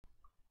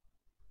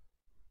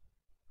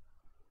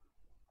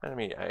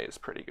Enemy A is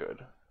pretty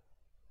good.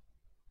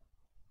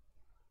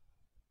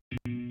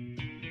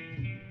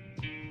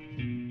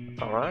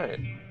 Alright.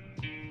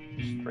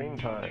 Stream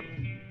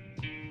time.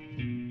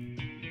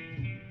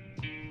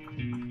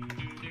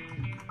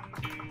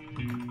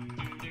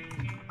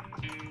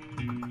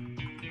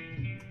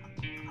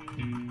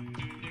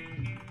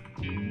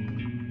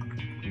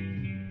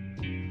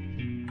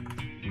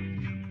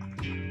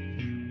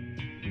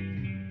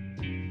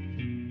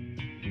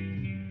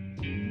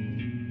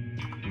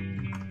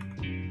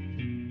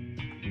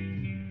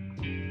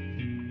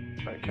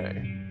 Okay,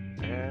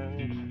 and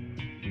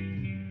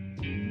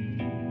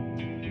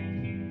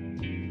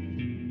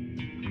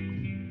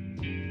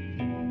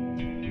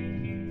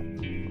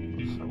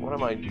so what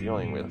am I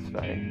dealing with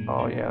today?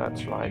 Oh yeah,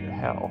 that's right,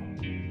 hell.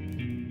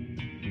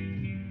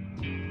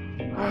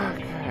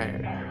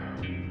 Okay.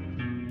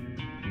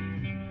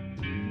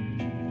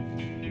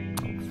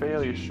 I'm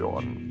fairly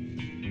shorten.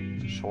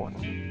 What?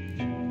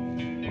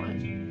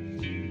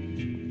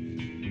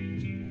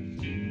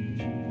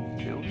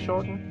 Field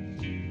shorten?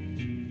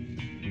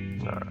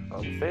 No,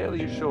 I'm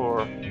fairly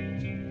sure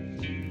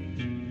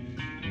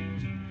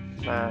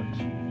that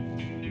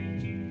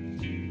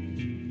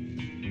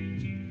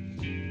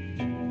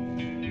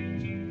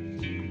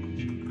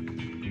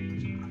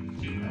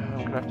I'm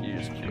gonna have to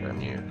use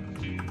QEMU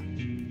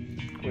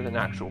with an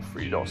actual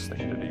FreeDOS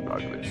thing to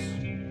debug this.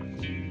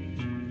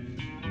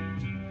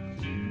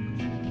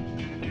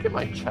 I think it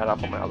might chat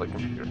up on my other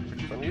computer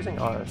because I'm using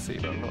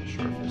IRC, but I'm not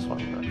sure if this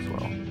one works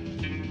well.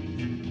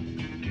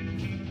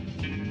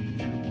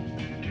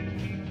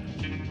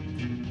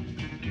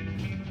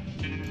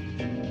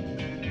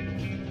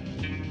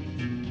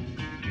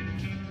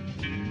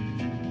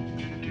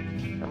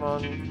 Come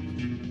on,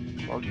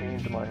 log me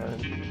into my own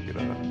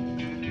computer.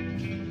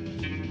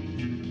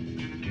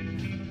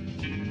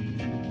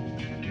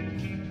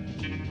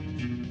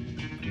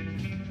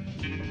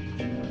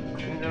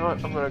 You know what?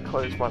 I'm going to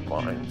close my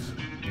blinds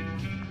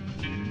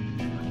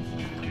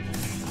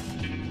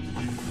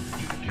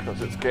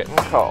because it's getting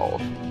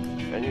cold.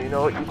 And you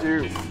know what you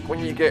do when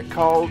you get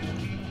cold?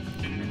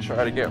 You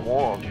try to get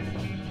warm.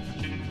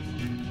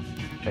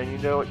 And you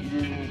know what you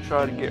do when you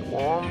try to get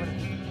warm?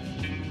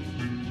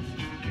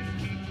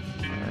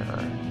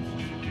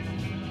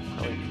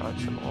 Try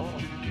some more.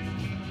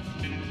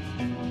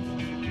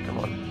 Come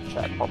on,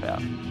 chat, pop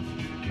out.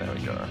 There we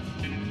go.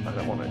 I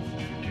don't want to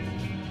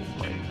keep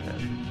my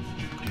internet.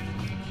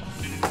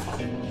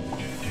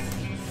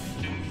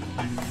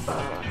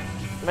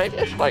 Maybe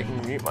I should like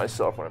mute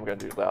myself when I'm going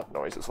to do loud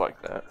noises like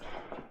that.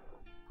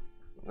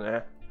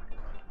 Nah.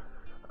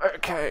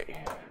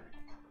 Okay.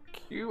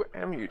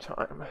 QEMU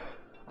time.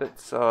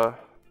 Let's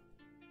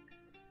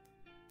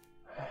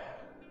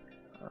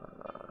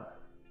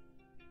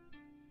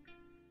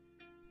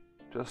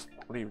just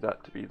leave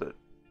that to be the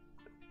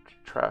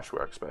trash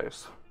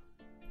workspace.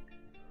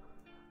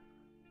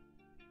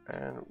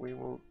 And we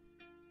will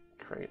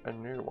create a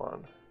new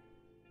one.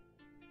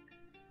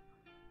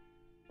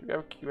 Do we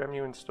have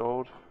QEMU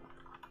installed?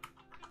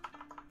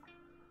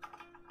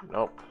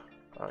 Nope.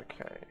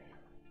 Okay.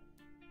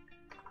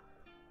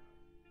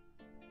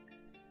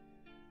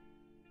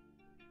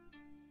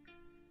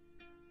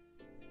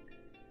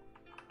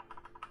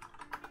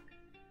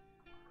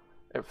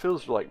 It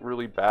feels like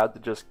really bad to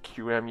just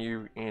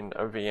QEMU in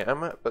a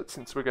VM, but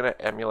since we're going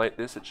to emulate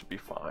this, it should be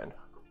fine.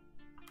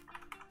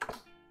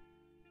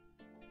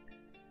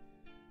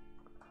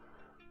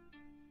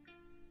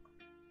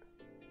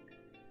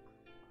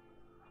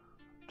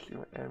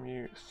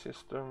 QEMU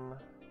system.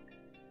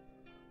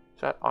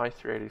 Is that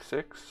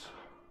i386?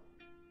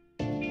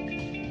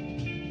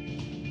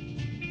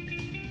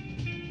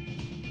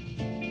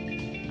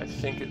 I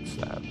think it's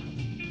that.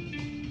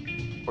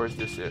 Or is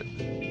this it?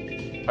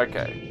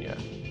 Okay, yeah.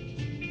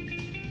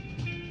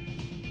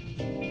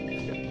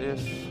 Let's get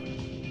this.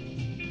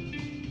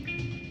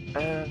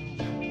 And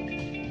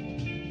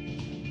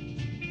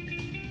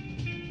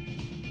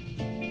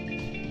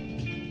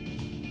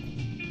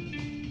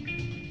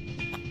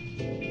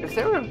is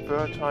there a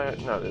vert IO?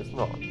 No, there's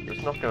not.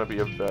 There's not going to be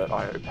a vert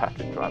IO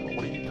packet driver.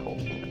 What are you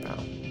talking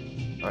about?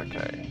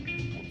 Okay,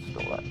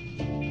 install that.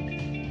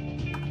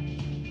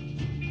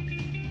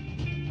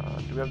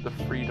 Do we have the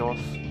FreeDOS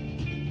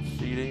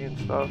CD and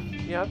stuff?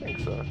 Yeah, I think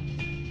so.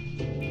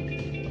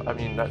 I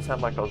mean, that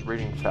sounded like I was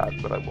reading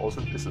chat, but I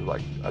wasn't. This is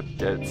like a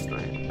dead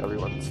stream.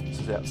 This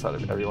is outside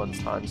of everyone's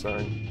time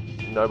zone.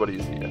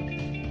 Nobody's here.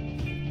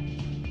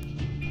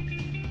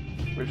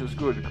 Which is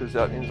good, because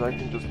that means I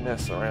can just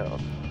mess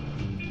around.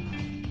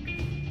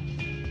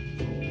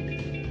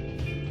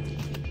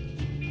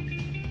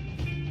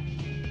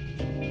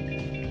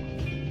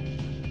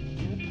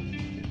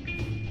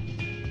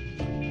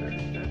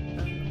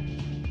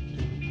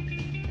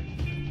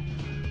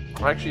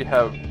 I actually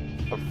have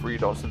a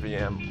FreeDOS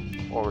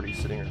VM already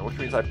sitting here, which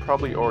means I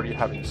probably already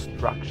have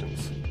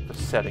instructions for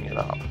setting it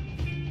up.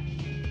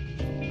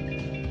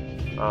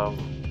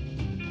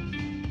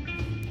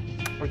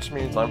 Which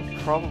means I'm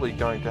probably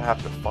going to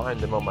have to find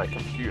them on my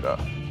computer.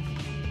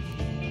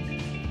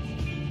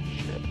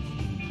 Shit.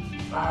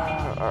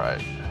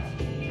 Alright.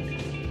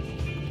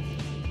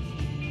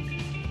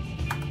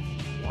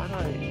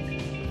 can I...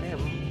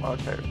 Vim?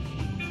 Okay,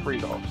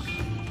 FreeDOS.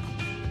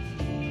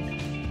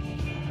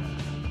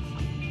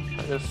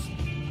 I just...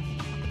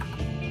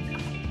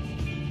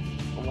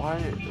 Why...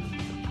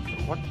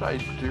 What did I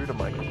do to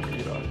my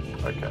computer?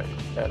 Okay,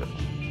 edit.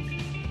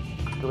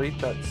 Delete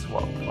that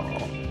swap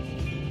file.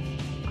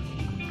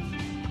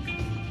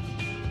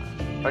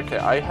 Okay,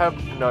 I have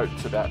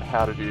notes about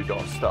how to do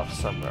DOS stuff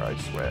somewhere, I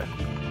swear.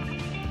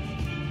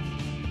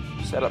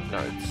 Setup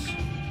notes.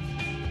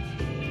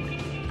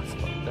 It's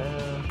not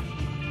there.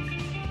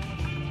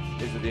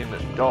 Is it in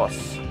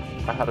DOS?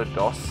 I had a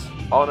DOS.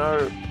 Oh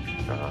no!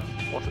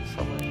 Was it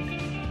somewhere?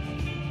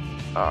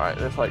 Alright,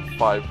 there's like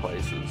 5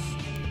 places.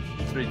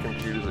 3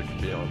 computers it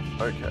could be on.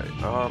 Okay,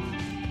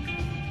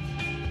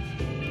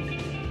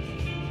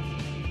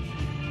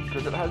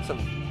 because it had some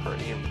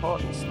pretty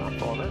important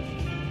stuff on it.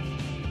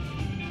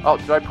 Oh,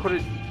 did I put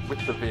it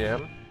with the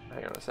VM?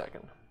 Hang on a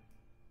second.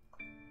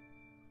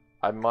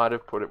 I might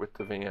have put it with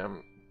the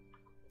VM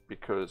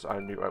because I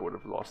knew I would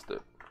have lost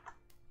it.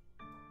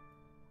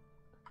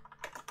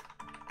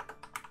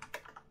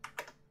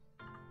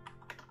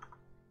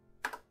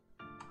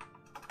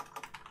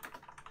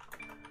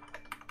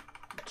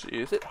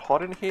 Gee, is it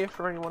hot in here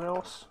for anyone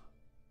else?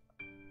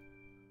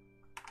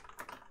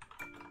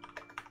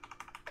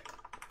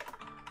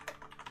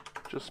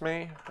 Just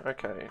me?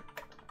 Okay.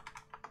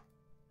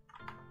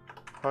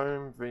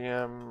 Home,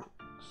 VM,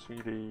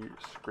 CD,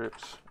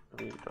 scripts,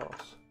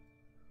 FreeDOS.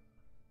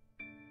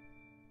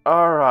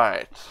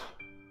 Alright.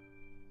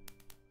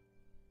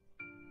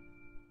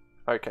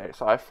 Okay,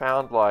 so I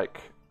found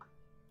like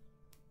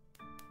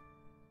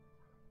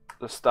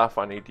the stuff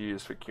I need to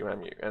use for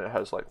QEMU, and it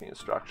has like the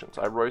instructions.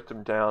 I wrote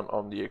them down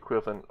on the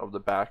equivalent of the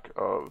back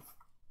of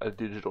a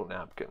digital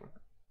napkin,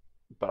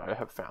 but I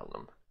have found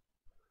them.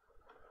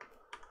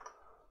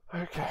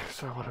 Okay,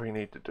 so what do we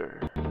need to do?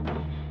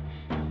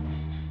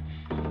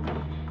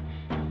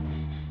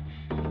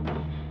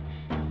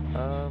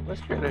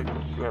 Let's create a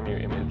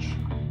QEMU image.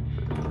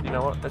 You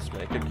know what? Let's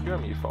make a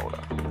QEMU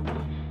folder.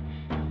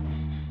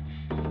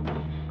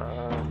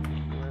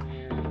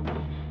 QEMU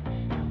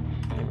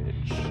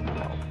image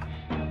help.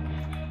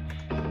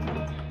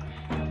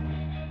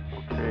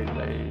 We'll create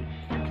a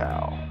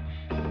QCal.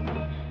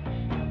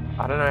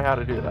 I don't know how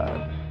to do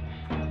that.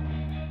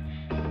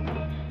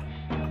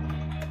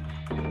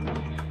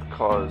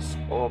 Because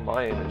all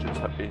my images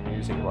have been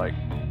using like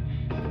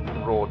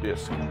raw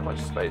disk. How much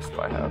space do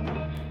I have?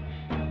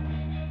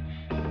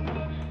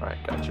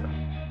 Alright, gotcha.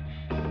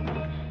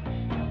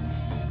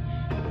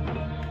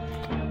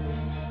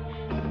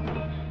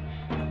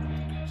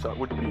 So it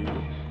would be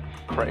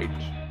crate,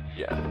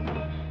 yeah.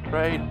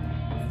 Crate,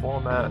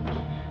 format,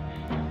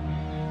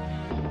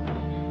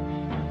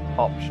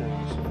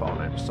 options, file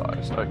name,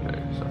 size.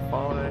 Okay, so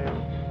file name,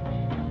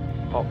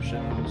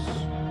 options,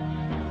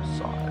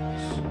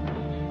 size.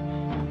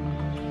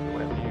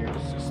 QEMU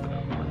system.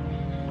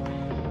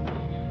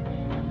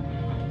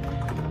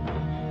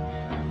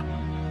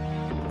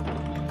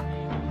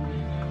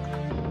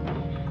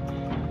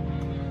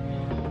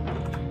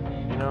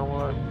 You know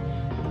what?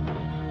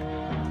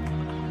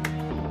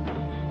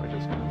 We're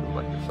just gonna do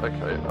like this.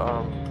 Okay,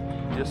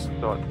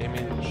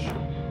 disk.image.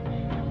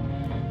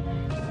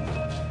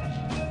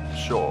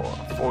 Sure,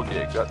 4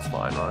 gig, that's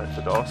fine, right,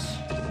 for DOS.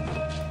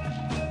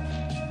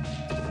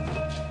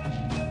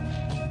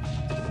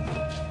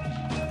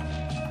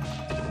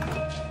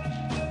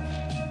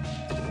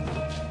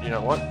 You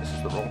know what? This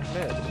is the wrong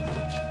command.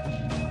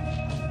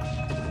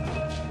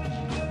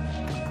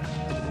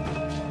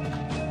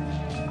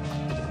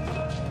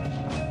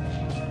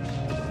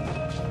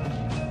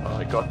 Oh,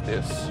 I got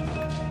this.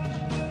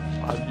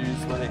 I've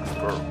used Linux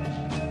for...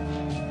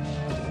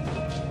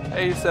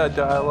 Hey, Sir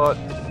Dialot.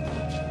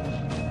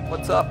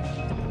 What's up?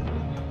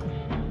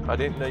 I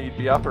didn't know you'd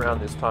be up around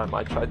this time.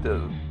 I tried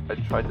to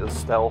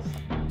stealth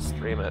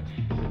stream it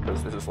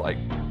because this is like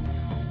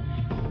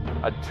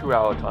a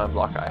 2-hour time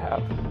block I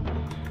have.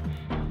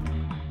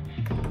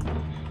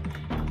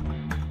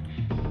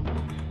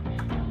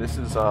 This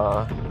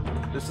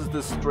is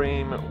the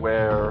stream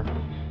where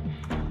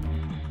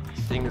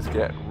things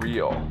get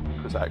real,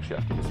 because I actually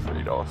have to use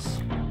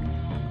FreeDOS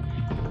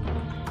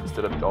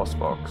instead of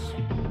DOSBox,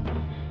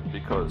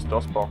 because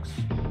DOSBox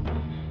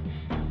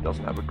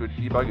doesn't have a good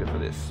debugger for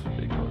this,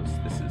 because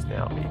this is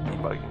now me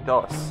debugging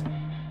DOS.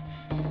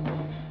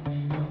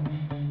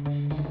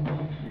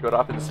 You got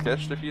up and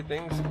sketched a few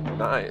things?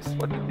 Nice.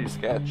 What did you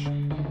sketch?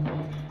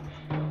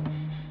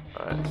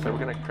 Alright, so we're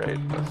gonna create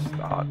a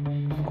start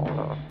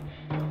folder.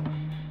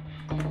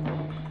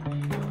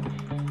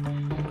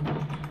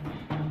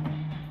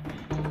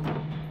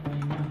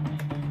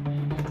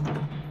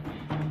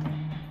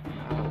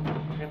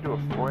 We're gonna do a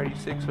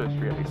 486 or a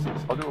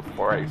 386. I'll do a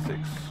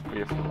 486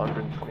 with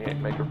 128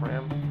 meg of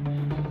RAM.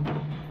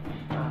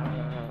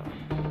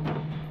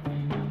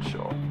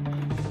 Sure.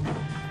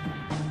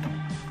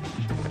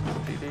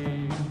 CD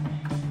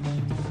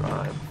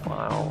drive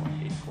file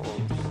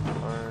equals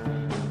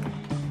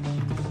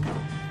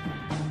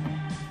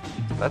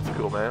That's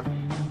cool, man.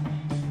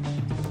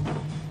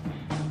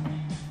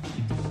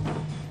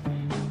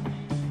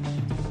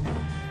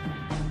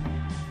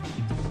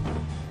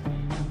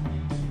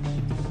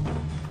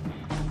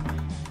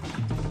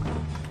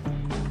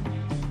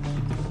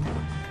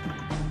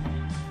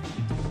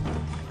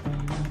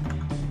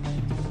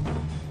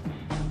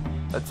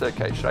 That's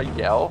okay. Should I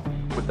yell?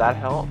 Would that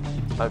help?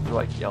 I feel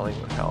like yelling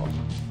would help.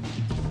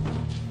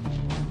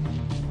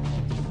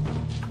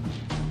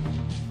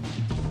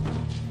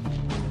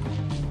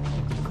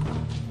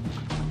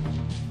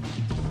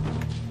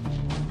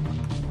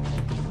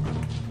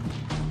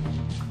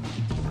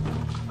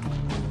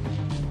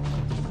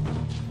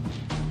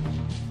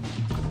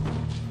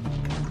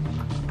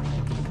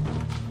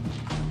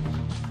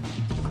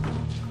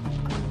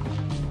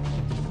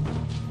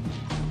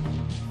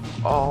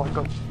 Oh, I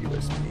got the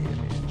USB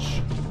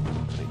image.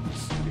 I need to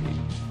see.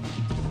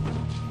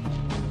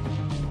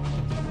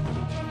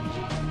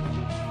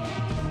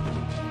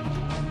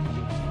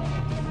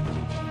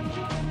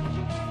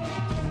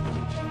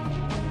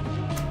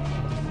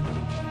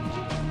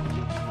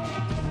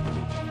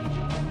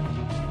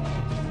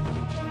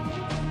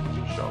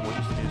 Sure, we'll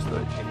just use the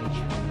image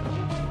from now.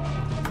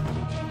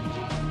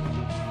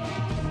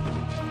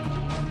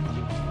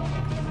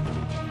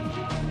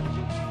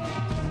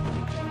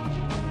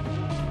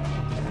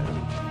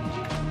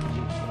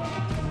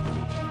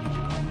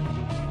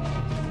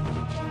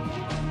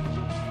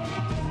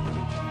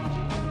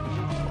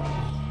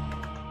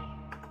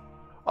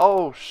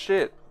 Oh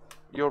shit,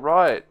 you're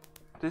right.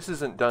 This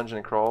isn't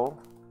dungeon crawl.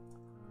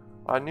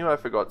 I knew I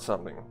forgot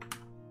something.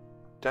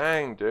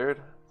 Dang, dude.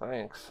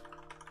 Thanks.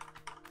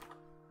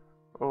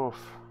 Oof.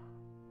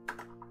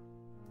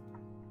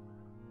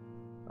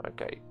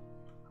 Okay.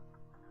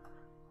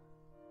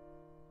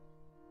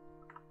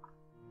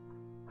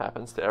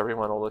 Happens to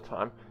everyone all the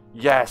time.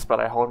 Yes, but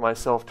I hold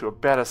myself to a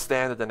better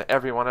standard than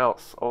everyone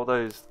else. All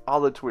those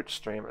other Twitch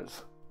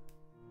streamers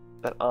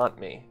that aren't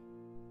me.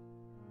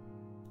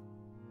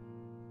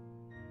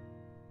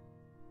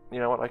 You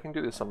know what, I can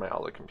do this on my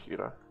other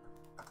computer.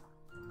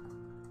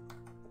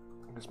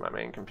 Because my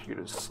main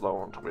computer is slow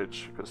on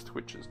Twitch, because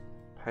Twitch's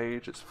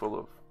page is full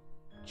of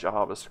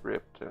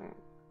JavaScript and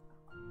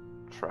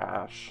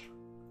trash.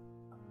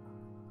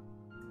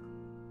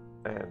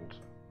 And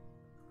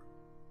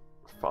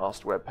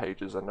fast web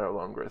pages are no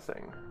longer a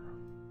thing.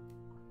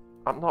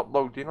 I'm not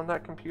logged in on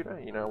that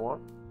computer, you know what?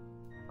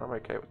 I'm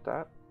okay with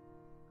that.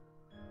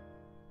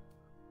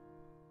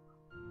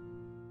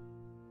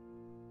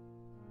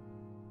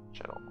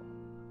 Channel.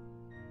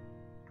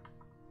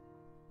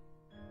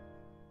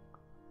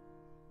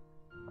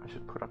 I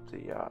should put up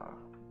the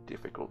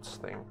difficulties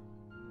thing.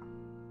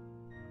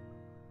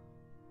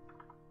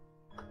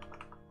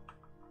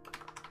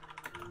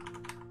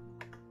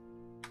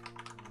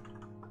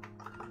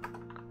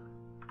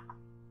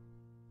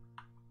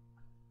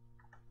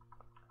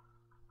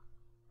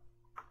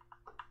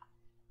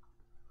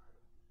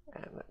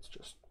 And let's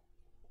just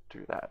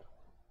do that.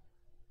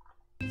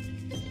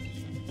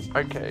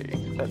 Okay,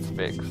 that's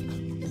fixed.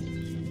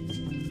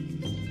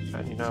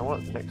 And you know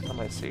what? Next time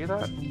I see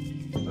that,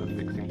 the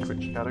fixing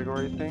Twitch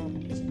category thing,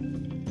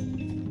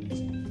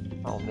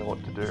 I'll know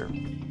what to do.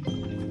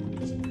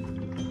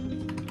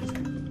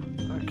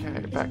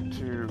 Okay, back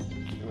to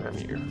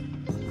QEMU.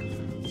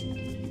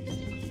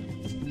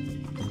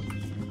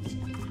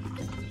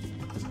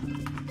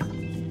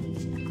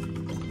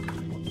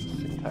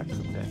 Syntax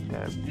of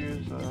netdev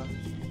user.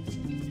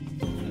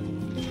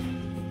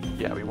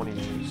 Yeah, we want to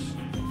use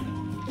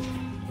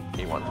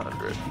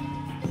E100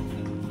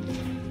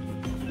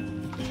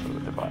 for the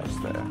device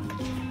there.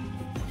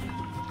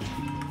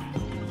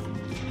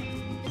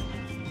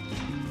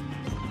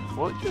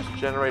 Will it just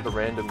generate a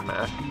random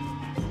Mac?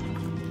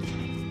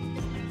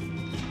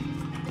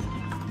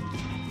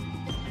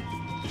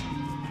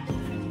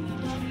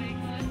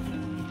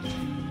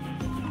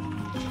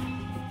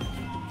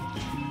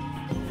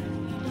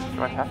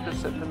 Do I have to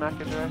set the MAC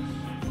address?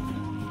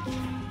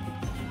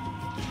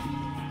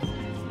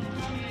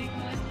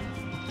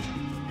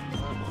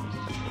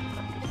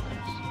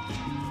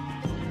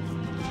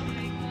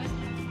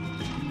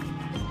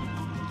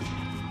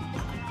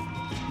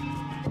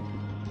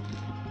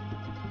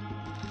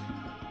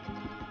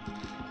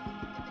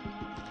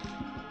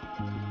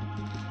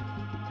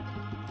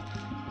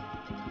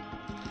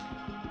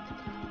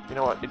 You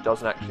know what, it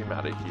doesn't actually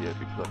matter here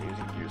because I'm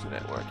using user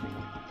networking.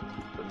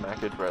 The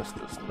MAC address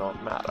does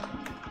not matter.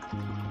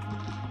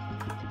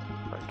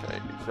 Okay,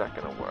 is that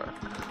gonna work?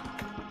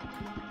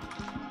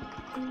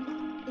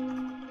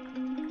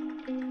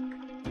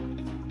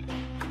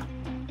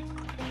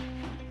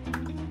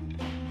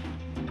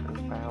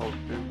 Compile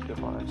boot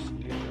device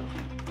here.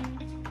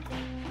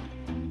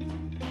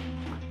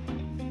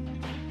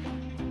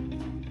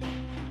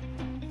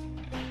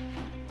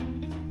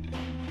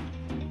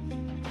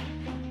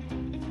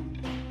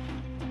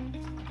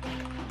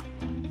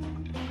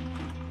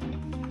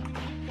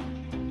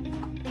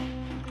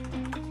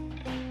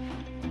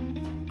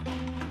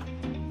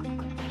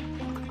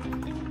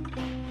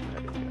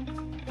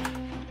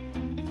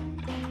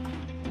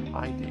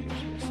 ID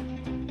is missing.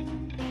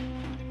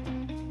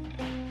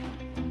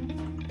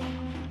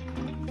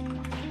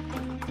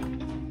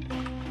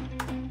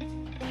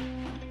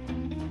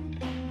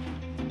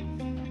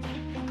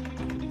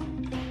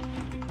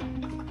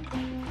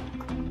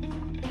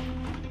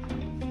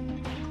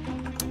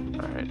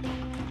 Alright.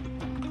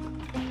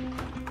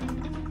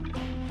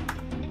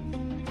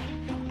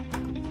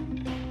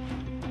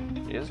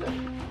 is it?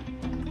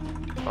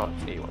 Oh,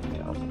 it's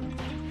E1000.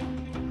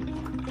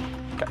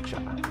 Gotcha.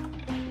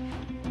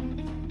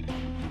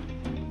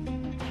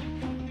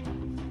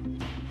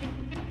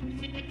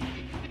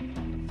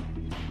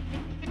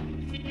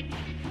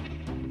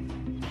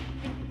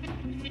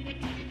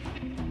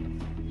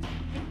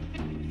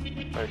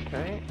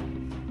 Okay.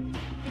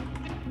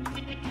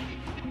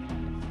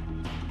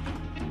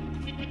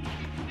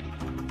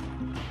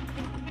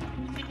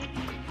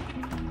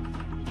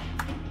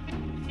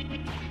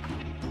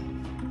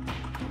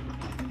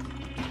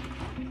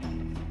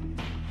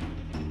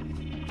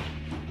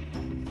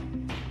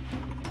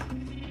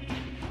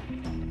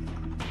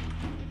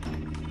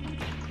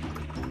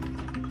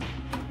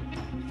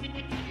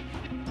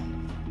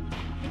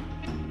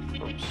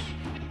 Oops.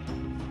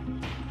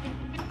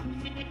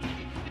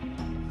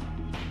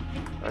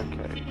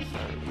 Okay, so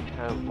we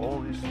have all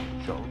this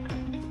junk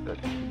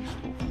that's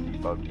useful for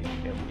debugging,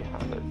 and we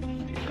have it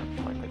here,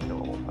 like a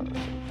normal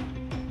person.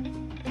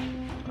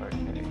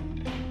 Okay.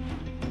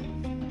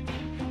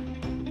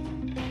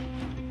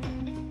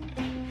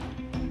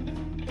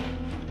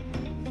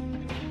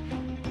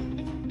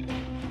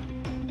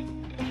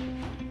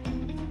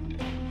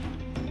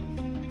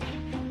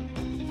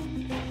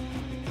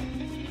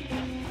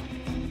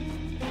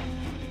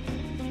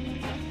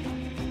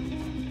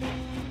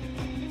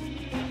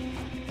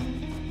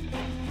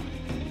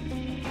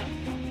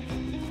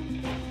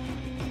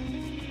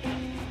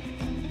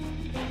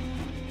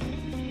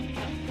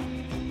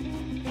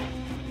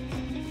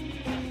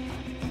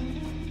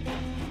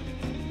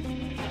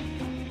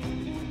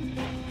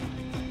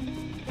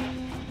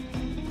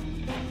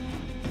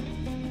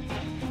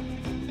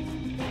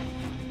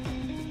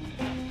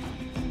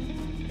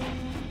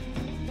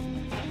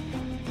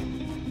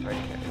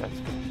 That's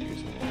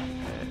confusing,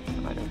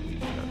 and I don't need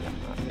to know that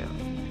right now.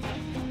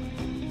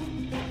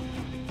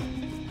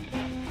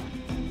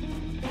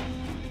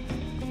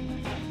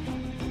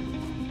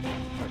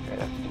 Okay,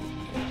 that's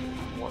confusing too.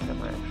 What am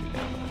I actually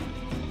downloading?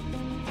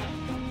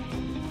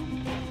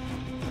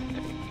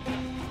 Okay.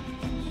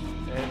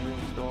 Standard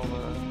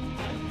installer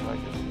and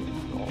legacy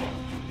installer.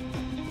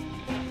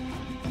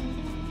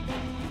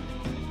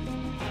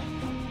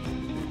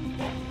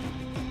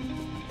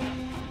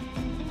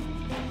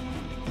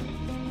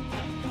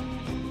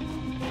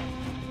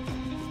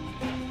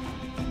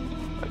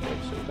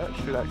 That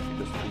should actually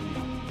just be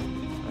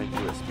a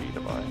USB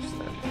device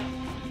then.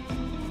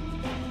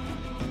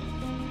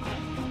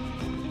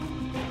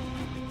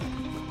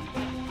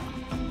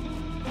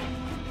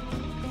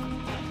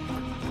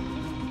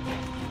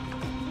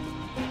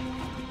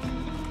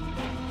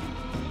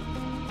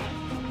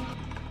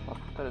 I'll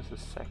put that as the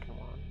second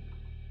one.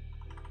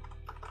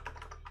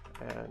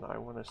 And I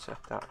want to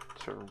set that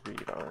to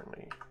read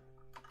only.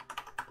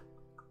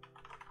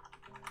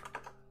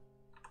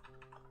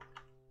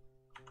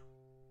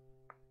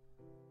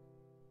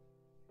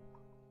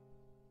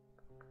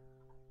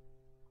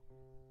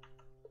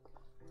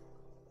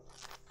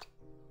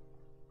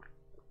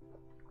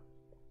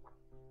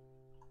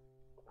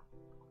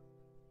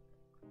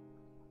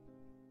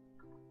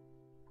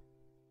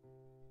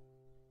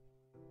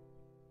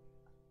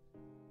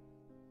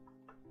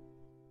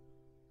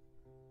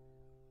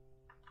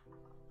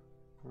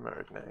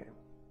 Mode name.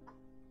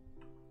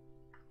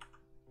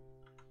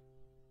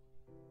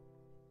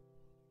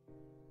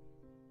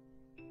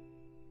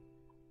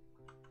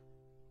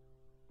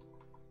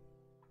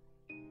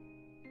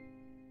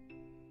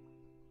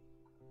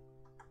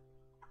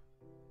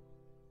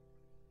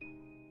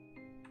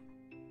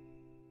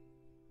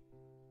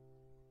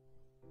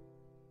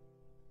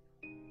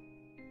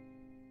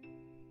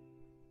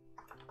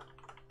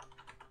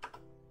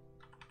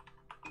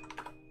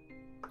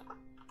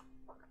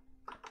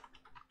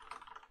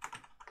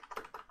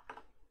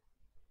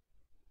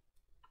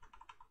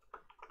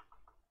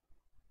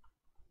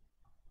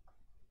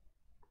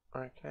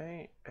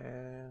 Okay,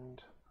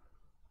 and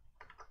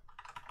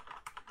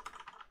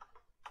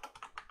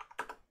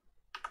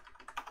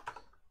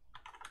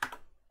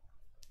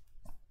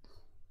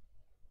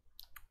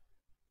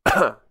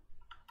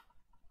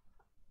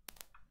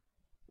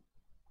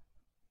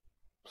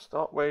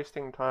stop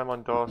wasting time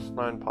on DOS,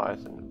 learn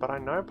Python. But I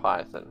know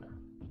Python.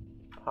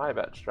 Hi,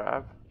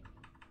 Batstrav.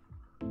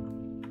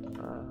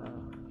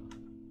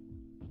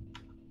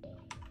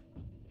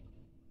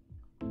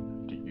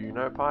 Do you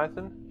know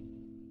Python?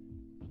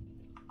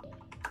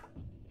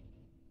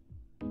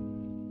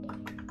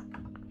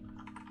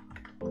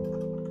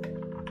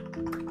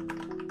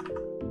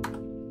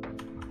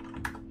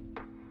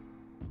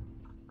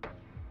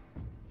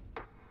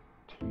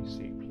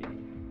 TCP.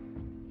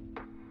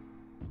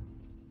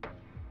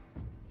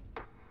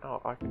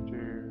 Oh, I can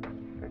do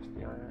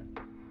SDIO.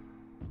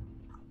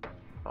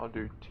 I'll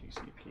do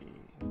TCP.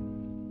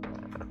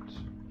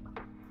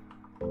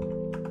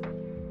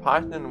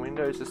 Python and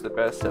Windows is the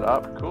best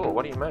setup. Cool,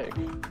 what do you make?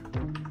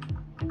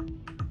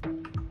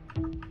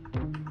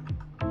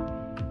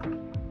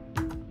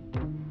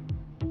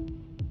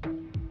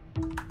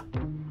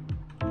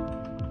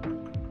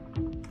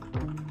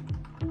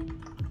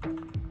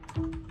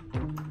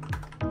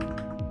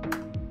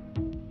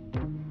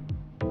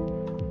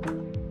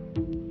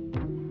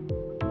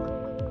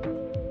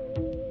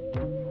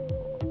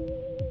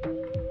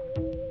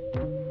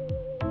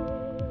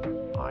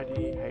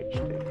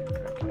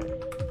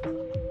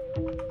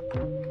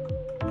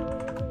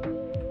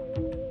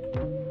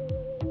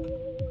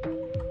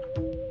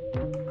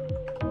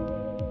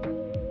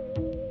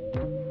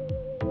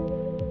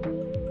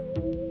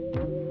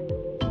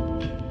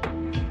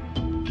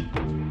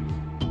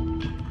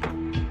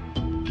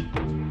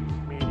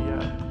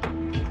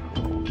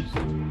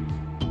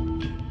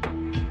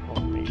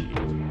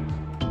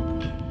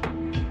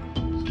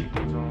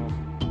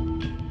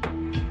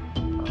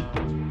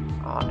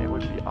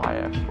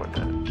 IF, wouldn't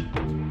it?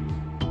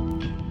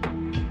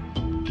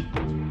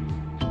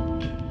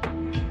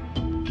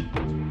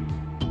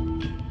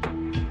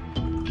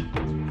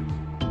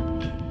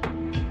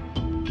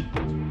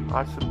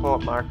 I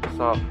support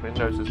Microsoft.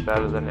 Windows is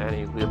better than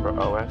any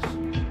LibreOS.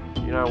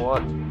 You know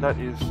what? That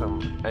is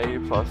some A+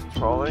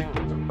 trolling,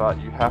 but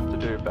you have to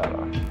do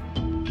better.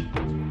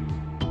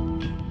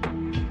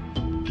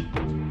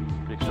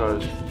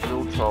 Because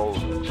real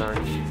trolls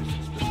don't use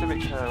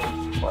specific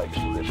terms like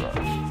Libra.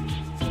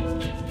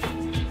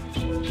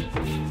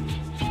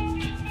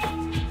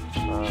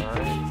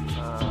 Alright,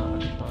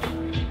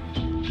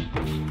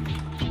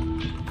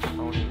 I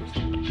want to use the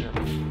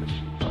QEMU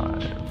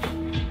drive.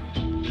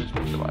 USB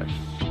device.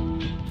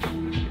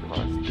 USB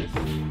device, yes.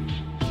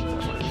 Is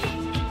that what it is?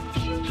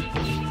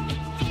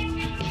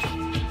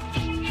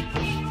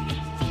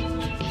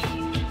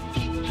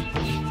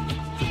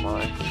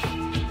 Device.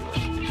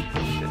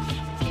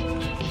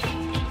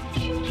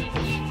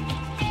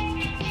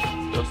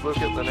 Just look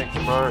at Linux,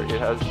 bro. It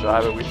has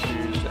driver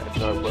issues and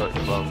no work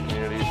from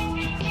communities.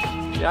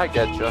 Yeah, I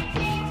getcha.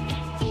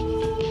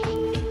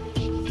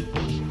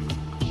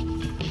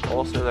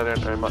 Also, they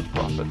don't earn much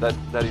profit.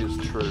 That is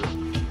true.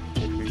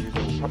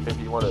 If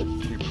you want to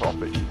do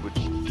profit, you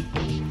wouldn't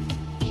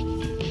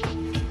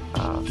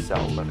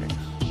sell Linux.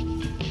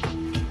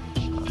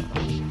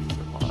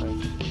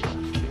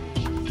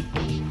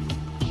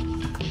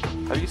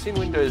 Have you seen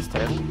Windows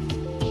 10?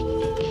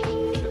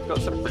 It's got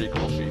some pretty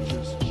cool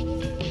features.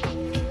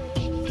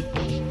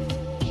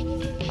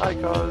 Hi,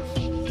 cuz.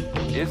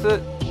 Is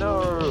it?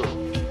 No.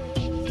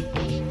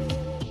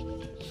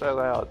 So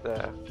loud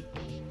there.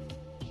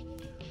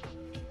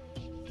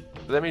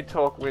 Let me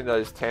talk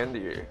Windows 10 to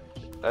you.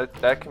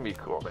 That can be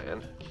cool,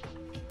 man.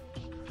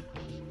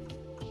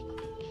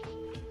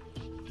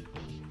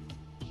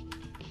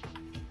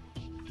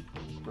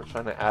 We're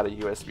trying to add a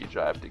USB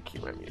drive to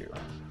QEMU.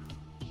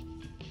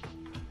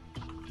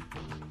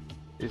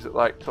 Is it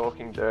like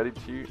talking dirty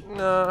to you?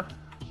 Nah.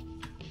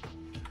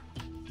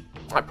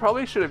 I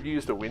probably should have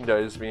used a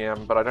Windows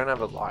VM, but I don't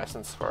have a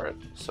license for it,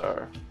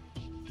 so...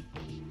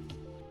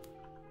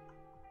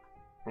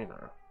 You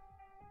know.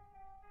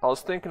 I was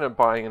thinking of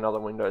buying another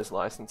Windows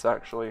license,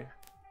 actually.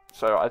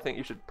 So I think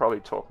you should probably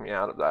talk me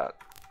out of that.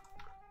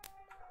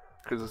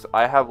 Because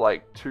I have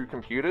like 2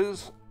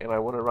 computers, and I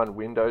want to run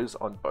Windows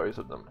on both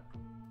of them.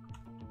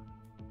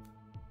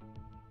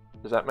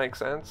 Does that make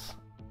sense?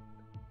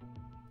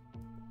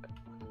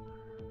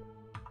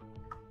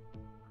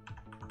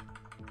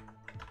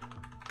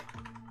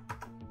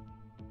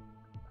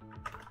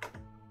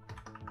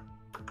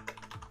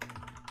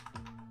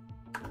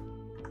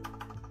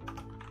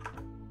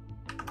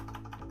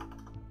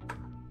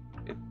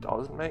 It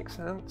does make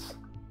sense.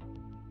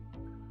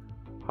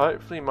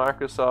 Hopefully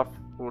Microsoft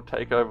will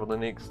take over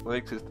Linux.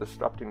 Linux is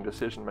disrupting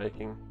decision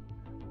making.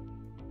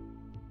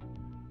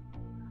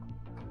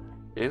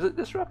 Is it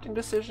disrupting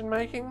decision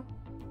making?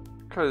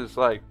 Because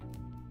like,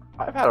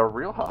 I've had a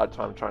real hard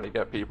time trying to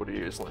get people to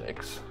use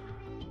Linux.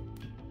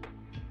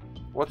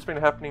 What's been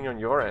happening on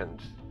your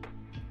end?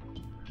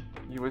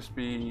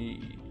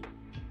 USB...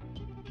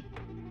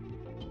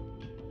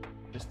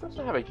 This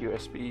doesn't have a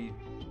USB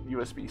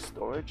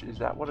storage, is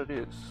that what it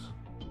is?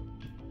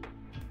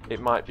 It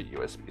might be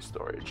USB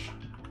storage.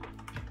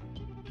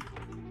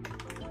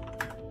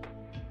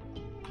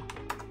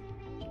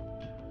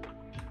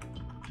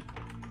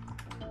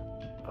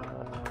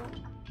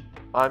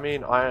 I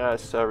mean,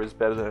 IIS server is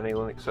better than any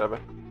Linux server.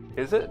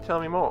 Is it? Tell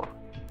me more.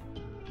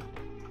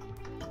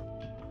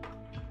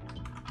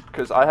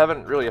 Because I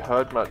haven't really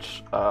heard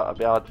much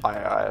about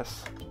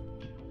IIS.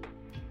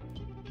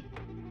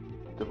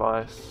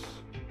 Device.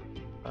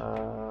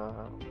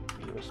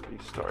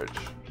 USB storage.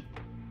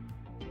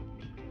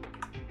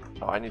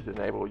 Oh, I need to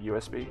enable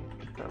USB,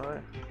 don't I?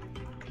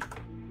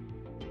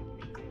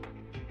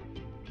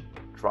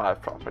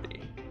 Drive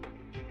property.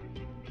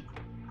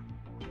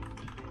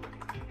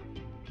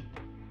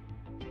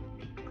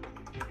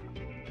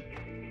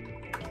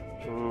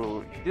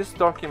 Ooh, this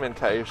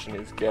documentation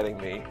is getting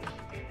me.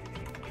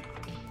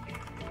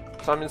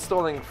 So I'm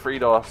installing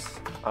FreeDOS.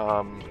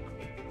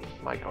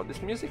 My god,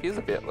 this music is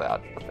a bit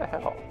loud. What the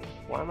hell?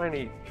 Why am I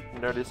only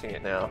noticing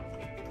it now?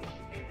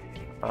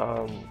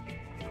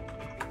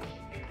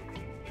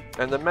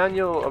 And the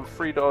manual of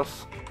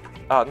FreeDOS,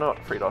 not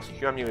FreeDOS,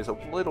 QEMU is a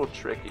little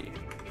tricky.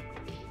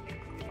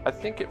 I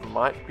think it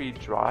might be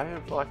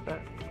Drive like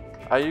that.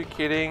 Are you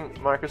kidding?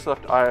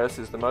 Microsoft IIS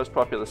is the most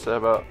popular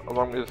server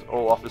along with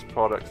all Office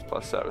products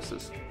plus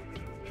services.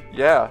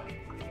 Yeah,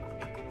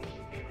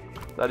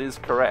 that is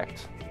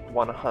correct.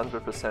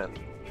 100%.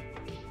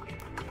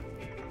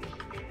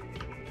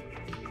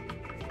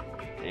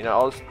 You know,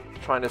 I was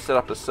trying to set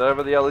up a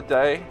server the other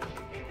day.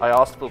 I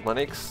asked for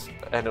Linux,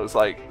 and it was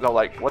like, they're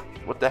like, what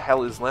the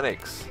hell is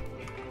Linux?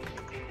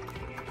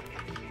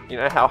 You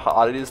know how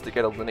hard it is to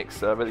get a Linux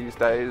server these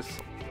days?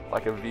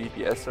 Like a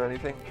VPS or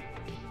anything?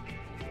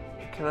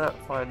 Cannot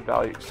find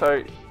value.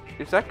 So,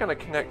 is that going to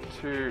connect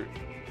to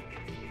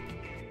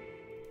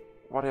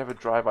whatever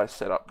drive I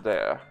set up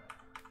there?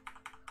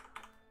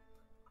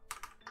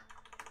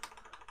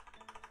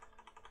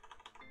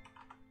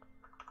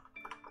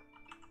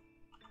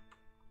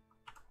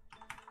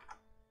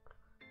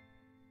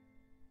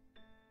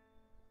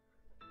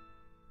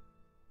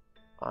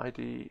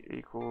 ID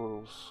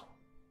equals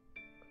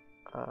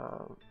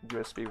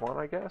USB 1,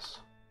 I guess.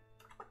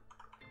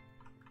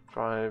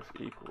 Drive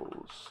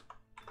equals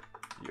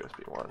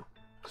USB 1.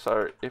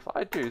 So if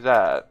I do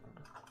that,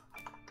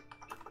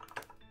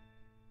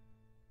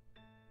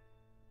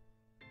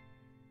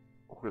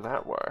 will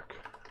that work?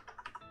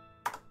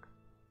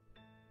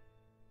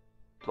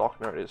 Block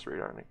node is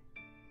read only.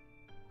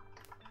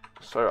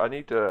 So I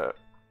need to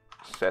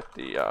set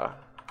the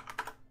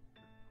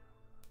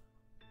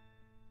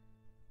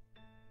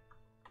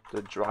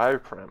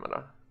drive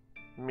parameter,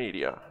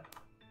 media.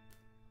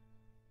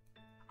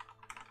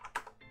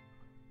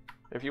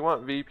 If you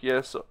want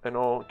VPS and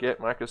all, get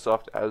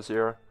Microsoft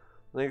Azure.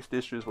 Linux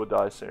distros will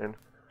die soon.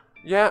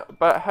 Yeah,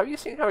 but have you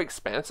seen how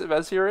expansive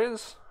Azure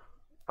is?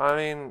 I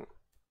mean,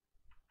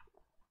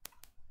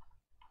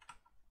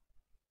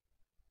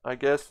 I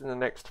guess in the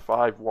next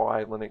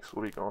 5Y, Linux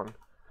will be gone.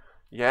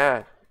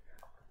 Yeah.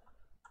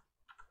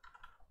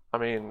 I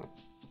mean,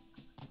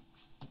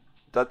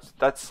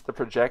 that's the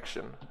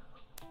projection.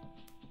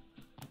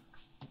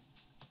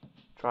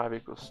 Drive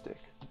equals stick.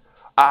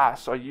 Ah,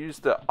 so I use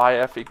the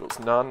if equals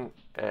none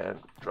and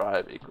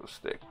drive equals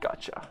stick.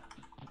 Gotcha.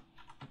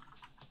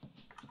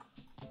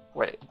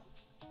 Wait.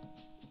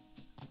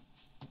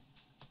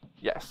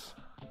 Yes.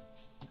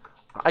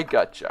 I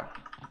gotcha.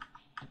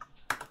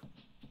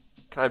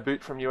 Can I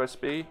boot from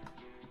USB?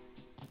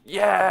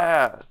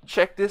 Yeah!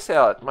 Check this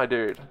out, my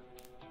dude.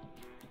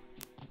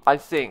 I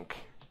think.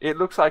 It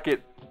looks like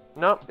it...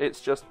 Nope,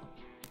 it's just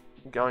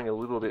going a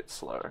little bit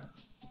slow.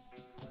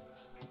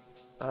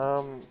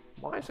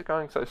 Why is it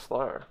going so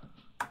slow?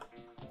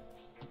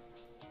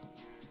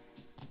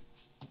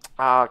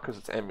 Ah, because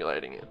it's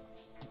emulating it.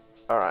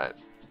 Alright.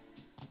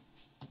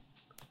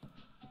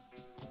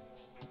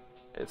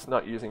 It's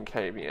not using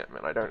KVM,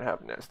 and I don't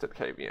have nested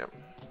KVM.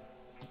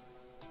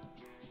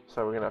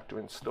 So we're going to have to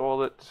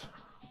install it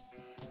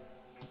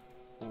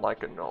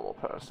like a normal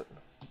person.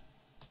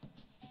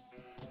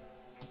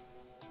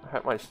 I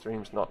hope my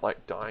stream's not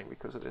like dying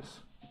because of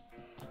this.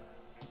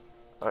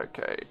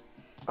 Okay.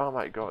 Oh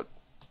my god.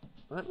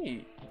 Let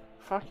me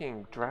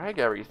fucking drag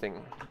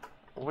everything.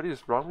 What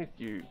is wrong with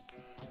you,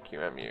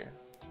 QEMU?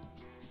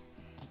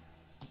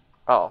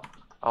 Oh,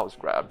 I was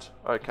grabbed.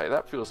 Okay,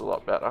 that feels a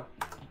lot better.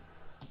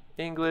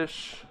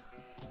 English.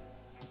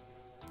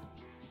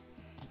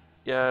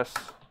 Yes.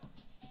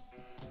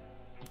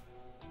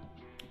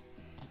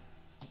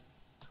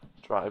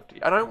 Drive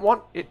D. I don't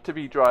want it to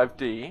be drive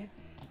D.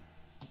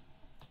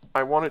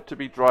 I want it to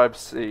be drive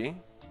C.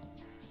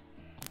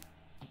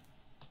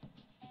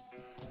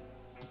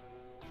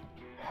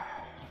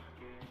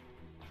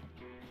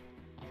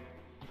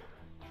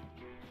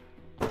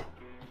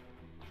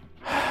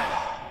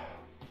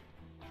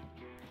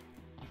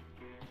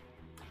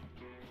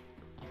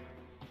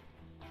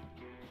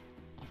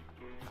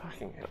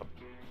 Fucking hell.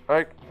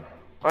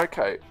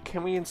 Okay,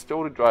 can we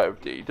install to drive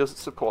D? Does it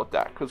support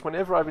that? Because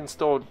whenever I've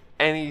installed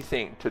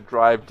anything to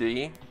drive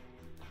D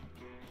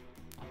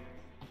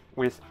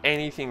with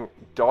anything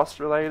DOS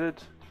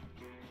related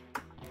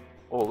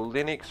or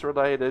Linux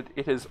related,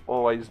 it has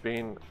always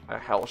been a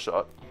hell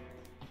shot.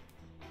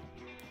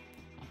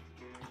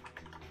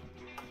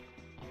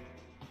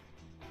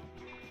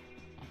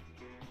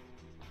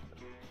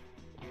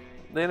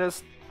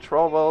 Linus,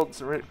 Trollwelds,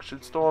 and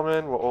Richard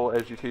Stallman were all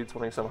educated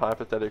wanting some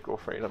hypothetical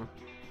freedom.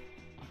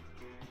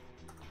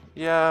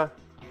 Yeah,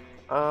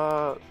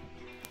 do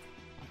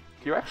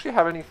you actually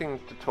have anything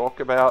to talk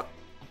about?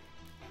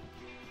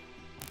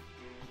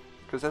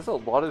 Because there's a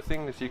lot of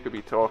things you could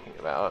be talking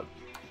about.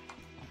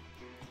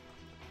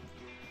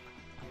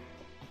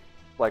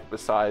 Like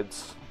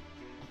besides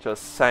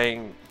just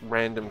saying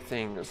random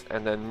things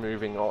and then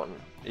moving on,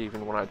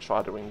 even when I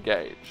try to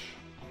engage.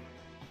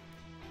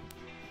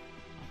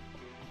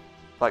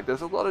 Like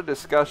there's a lot of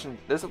discussion,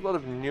 there's a lot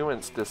of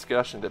nuanced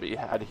discussion to be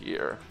had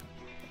here.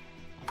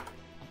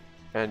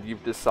 And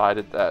you've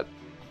decided that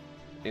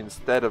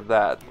instead of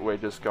that, we're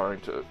just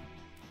going to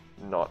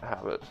not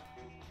have it.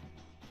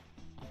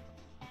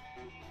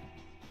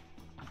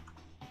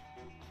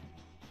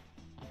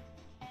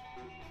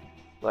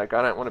 Like,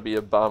 I don't want to be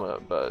a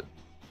bummer, but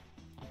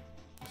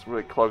it's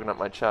really clogging up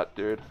my chat,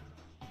 dude.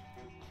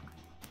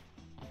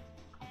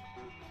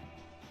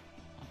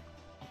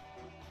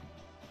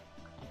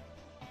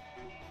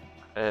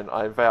 And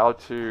I vow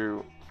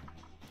to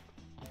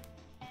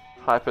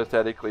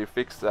hypothetically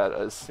fix that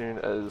as soon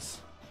as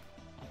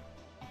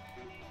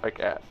I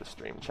get the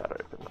stream chat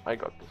open. I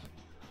got this.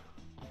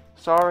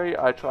 Sorry,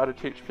 I try to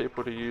teach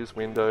people to use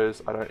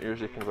Windows. I don't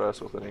usually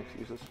converse with Linux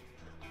users.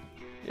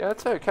 Yeah,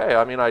 it's okay.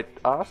 I mean, I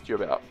asked you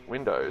about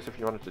Windows if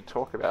you wanted to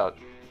talk about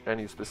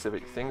any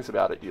specific things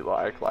about it you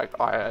like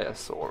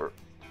IIS or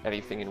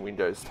anything in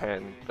Windows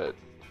 10, but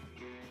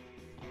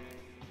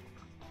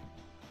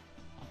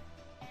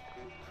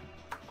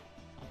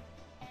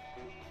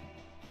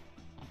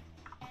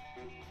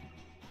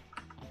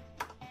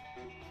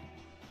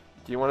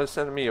do you want to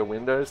send me a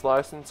Windows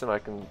license and I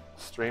can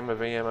stream a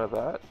VM of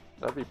that?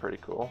 That'd be pretty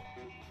cool.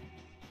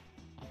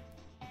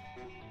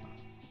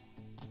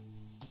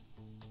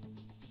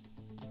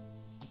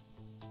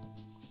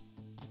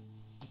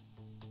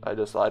 I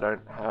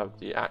don't have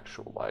the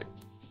actual like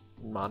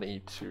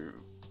money to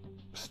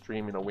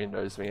stream in a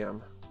Windows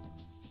VM.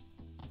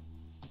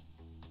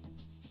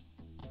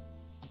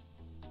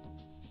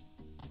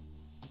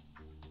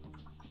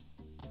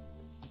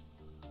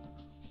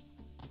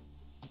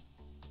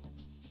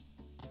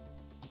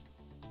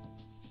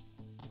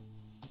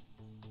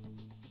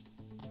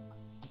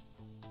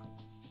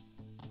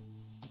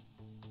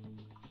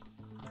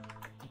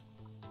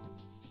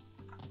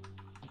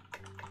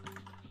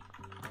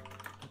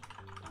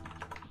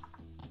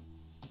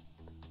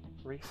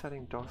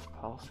 Resetting DOS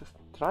file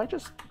system.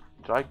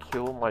 Did I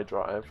kill my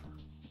drive?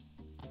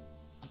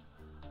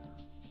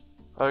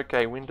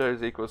 Okay,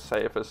 Windows equals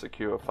safer,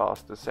 secure,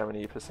 faster,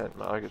 70%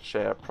 market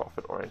share,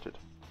 profit oriented.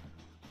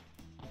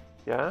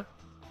 Yeah?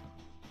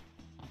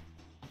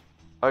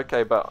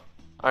 Okay,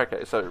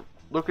 so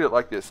look at it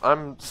like this.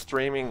 I'm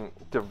streaming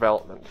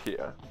development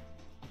here,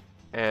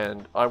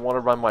 and I want to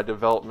run my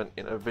development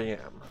in a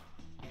VM,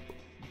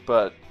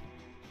 but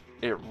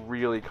it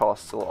really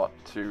costs a lot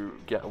to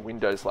get a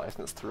Windows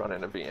license to run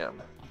in a VM.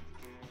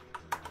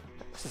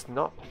 This is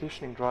not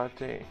petitioning drive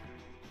D.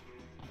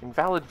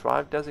 Invalid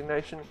drive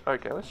designation?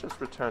 Okay, let's just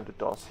return to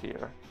DOS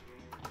here.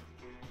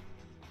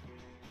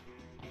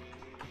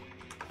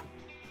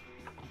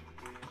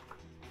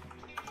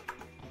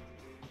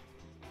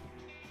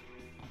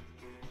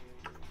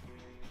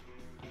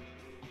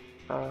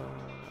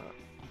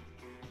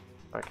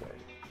 Okay.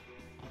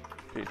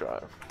 D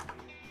drive.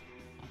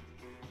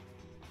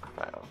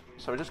 Fail.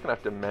 So we're just gonna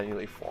have to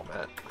manually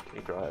format D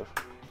drive.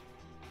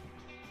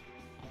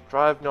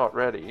 Drive not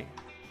ready.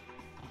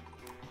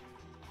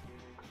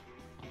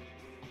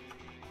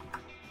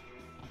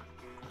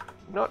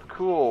 Not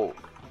cool.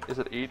 Is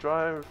it E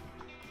drive?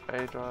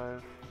 A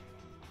drive?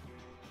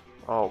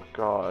 Oh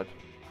god.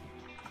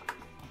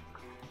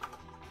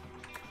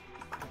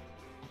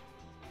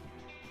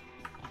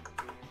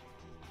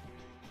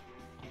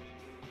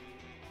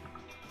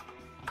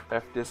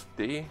 F disk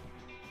D?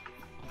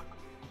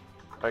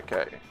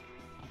 Okay.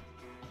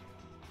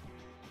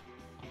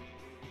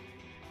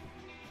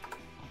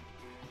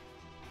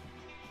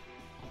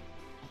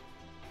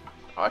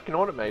 I can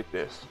automate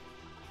this.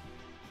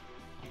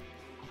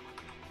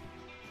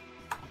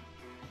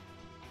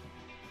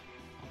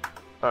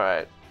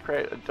 Alright,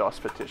 create a DOS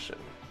partition.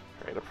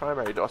 Create a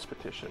primary DOS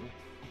partition.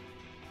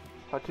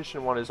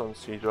 Partition 1 is on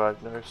C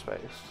drive, no space.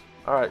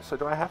 Alright, so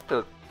do I have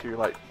to do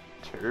like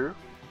 2?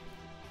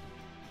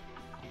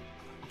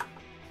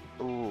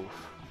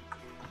 Oof.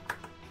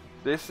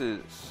 This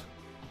is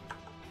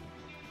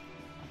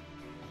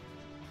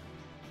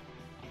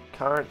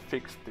current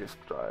fixed disk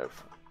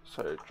drive.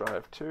 So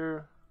drive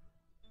 2,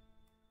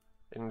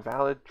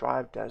 invalid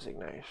drive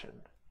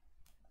designation.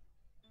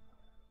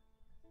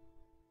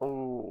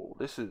 Oh,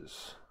 this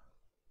is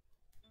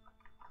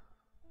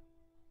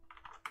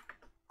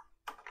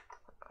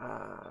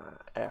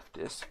F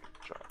disk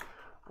drive.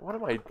 What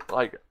am I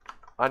like?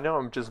 I know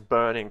I'm just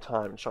burning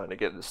time trying to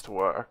get this to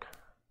work.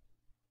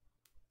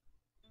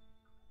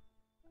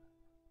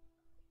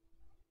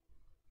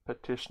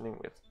 Partitioning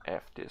with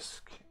F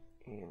disk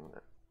in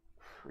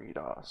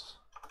FreeDOS.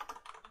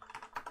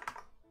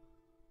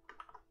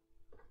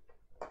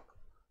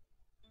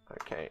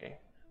 Okay.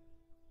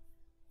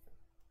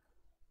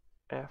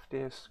 F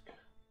disk.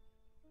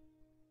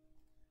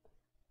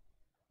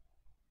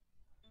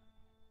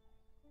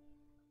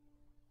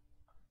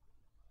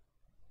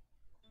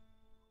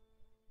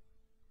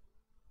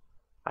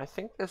 I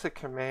think there's a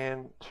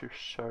command to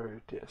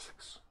show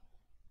disks.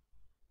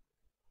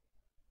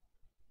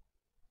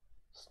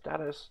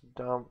 Status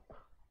dump.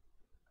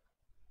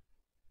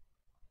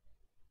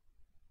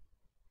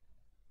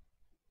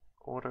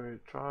 Auto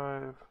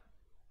drive.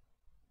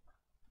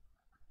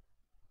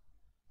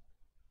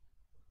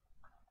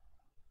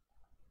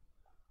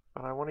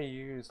 But I want to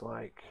use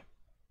like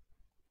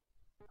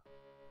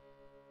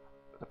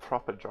the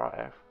proper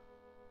drive.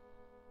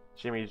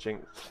 Jimmy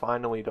Jinx,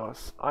 finally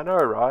DOS. I know,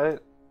 right?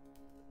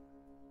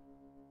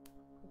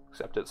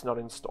 Except it's not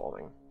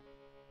installing.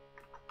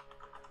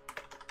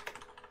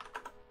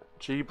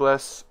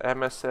 Gbless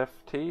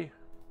MSFT.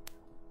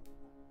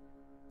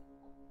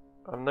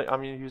 I'm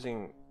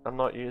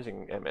not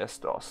using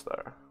MS-DOS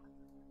though.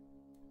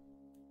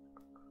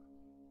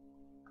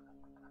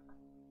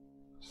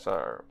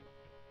 So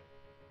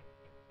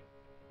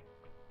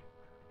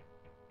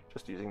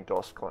just using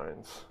DOS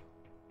clones.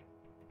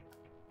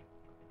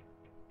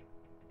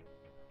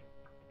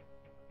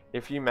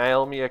 If you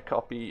mail me a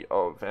copy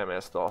of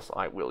MS-DOS,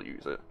 I will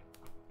use it.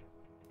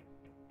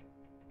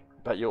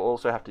 But you'll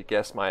also have to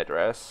guess my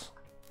address.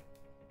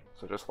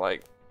 So just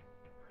like,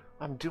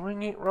 I'm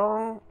doing it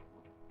wrong?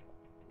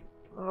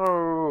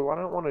 Oh, I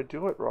don't want to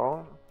do it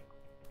wrong.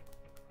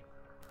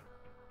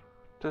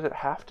 Does it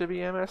have to be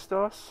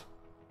MS-DOS?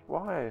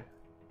 Why?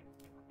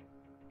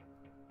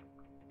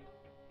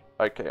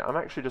 Okay, I'm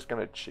actually just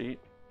gonna cheat.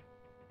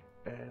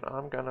 And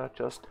I'm gonna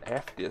just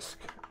F-disk.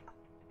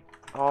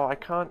 Oh, I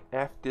can't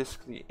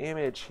F-disk the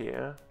image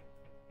here.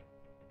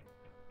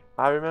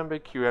 I remember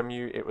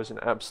QEMU, it was an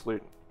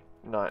absolute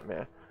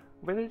nightmare.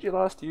 When did you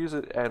last use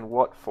it and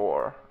what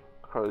for?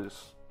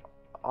 Because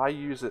I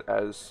use it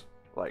as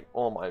like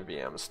all my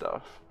VM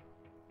stuff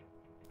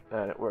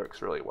and it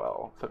works really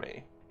well for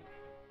me.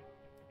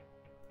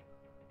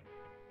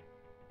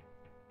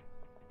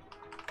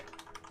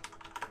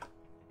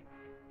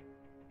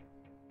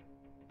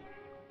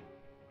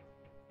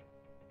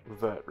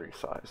 Vert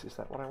resize, is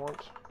that what I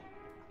want?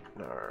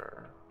 No.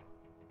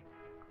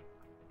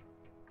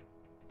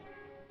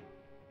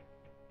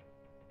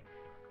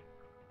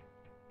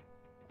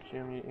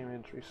 QEMU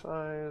image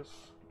resize.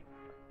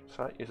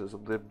 So that uses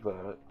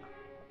libvirt.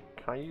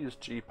 Can I use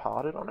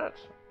gparted on it?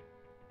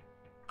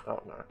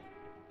 Oh no.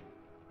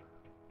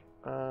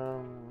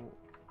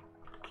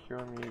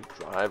 QEMU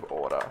drive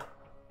order.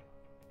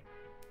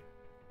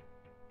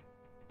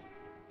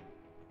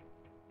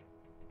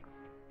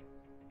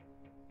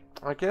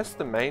 I guess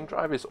the main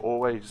drive is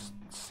always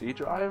C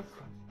drive,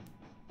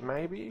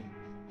 maybe?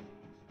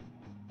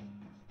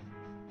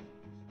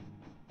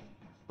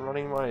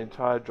 Running my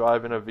entire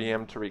drive in a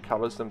VM to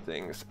recover some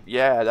things.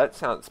 Yeah, that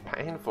sounds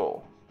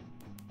painful.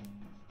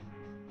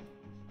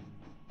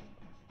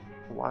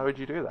 Why would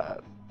you do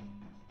that?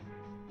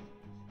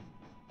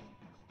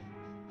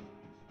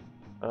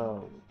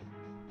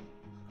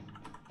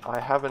 I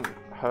haven't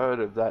heard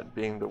of that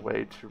being the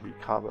way to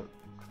recover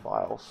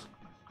files.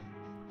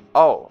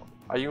 Oh,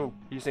 are you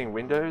using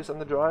Windows on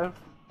the drive?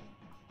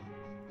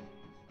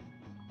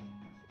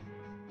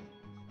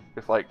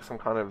 With like some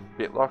kind of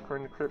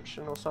BitLocker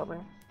encryption or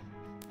something?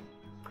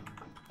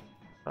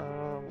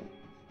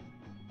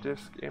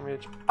 Disk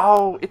image.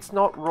 Oh, it's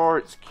not RAW,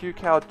 it's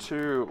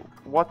QCOW2.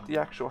 What the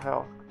actual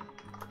hell?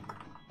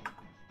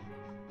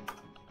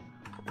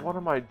 What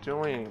am I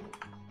doing?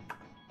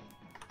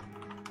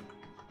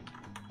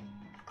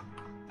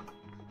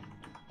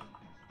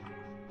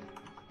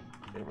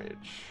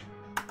 Image.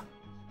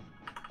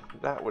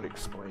 That would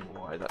explain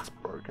why that's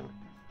broken.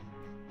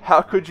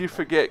 How could you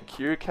forget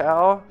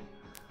QCOW?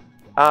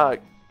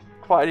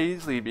 Quite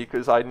easily,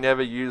 because I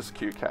never use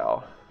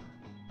QCOW.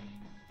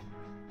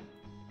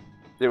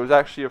 There was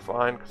actually a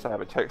fine because I have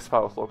a text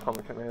file with all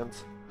common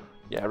commands.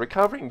 Yeah,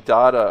 recovering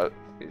data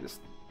is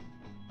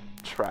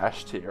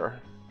trashed here.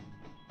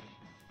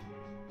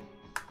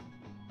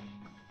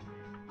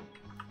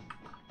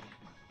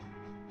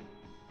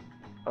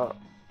 Oh.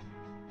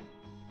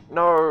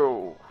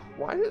 No!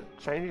 Why is it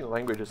changing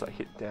language as I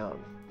hit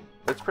down?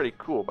 That's pretty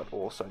cool, but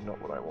also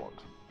not what I want.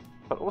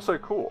 But also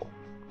cool.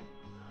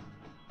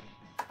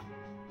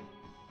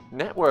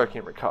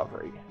 Networking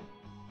recovery.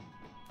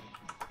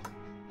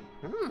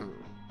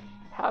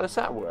 How does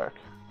that work?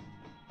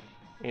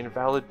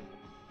 Invalid.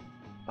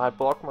 I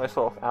blocked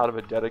myself out of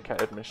a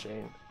dedicated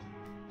machine.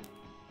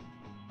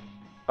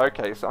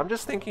 Okay, so I'm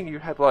just thinking you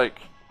had like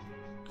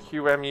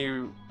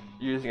QEMU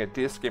using a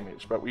disk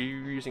image, but were you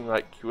using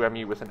like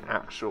QEMU with an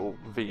actual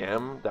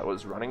VM that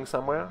was running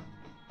somewhere?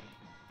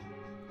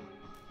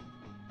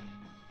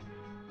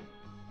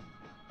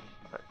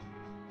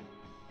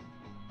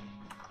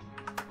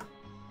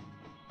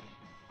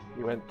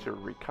 You went to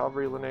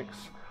recovery Linux.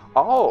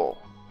 Oh!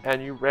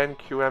 And you ran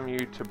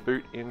QEMU to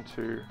boot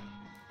into...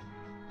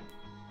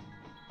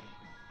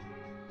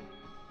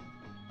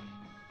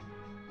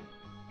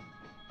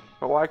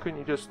 But why couldn't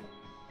you just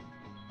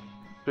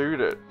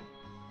boot it?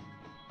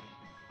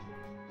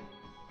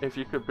 If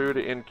you could boot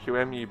it in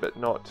QEMU but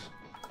not...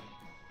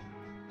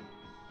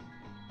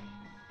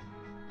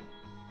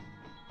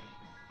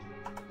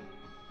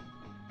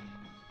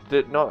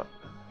 Did not...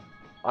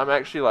 I'm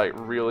actually like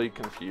really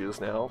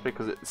confused now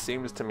because it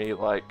seems to me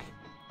like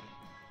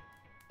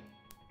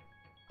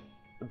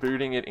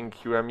booting it in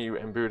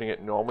QEMU and booting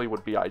it normally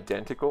would be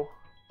identical.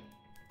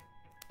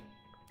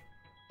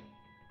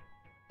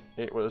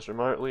 It was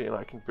remotely and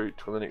I can boot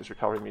to a Linux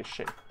recovery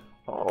machine.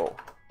 Oh.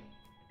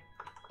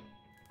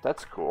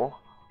 That's cool.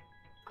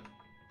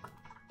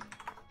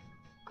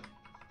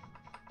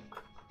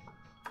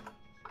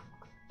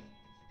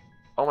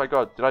 Oh my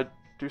god, did I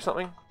do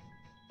something?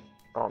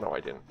 Oh no,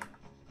 I didn't.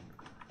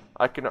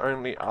 I can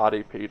only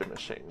RDP the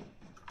machine.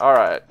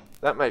 Alright,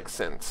 that makes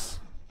sense.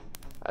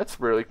 That's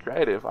really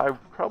creative. I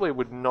probably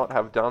would not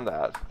have done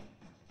that.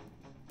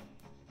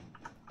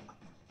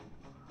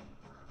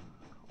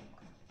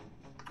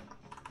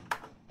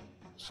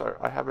 So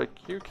I have a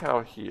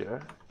QCOW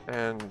here,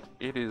 and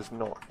it is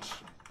not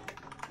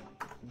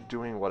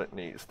doing what it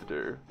needs to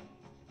do.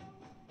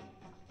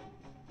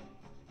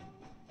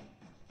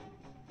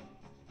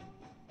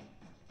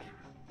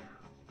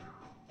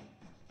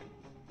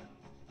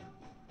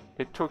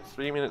 It took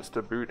 3 minutes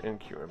to boot in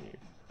QEMU.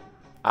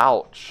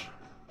 Ouch.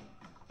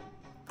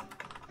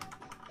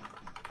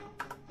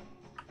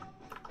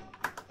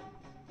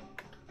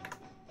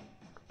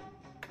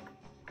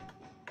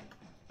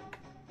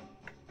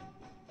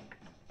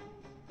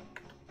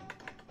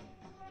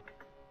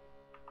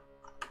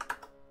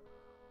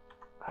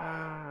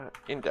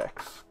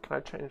 Index. Can I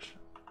change?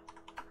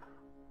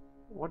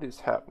 What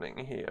is happening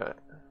here?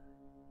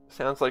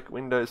 Sounds like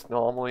Windows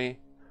normally.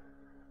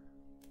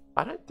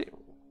 I don't think...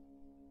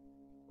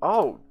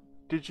 Oh,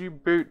 did you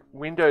boot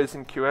Windows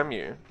in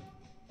QEMU?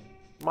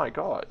 My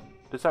god,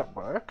 does that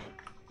work?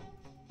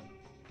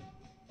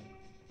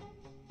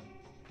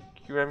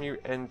 QEMU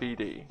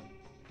NBD.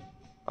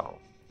 Oh.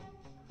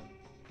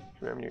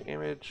 QEMU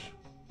image.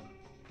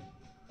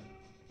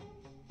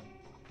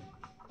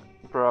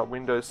 Bruh,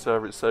 Windows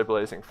server is so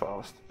blazing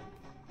fast.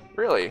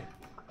 Really?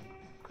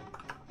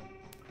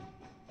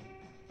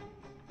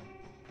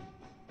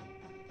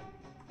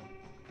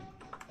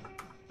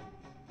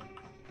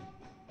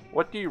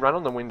 What do you run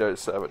on the Windows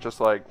server? Just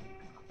like...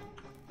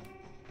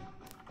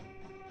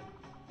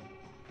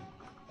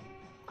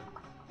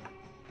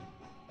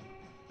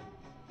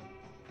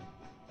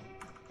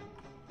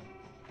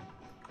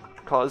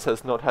 Cause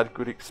has not had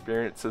good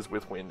experiences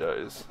with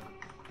Windows.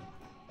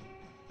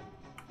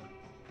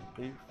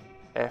 Are you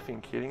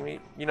effing kidding me?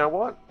 You know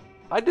what?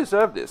 I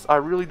deserve this. I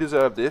really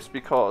deserve this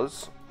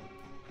because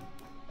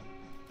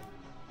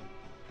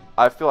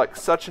I feel like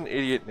such an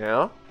idiot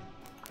now.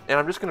 And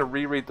I'm just going to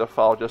reread the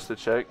file just to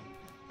check.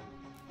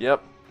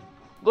 Yep.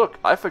 Look,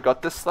 I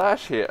forgot the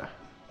slash here.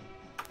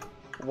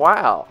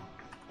 Wow.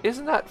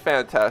 Isn't that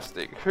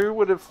fantastic? Who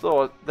would have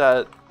thought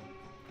that...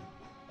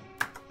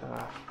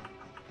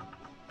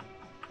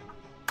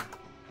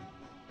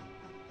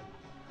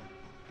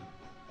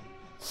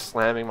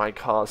 Slamming my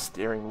car's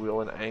steering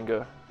wheel in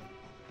anger.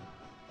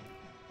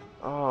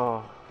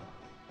 Oh.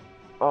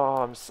 Oh,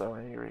 I'm so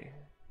angry.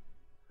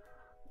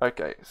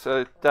 Okay,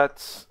 so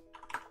that's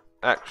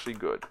actually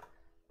good.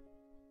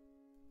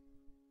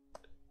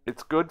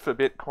 It's good for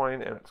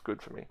Bitcoin and it's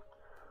good for me.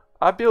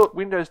 I built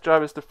Windows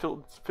drivers to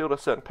filter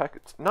certain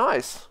packets.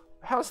 Nice!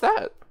 How's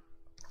that?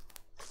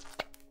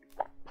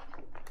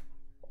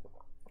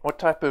 What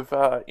type of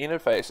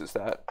interface is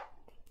that?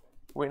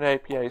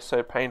 WinAPI is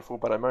so painful,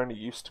 but I'm only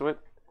used to it.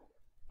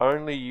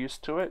 Only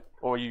used to it,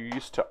 or you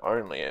used to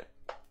only it?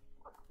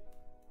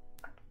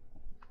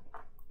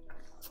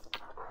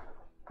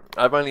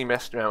 I've only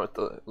messed around with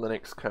the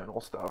Linux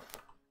kernel stuff.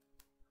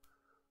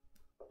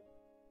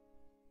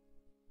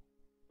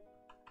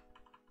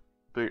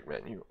 Boot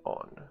menu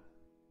on.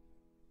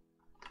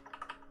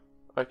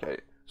 Okay,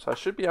 so I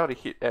should be able to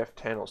hit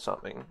F10 or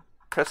something.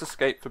 Press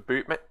escape for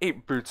boot menu.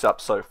 It boots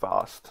up so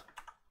fast.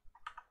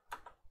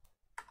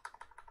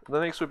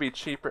 Linux would be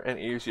cheaper and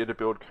easier to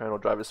build kernel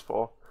drivers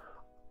for.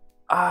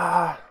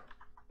 I'd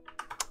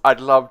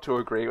love to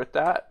agree with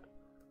that.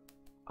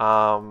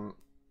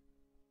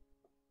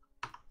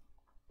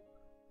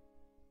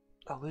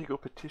 Illegal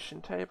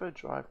petition table,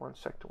 drive 1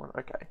 sector 1,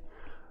 okay.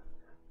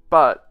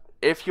 But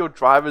if your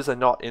drivers are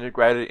not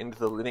integrated into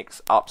the Linux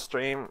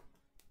upstream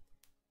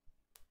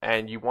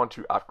and you want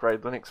to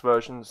upgrade Linux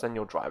versions, then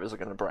your drivers are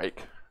going to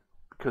break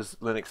because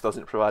Linux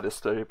doesn't provide a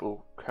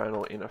stable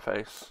kernel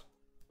interface.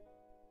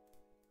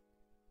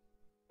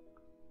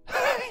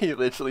 You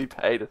literally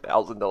paid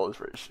 $1,000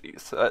 for a shitty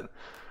set.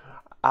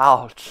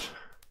 Ouch.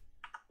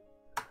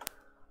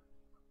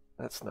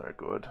 That's no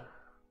good.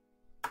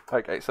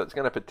 Okay, so it's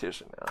going to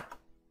petition now.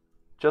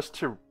 Just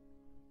to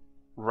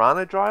run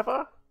a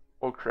driver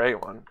or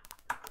create one?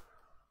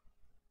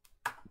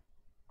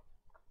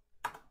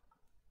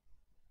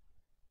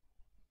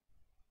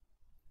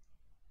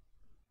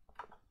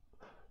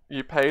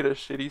 You paid a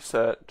shitty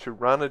set to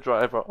run a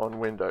driver on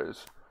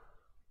Windows.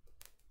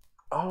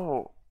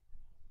 Oh.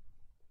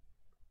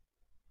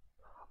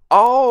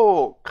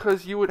 Oh,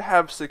 because you would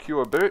have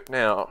secure boot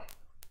now.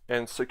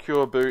 And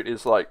secure boot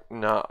is like,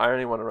 nah, I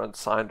only want to run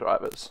signed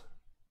drivers.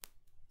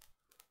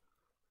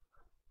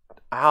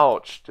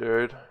 Ouch,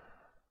 dude.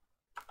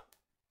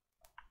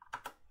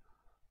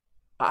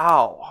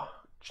 Ow.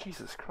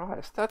 Jesus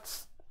Christ,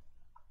 that's...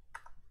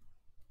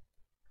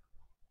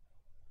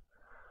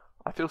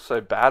 I feel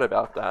so bad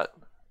about that.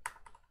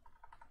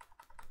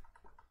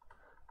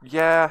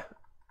 Yeah.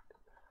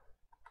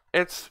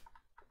 It's...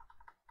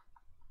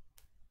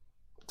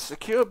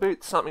 Secure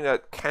boot's something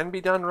that can be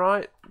done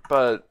right,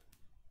 but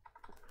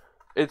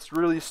it's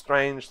really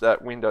strange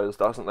that Windows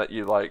doesn't let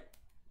you, like...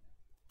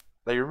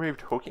 They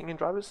removed hooking in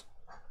drivers?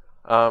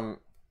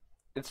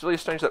 It's really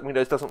strange that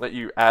Windows doesn't let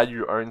you add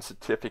your own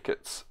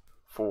certificates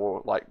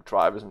for, like,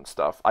 drivers and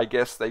stuff. I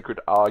guess they could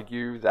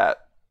argue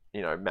that,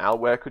 you know,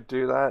 malware could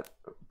do that,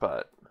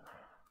 but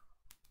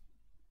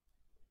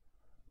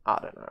I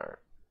don't know.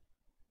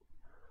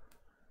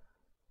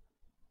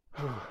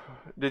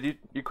 Did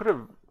you could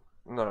have...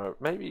 No,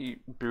 maybe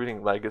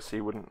booting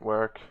legacy wouldn't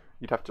work.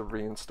 You'd have to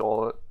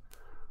reinstall it.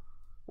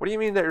 What do you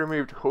mean they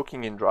removed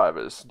hooking in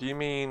drivers? Do you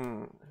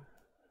mean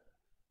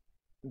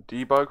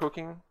debug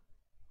hooking?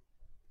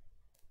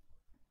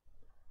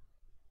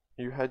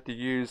 You had to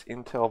use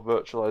Intel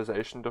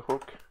virtualization to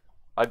hook?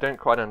 I don't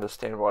quite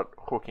understand what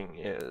hooking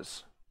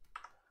is.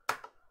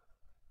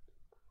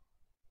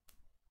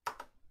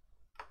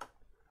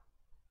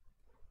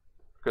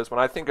 Because when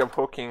I think of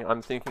hooking,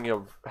 I'm thinking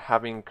of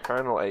having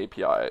kernel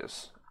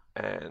APIs.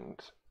 And,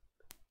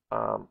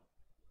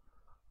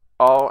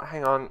 oh,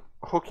 hang on.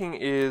 Hooking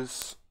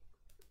is,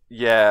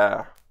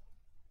 yeah.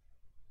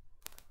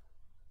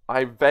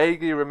 I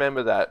vaguely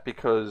remember that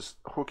because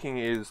hooking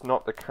is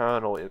not the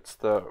kernel, it's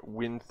the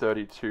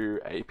Win32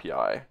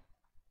 API.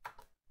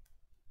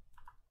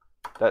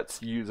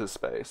 That's user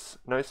space.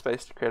 No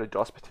space to create a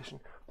DOS petition.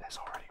 There's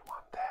already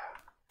one there.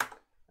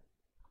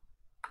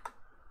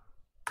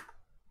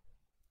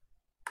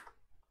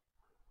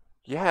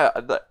 Yeah,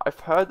 I've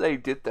heard they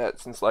did that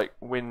since like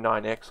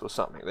Win9x or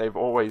something. They've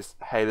always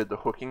hated the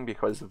hooking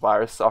because the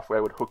virus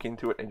software would hook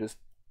into it and just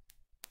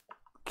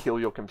kill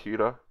your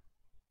computer.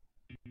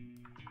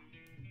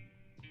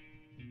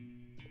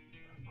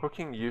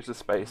 Hooking user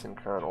space in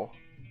kernel.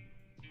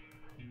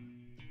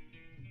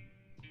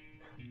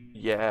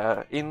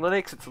 Yeah, in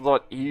Linux it's a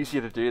lot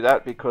easier to do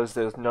that because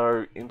there's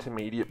no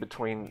intermediate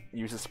between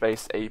user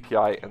space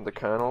API and the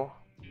kernel.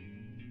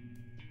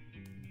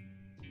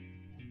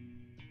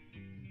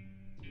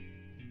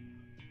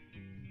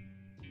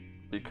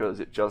 Because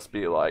it just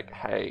be like,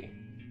 hey,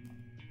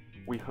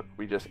 we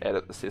just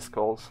edit the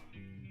syscalls.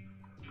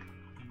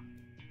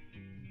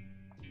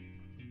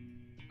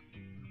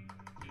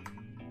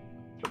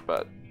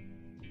 But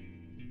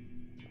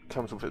it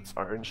comes with its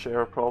own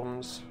share of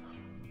problems.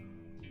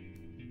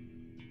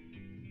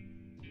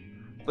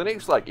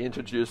 Linux like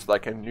introduced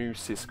like a new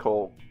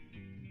syscall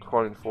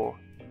clone for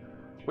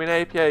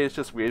WinAPI is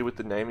just weird with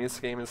the naming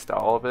scheme and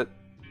style of it.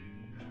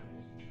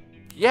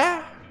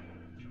 Yeah.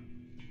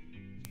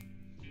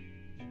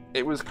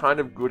 It was kind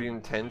of good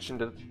intention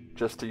to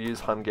just to use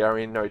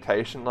Hungarian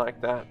notation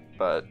like that,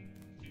 but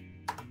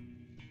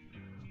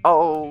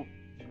oh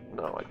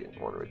no, I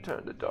didn't want to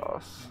return to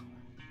DOS.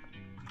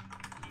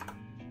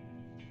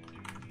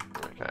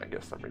 Okay, I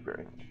guess I'm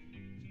rebooting.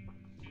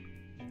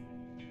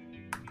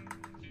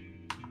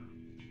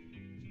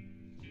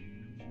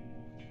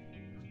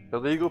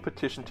 Illegal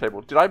petition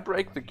table. Did I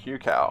break the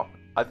QCow?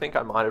 I think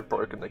I might have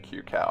broken the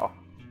QCow.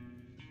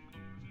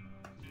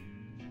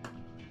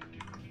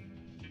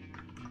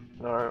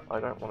 No, I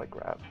don't want to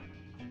grab.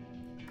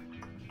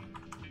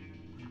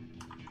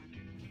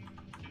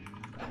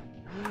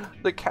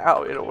 The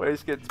cow, it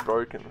always gets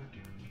broken.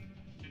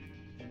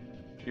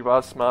 You are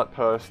a smart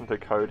person to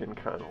code in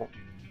kernel.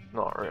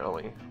 Not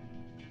really.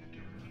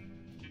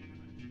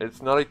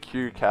 It's not a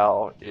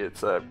QCow,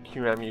 it's a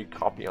QEMU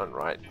copy on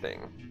write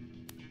thing.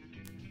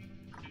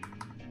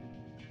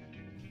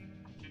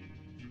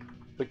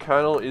 The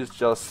kernel is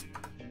just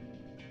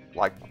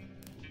like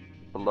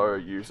below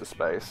user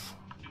space.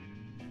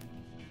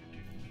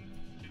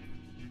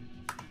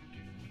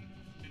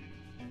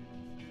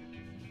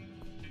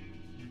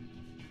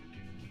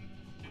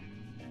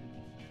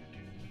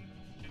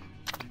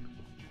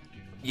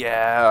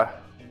 Yeah.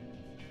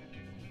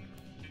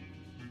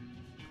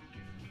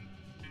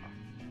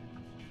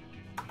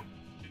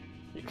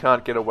 You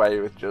can't get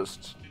away with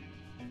just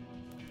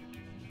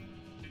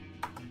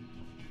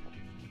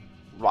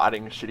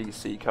writing shitty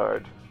C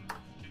code.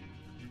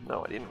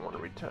 No, I didn't want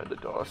to return to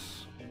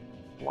DOS.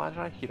 Why did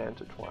I hit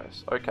enter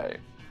twice? Okay.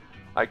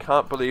 I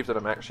can't believe that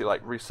I'm actually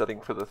like resetting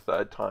for the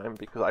third time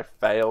because I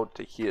failed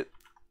to hit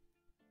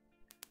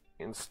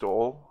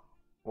install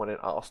when it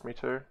asked me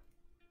to.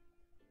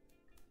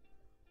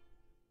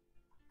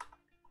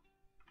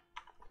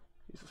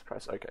 Jesus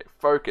Christ, okay,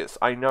 focus.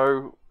 I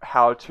know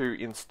how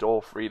to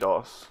install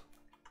FreeDOS.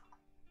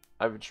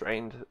 I've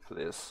trained for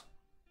this.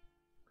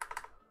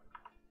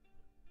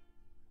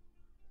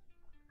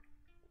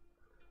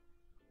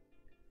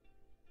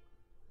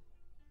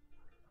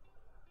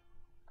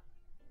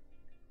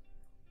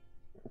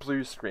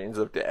 Blue screens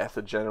of death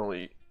are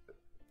generally...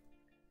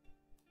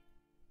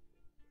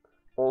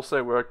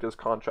 Also worked as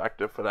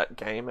contractor for that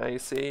game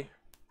AC.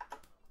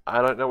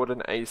 I don't know what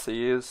an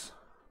AC is.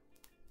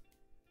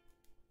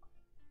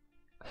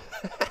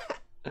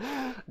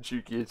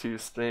 Jookia 2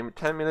 stream.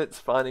 10 minutes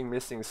finding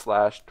missing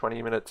slash,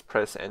 20 minutes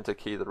press enter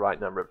key the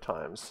right number of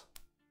times.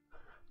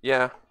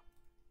 Yeah.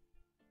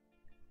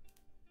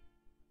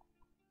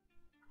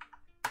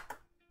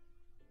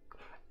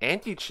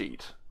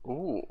 Anti-cheat.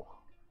 Ooh.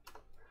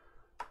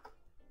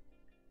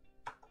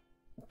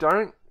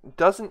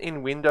 Doesn't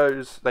in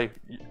Windows they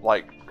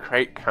like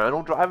create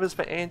kernel drivers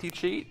for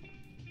anti-cheat?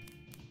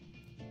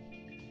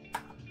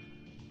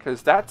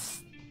 Because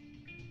that's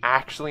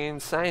actually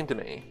insane to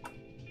me.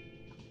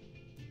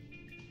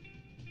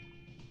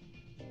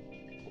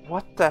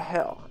 What the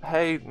hell?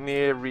 Hey,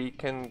 near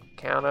recon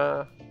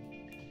counter,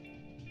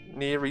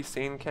 near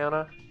rescene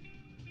counter.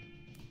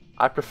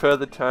 I prefer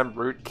the term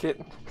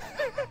rootkit.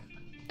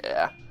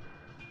 Yeah.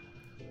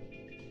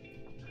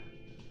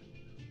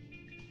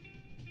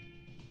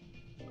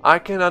 I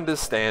can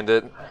understand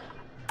it,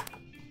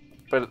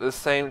 but at the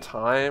same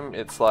time,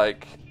 it's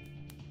like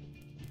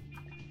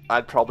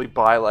I'd probably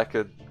buy like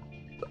a.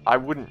 I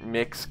wouldn't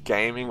mix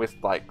gaming with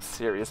like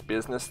serious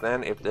business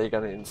then if they're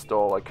going to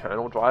install a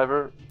kernel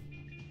driver.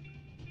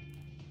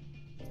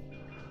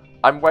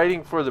 I'm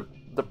waiting for the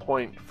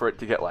point for it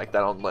to get like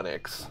that on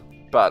Linux,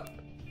 but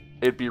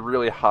it'd be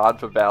really hard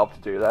for Valve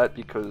to do that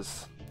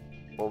because,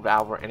 well,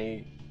 Valve or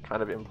any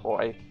kind of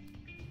employee,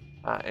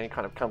 any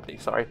kind of company,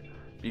 sorry,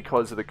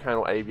 because of the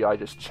kernel ABI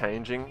just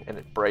changing and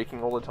it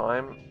breaking all the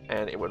time,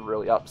 and it would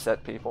really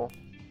upset people.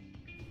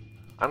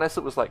 Unless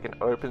it was like an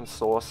open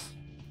source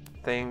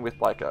thing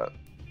with like a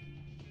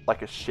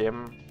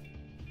shim.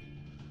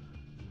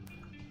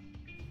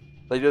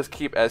 They just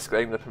keep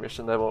escalating the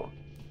permission level.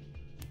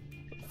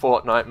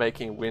 Fortnite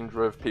making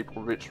Windrove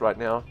people rich right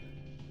now.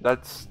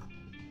 That's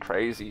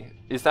crazy.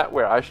 Is that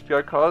where I should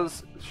go,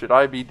 cause? Should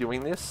I be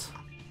doing this?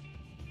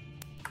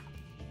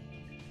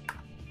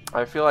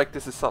 I feel like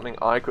this is something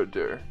I could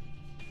do.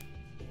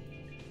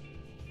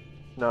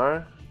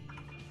 No?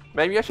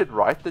 Maybe I should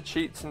write the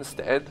cheats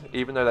instead,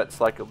 even though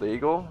that's like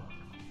illegal.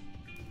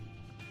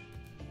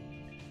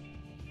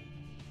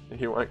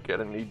 You won't get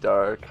any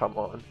dough, come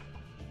on.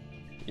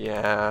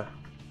 Yeah.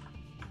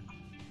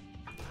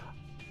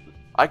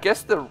 I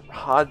guess the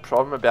hard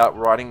problem about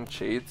writing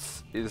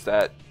cheats is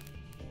that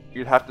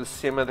you'd have to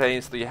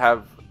simultaneously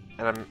have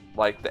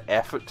like the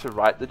effort to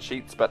write the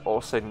cheats, but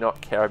also not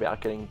care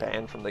about getting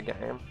banned from the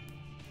game.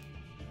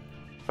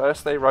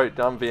 First they wrote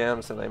dumb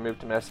VMs and they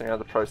moved to messing around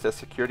the process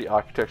security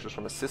architectures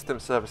from a system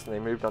service, and they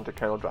moved on to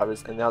kernel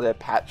drivers, and now they're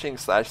patching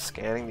 /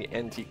 scanning the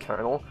NT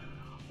kernel.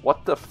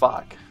 What the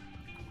fuck?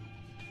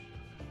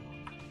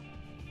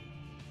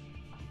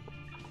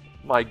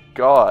 My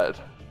god.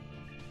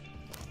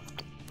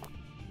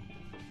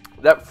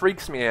 That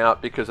freaks me out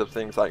because of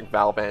things like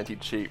Valve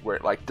anti-cheat, where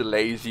it like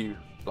delays you.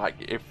 Like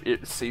if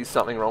it sees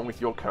something wrong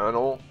with your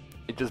kernel,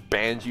 it just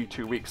bans you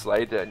 2 weeks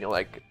later, and you're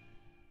like,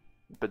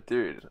 but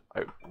dude,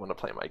 I want to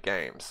play my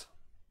games.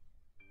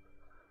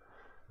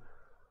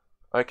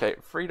 Okay,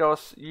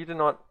 FreeDOS, you do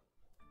not...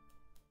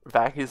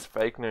 VAC is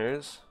fake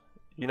news.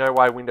 You know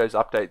why Windows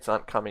updates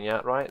aren't coming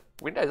out, right?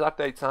 Windows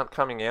updates aren't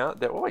coming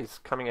out. They're always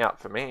coming out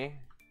for me.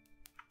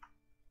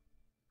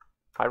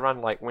 I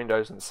run like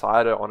Windows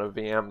Insider on a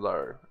VM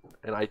though,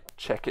 and I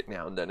check it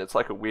now and then. It's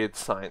like a weird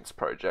science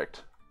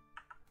project.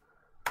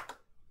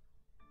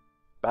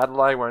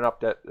 BattlEye won't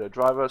update their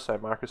driver, so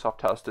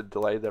Microsoft has to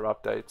delay their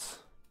updates.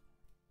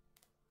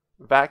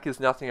 VAC is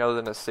nothing other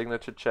than a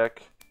signature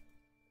check.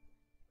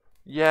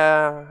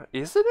 Yeah,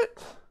 isn't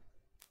it?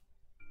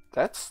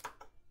 That's...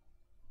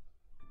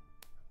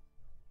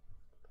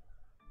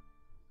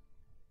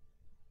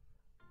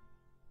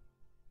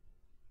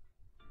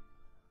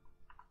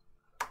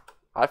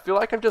 I feel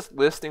like I'm just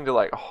listening to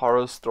like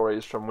horror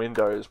stories from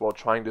Windows while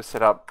trying to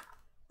set up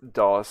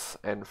DOS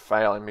and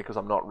failing because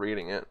I'm not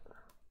reading it.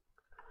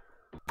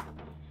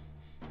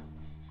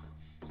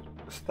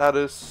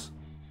 Status.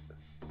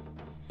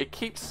 It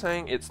keeps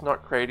saying it's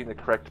not creating the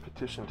correct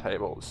petition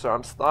table, so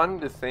I'm starting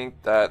to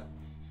think that...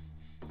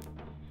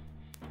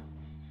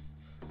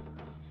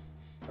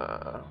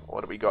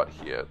 what do we got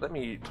here? Let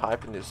me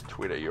type in this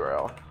Twitter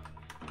URL.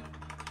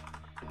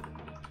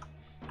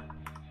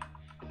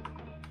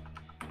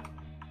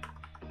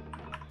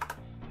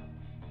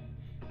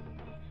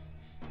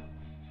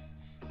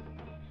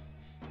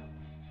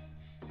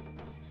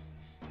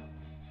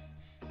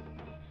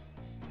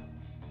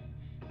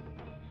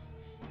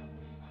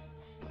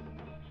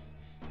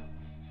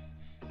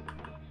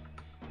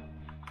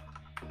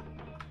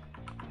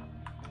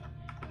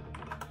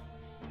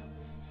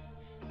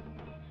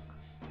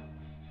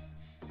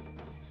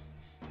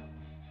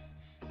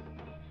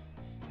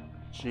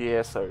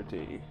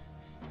 GSOD.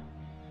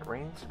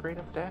 Green screen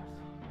of death?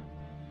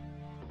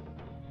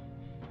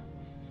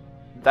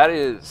 That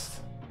is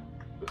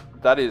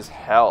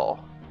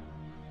hell.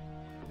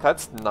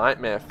 That's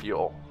nightmare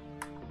fuel.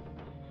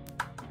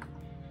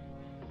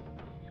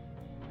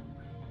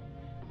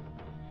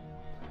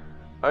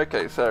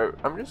 Okay, so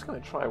I'm just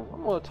going to try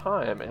one more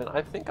time, and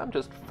I think I'm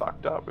just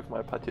fucked up with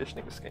my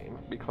partitioning scheme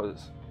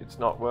because it's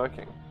not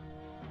working.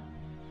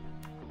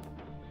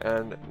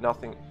 And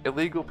nothing.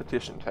 Illegal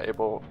petition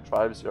table,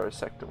 drive 0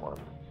 sector 1.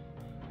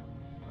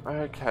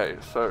 Okay,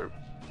 so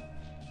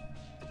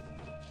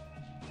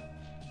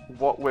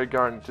what we're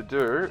going to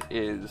do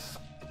is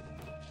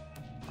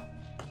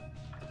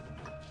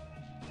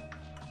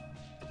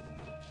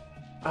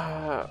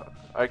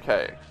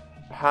okay,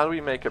 how do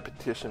we make a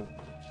petition?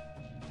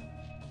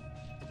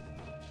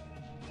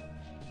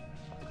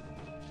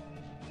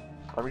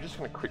 I'm just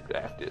going to quick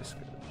fdisk,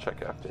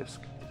 check fdisk.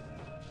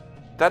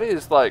 That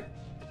is like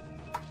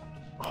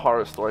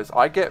horror stories.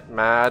 I get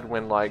mad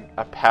when like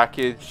a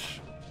package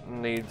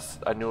needs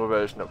a newer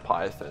version of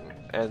Python,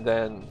 and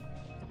then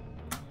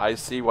I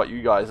see what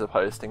you guys are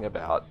posting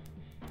about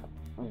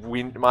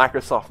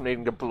Microsoft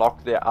needing to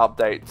block their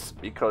updates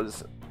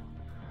because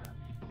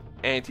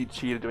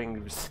anti-cheat are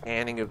doing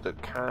scanning of the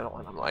kernel,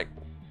 and I'm like,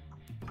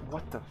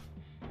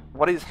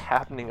 what is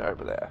happening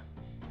over there?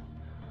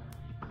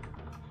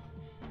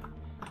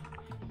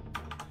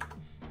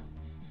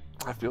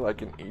 I feel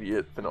like an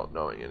idiot for not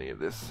knowing any of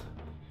this.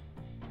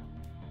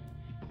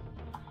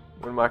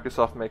 When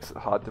Microsoft makes it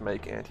hard to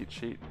make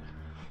anti-cheat.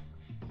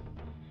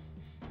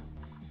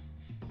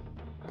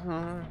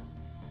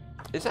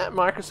 Is that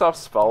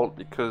Microsoft's fault?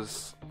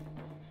 Because,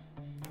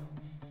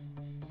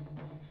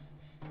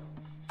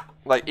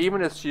 like,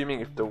 even assuming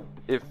if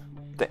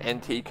the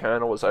NT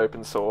kernel was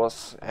open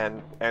source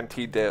and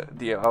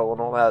anti-DL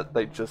and all that,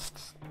 they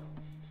just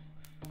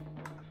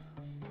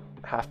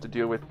have to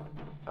deal with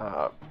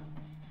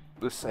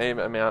the same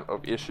amount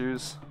of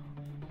issues.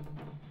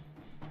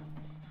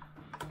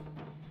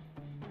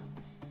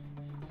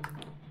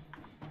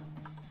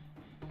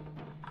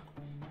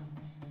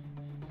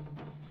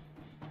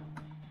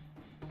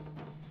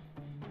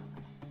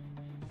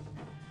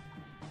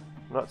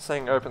 I'm not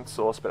saying open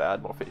source, but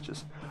add more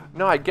features.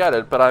 No, I get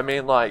it, but I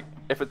mean, like,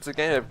 if it's a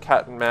game of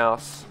cat and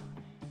mouse,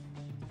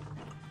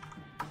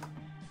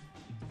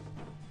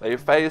 they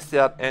phased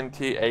out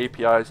NT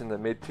APIs in the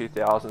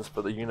mid-2000s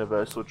for the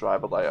universal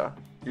driver layer.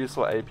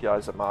 Useful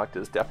APIs are marked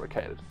as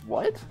deprecated.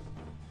 What?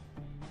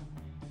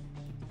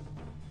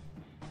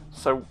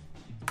 So,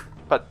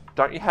 but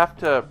don't you have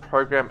to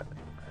program...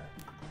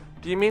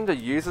 Do you mean the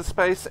user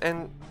space?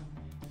 And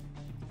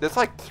there's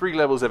like 3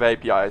 levels of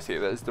APIs here.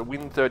 There's the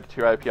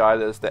Win32 API,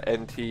 there's the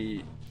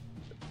NT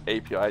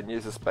API and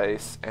user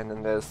space, and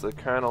then there's the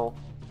kernel,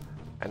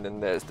 and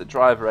then there's the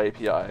driver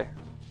API.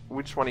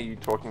 Which one are you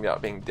talking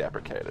about being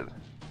deprecated?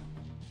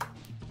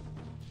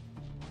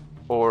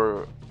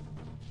 Or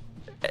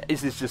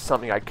is this just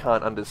something I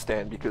can't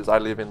understand because I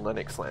live in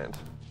Linux land?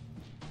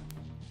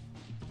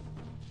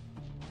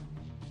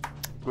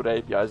 Good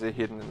APIs are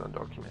hidden and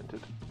undocumented.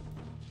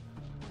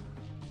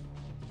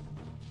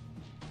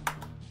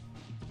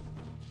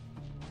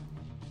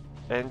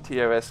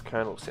 NTOS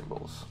kernel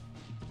symbols.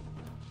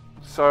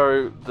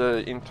 So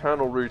the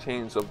internal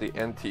routines of the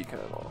NT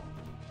kernel.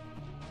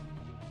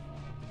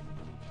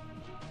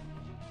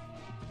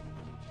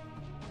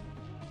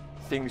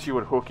 Things you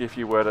would hook if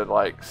you were to,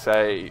 like,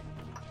 say,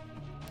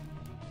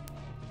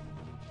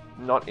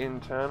 not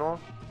internal?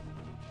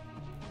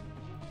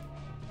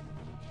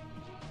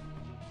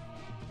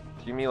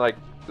 Do you mean like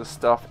the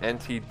stuff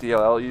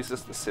NTDLL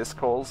uses, the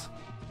syscalls?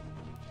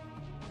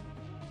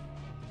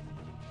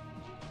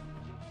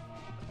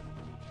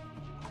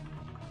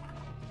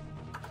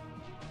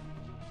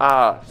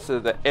 Ah, so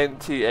the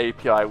NT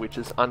API, which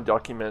is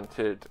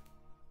undocumented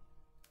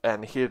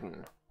and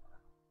hidden,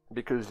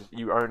 because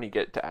you only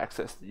get to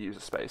access the user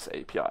space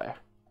API.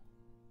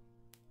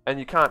 And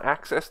you can't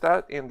access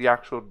that in the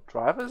actual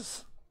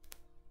drivers?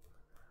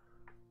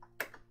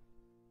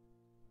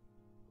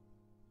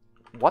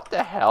 What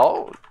the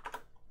hell?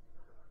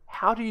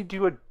 How do you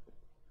do a...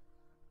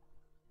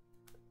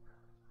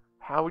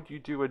 How would you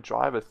do a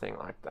driver thing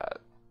like that?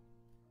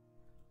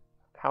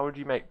 How would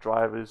you make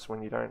drivers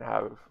when you don't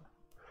have...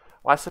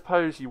 Well, I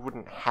suppose you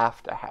wouldn't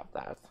have to have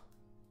that.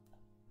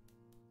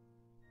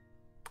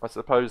 I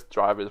suppose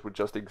drivers would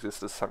just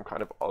exist as some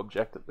kind of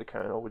object that the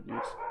kernel would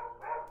use.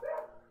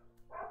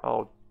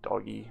 Oh,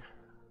 doggy,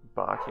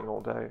 barking all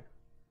day.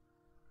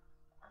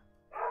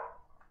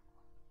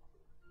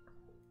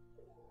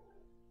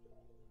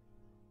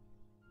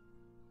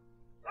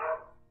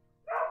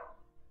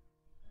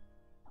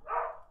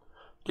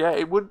 Yeah,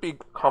 it would be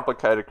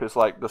complicated because,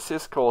 like, the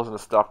syscalls and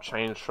stuff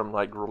change from,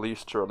 like,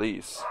 release to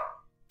release.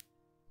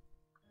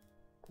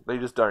 They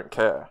just don't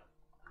care.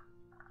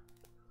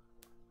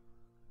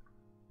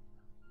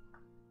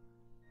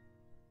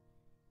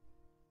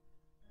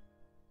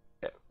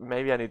 Yeah,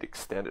 maybe I need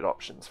extended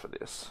options for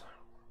this.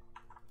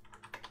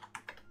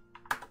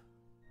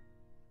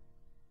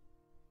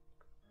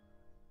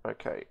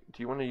 Okay,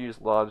 do you want to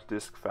use large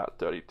disk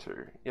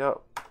FAT32?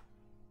 Yep.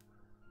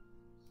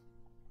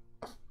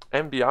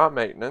 MBR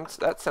maintenance,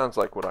 that sounds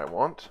like what I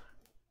want.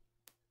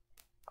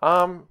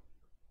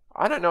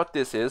 I don't know what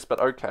this is, but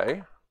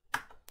okay.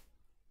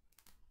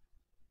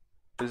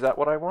 Is that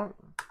what I want?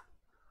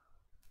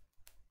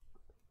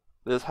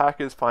 There's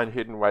hackers find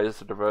hidden ways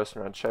to traverse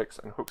around checks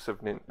and hooks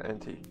of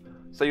NT.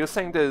 So you're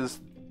saying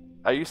there's...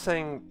 Are you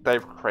saying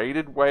they've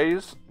created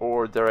ways,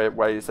 or there are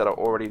ways that are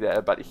already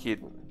there but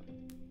hidden?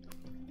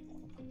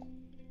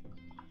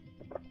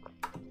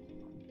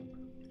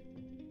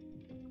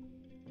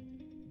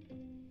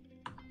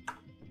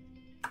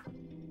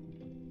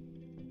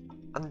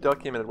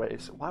 Undocumented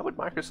ways. Why would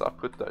Microsoft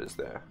put those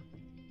there?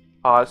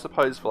 Oh, I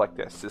suppose for like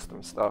their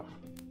system stuff.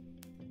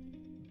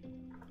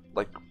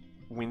 Like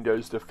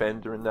Windows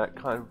Defender and that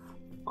kind of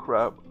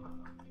crap.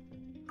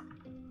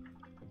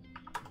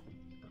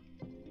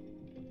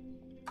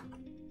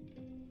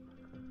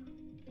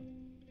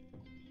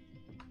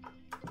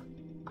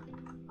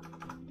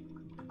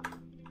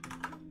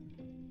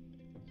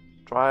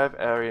 Drive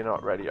area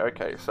not ready.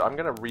 Okay, so I'm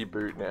gonna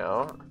reboot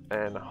now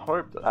and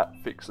hope that that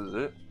fixes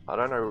it. I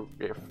don't know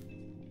if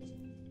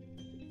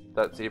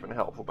that's even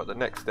helpful, but the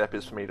next step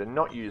is for me to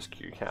not use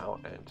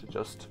QCOW and to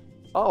just...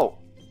 Oh!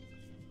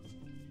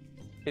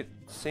 It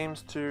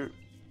seems to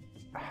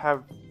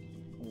have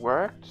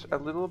worked a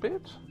little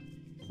bit,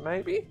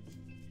 maybe?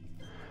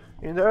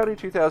 In the early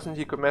 2000s,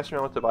 you could mess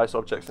around with device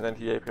objects and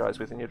NT APIs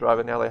within your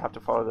driver. Now they have to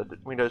follow the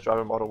Windows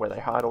driver model where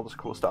they hide all this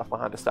cool stuff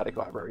behind a static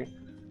library.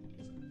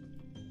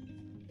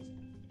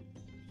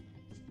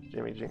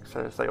 Jimmy Jinx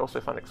says they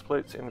also find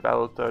exploits,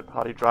 invalid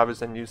third-party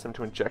drivers, and use them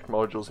to inject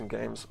modules in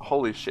games.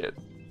 Holy shit.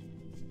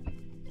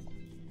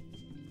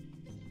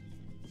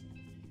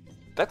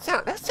 That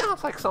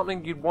sounds like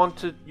something you'd want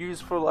to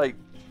use for like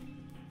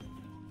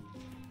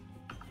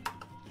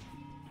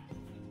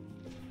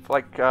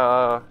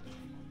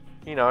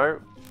you know,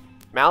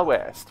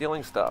 malware,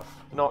 stealing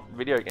stuff, not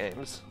video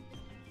games.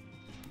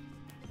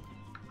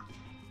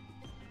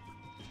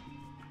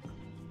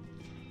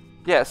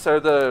 Yeah,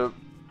 so the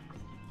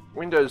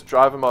Windows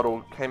driver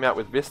model came out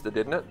with Vista,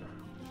 didn't it?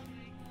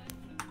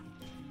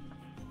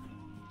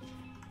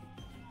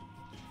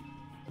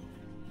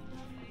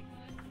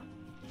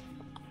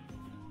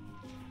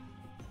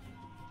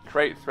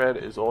 create thread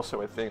is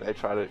also a thing they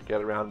try to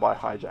get around by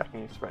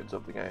hijacking threads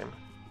of the game.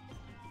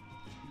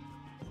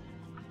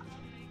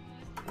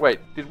 Wait,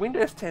 did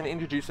Windows 10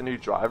 introduce a new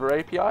driver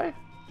API?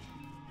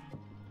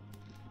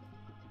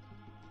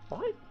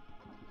 What?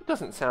 It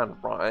doesn't sound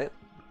right.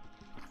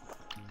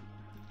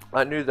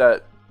 I knew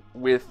that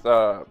with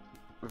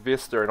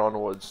Vista and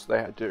onwards they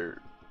had to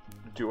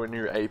do a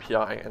new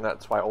API, and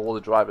that's why all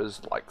the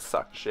drivers like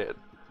suck shit.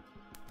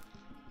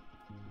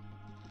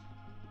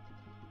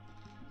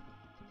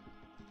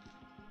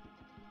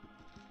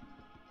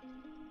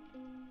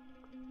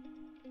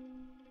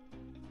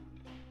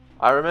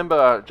 I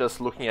remember just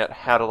looking at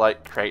how to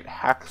like create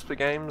hacks for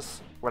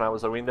games when I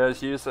was a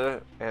Windows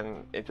user,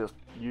 and it just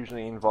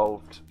usually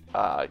involved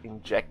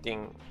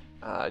injecting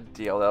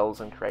DLLs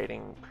and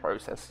creating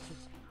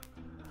processes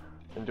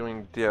and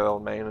doing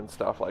DLL main and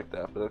stuff like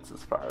that, but that's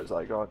as far as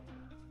I got.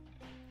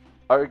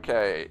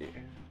 Okay.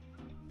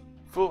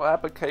 Full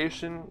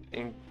application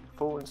in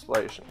full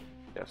installation.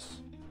 Yes.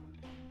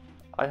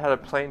 I had a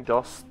plain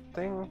DOS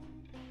thing.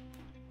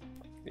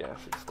 Yes,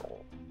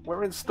 install.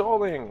 We're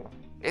installing!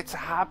 It's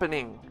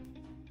happening!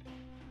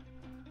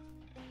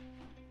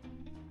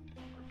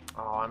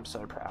 Oh, I'm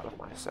so proud of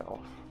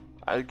myself.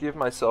 I'd give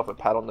myself a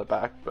pat on the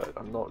back, but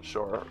I'm not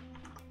sure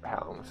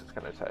how long this is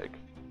going to take.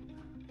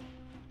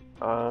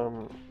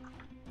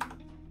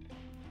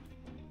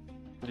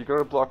 You got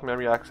to block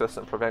memory access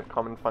and prevent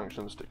common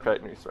functions to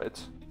create new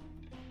threads.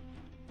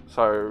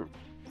 So,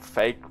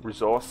 fake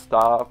resource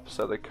stuff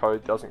so the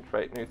code doesn't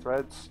create new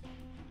threads.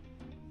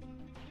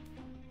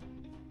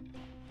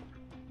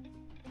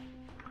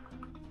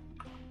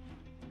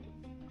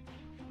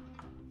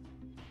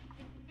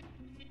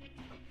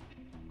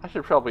 I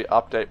should probably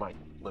update my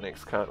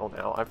Linux kernel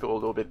now. I feel a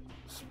little bit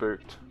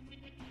spooked.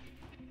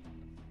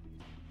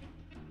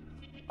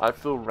 I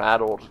feel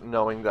rattled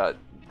knowing that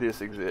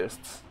this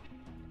exists.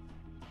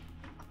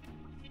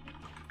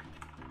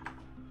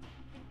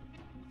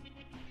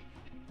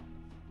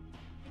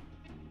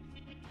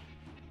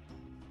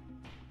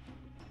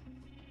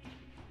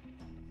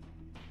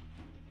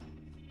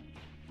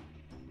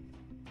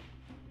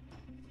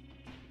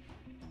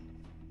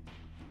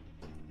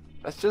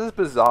 It's just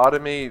bizarre to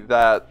me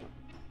that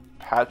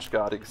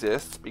PatchGuard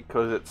exists,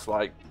 because it's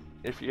like,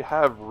 if you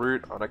have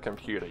root on a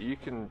computer, you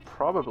can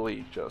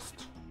probably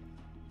just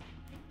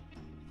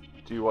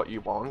do what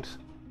you want.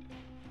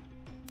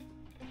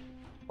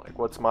 Like,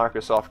 what's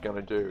Microsoft going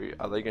to do?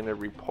 Are they going to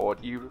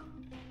report you?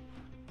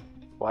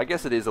 Well, I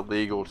guess it is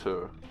illegal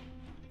to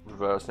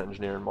reverse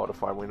engineer and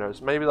modify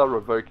Windows. Maybe they'll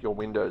revoke your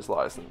Windows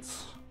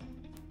license.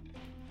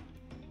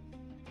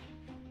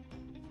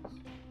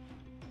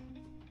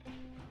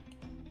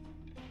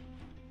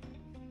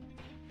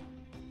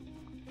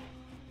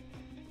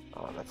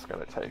 Oh, that's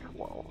going to take a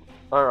while.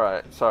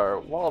 Alright,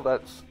 so while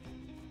that's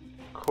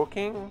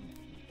cooking,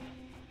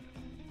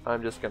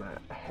 I'm just going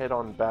to head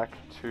on back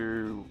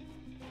to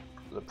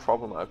the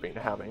problem I've been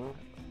having,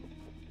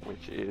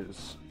 which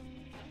is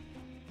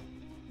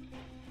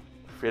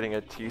fitting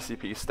a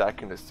TCP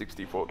stack into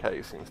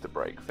 64K seems to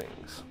break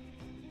things.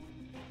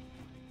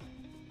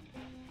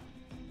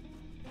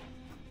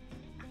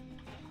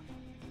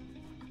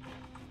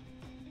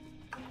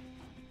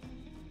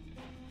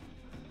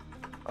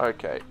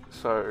 Okay,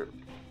 so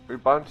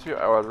Ubuntu,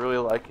 I would really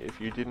like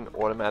if you didn't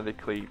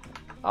automatically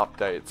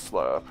update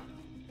Slurp.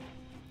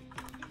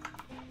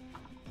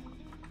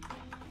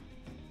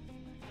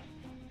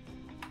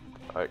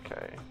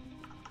 Okay.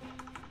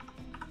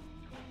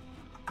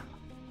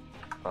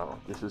 Oh,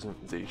 this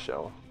isn't Z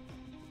shell.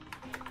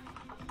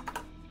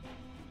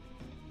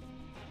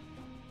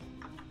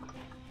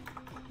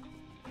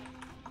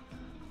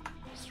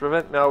 To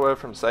prevent malware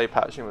from, say,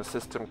 patching the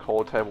system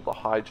call table to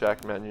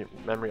hijack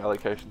memory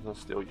allocations and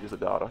steal user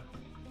data.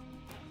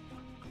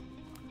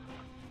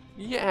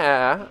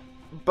 Yeah,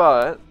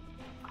 but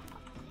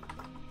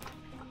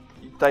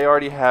they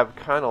already have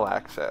kernel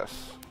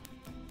access.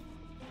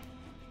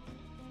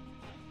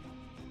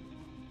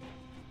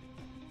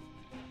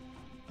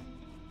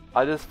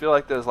 I just feel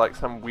like there's like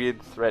some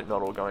weird threat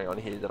model going on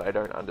here that I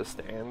don't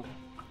understand,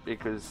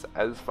 because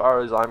as far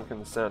as I'm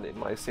concerned, in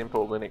my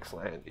simple Linux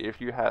land, if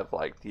you have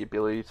like the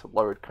ability to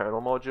load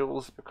kernel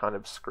modules, you're kind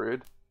of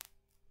screwed.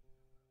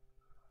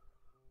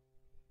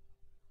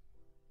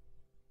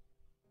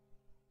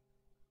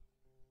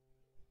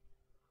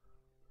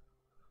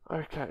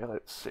 Okay,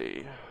 let's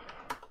see.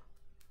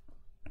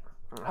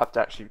 I'll have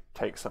to actually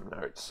take some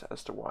notes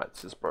as to why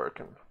this is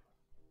broken.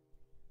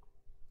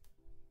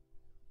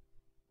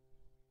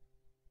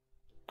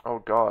 Oh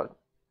god.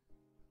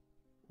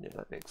 Yeah,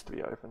 that needs to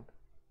be open.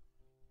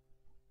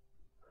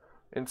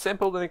 In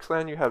simple Linux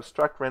land, you have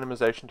struct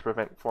randomization to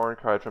prevent foreign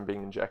code from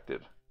being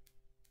injected.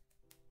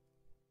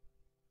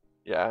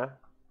 Yeah?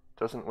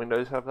 Doesn't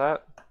Windows have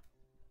that?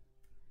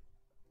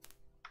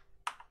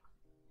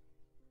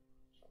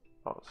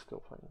 Oh, it's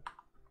still playing.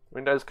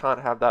 Windows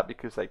can't have that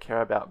because they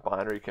care about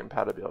binary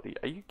compatibility.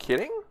 Are you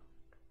kidding?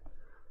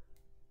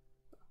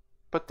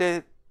 But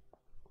they're...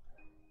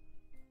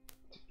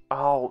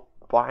 Oh,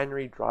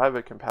 binary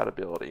driver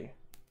compatibility.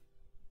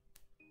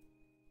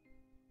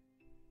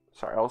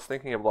 Sorry, I was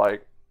thinking of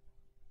like,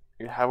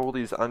 you have all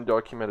these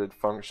undocumented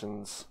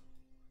functions,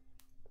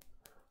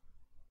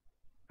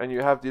 and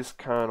you have this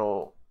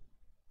kernel.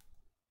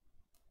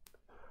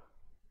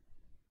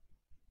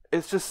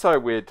 It's just so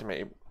weird to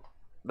me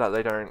that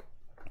they don't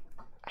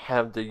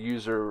have the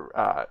user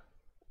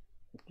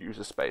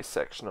space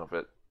section of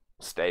it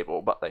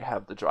stable, but they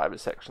have the driver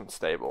section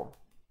stable.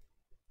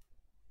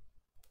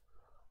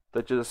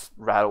 That just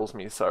rattles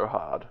me so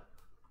hard.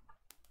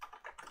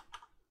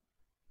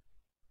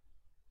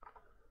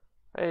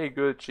 Hey,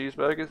 good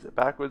cheeseburgers.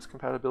 Backwards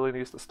compatibility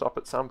needs to stop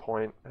at some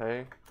point,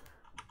 hey?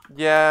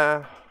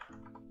 Yeah,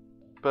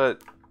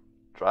 but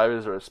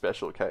drivers are a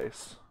special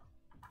case.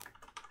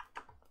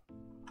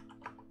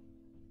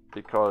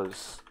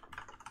 Because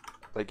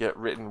they get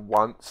written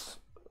once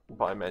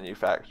by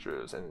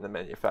manufacturers, and the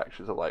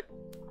manufacturers are like,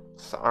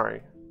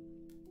 sorry.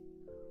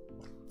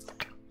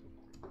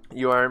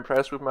 You are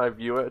impressed with my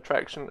viewer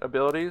attraction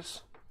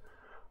abilities?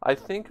 I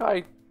think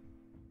I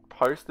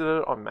posted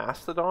it on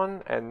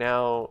Mastodon, and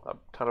now a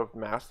ton of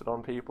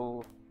Mastodon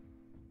people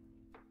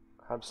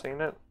have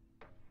seen it.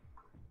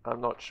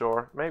 I'm not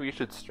sure. Maybe you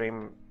should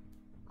stream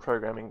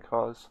programming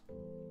cause.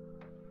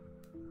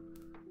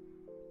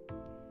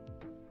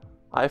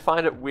 I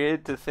find it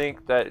weird to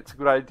think that it's a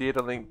good idea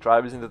to link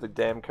drivers into the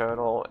damn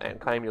kernel and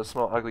claim your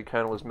small ugly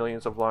kernel has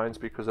millions of lines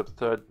because of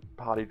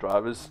third-party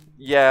drivers.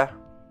 Yeah.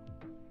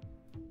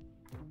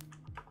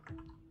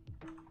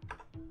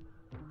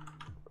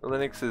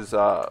 Linux is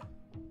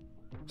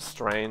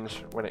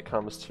strange when it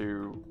comes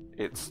to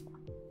its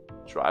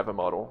driver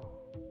model.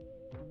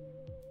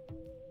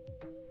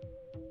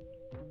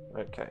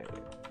 Okay.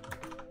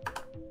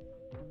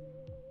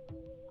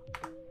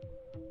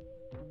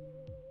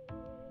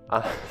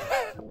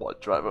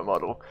 What driver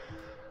model?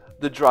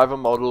 The driver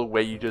model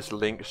where you just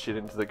link shit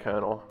into the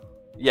kernel.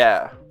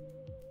 Yeah.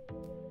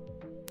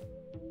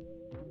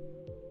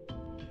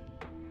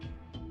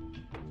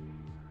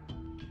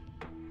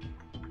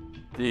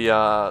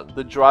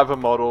 The driver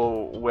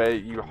model where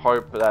you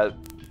hope that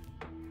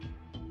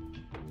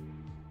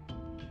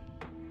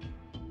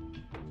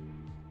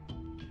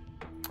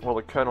well,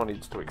 the kernel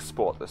needs to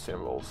export the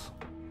symbols.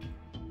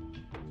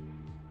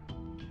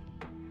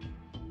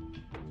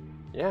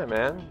 Yeah,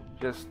 man,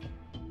 just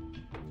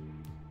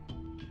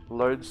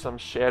load some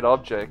shared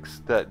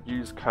objects that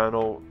use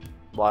kernel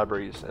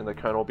libraries, and the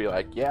kernel will be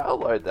like, yeah, I'll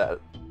load that.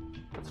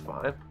 That's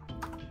fine.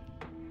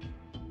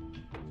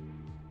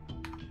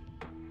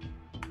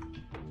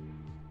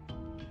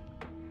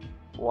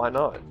 Why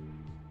not?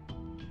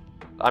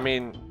 I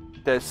mean,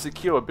 there's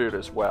secure boot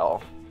as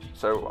well,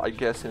 so I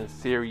guess in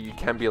theory you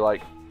can be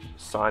like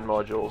sign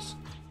modules.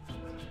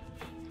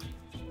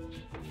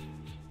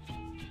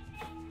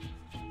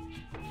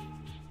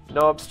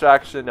 No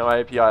abstraction, no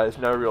APIs,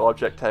 no real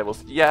object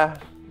tables. Yeah,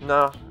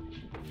 no,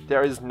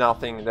 there is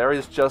nothing. There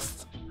is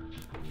just...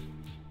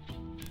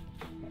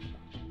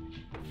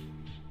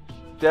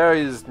 There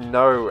is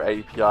no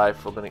API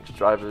for Linux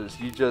drivers.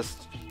 You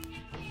just...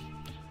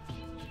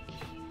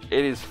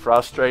 It is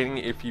frustrating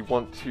if you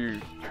want to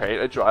create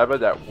a driver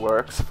that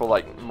works for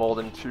like more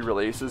than 2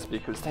 releases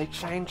because they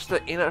change the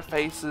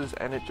interfaces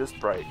and it just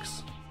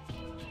breaks.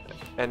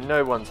 And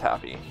no one's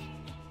happy.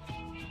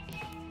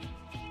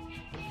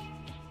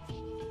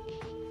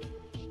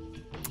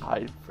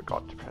 I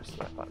forgot to press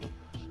that button.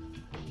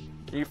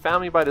 You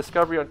found me by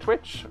discovery on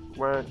Twitch?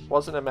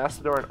 Wasn't a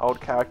Mastodon an old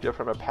character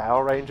from a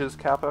Power Rangers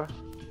kappa?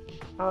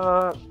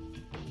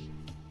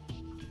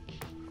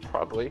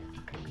 Probably.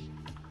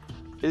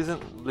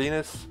 Isn't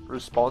Linus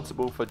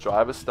responsible for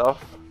driver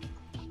stuff?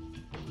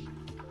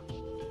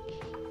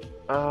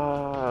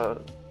 No,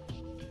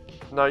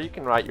 you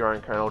can write your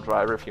own kernel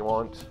driver if you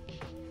want.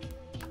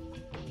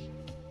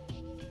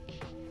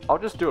 I'll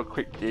just do a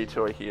quick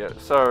detour here.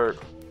 So,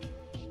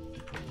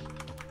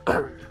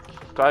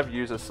 drive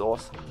user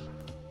source.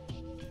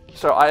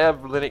 So I have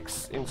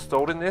Linux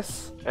installed in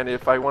this, and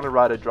if I want to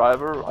write a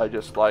driver, I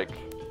just like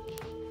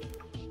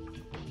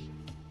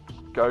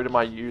go to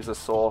my user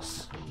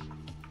source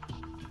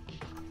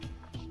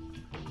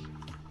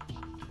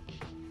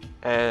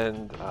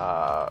and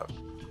I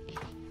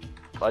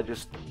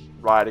just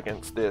write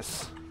against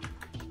this.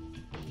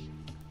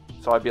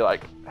 So I'd be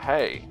like,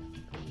 hey,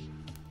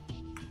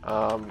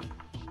 I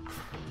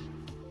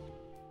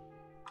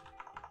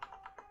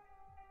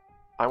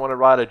want to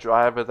write a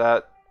driver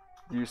that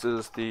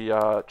uses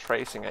the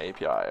tracing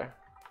API.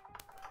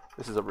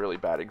 This is a really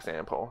bad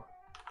example.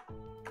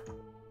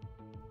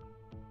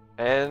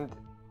 And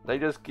they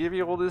just give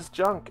you all this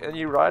junk and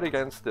you write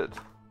against it.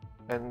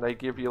 And they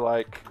give you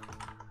like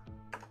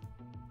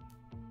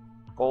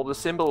all the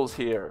symbols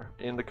here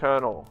in the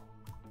kernel.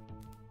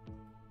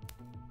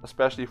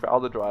 Especially for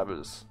other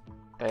drivers.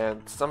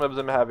 And some of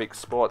them have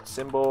export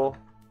symbol,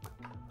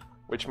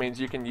 which means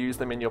you can use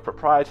them in your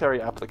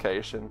proprietary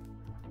application.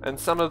 And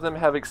some of them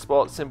have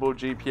export symbol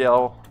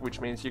GPL, which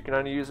means you can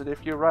only use it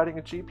if you're writing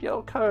a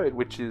GPL code,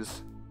 which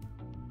is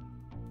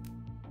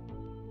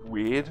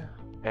weird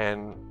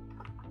and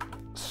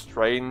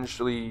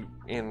strangely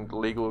in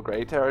legal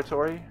grey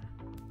territory.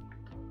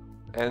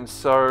 And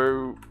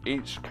so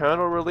each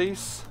kernel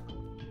release,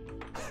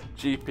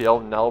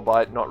 GPL null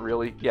byte, not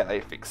really. Yeah,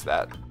 they fixed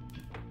that.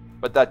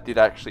 But that did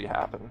actually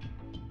happen,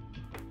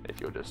 if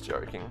you're just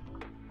joking.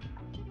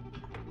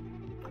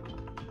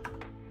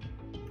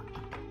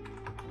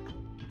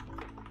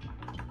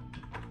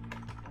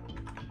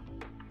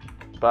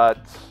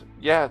 But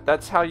yeah,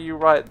 that's how you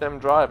write them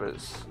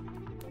drivers.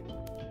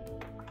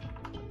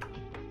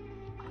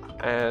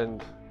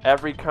 And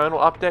every kernel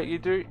update you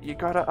do, you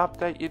gotta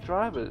update your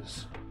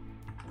drivers.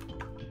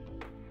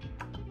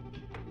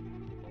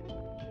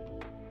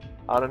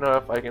 I don't know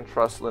if I can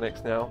trust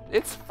Linux now.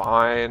 It's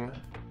fine.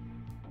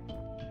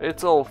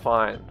 It's all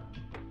fine.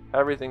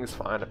 Everything's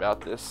fine about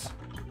this.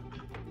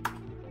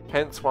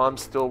 Hence why I'm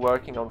still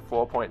working on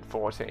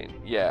 4.14.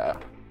 Yeah.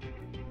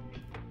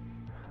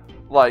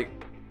 Like,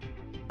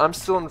 I'm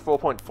still in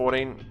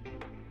 4.14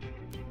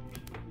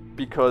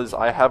 because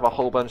I have a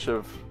whole bunch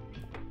of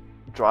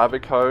driver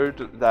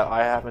code that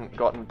I haven't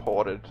gotten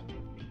ported.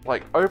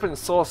 Like open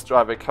source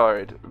driver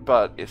code,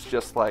 but it's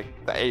just like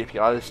the API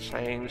has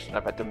changed and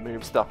I've had to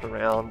move stuff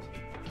around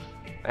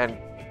and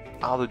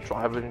other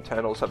driver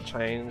internals have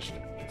changed,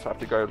 so I have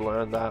to go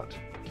learn that.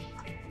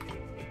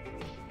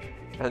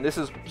 And this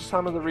is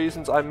some of the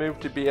reasons I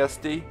moved to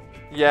BSD.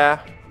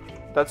 Yeah,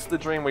 that's the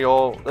dream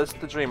all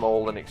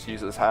Linux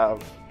users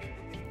have.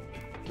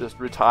 Just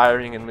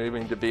retiring and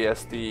moving to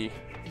BSD.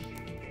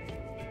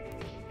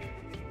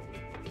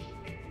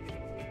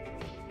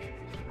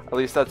 At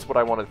least that's what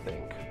I want to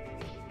think.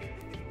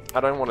 I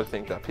don't want to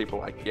think that people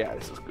are like, yeah,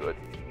 this is good.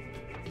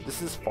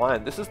 This is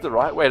fine. This is the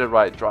right way to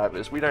write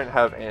drivers. We don't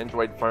have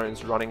Android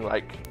phones running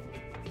like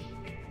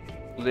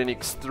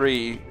Linux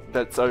 3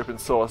 that's open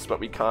source,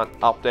 but we can't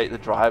update the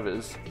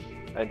drivers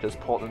and just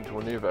port them to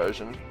a new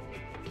version.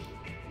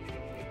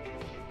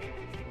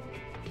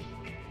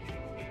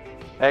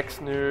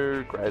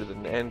 XNU greater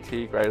than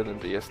NT, greater than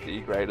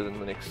BSD, greater than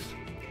Linux.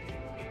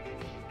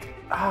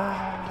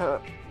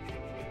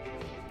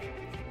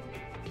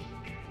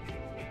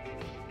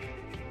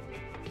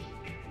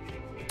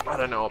 I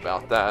don't know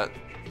about that.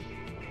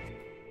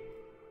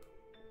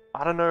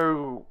 I don't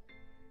know.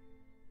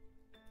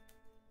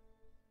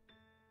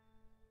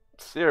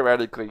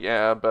 Theoretically,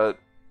 yeah, but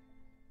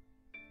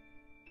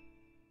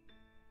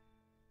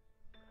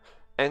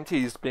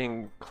NT's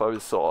being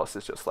closed source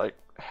is just like,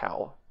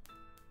 how?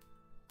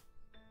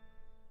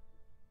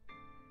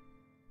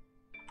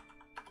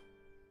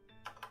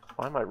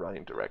 Why am I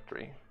running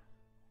directory?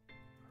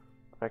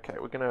 Okay,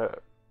 we're gonna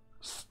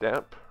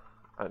step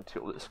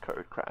until this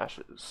code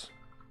crashes.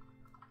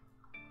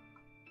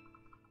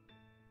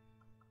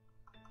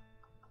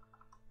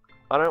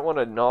 I don't want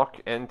to knock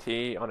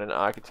NT on an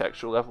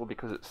architectural level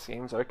because it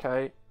seems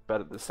okay,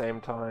 but at the same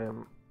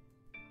time,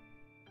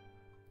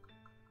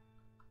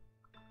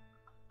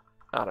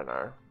 I don't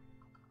know.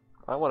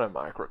 I want a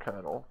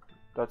microkernel.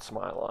 That's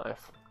my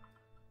life.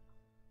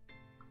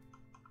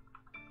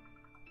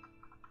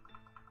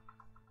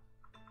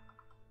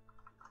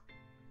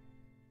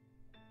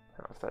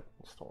 How is that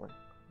installing?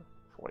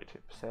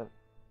 42%.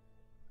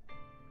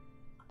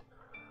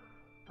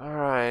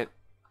 Alright.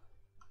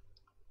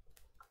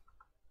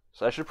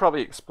 So I should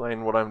probably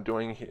explain what I'm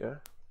doing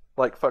here.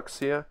 Like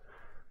fuchsia.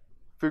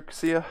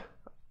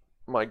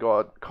 My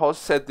god. Cos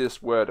said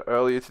this word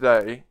earlier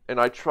today, and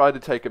I tried to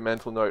take a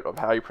mental note of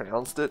how he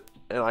pronounced it,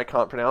 and I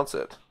can't pronounce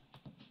it.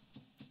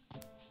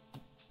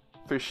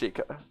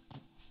 Fushika.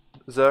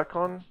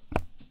 Zircon?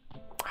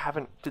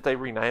 Did they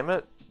rename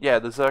it? Yeah,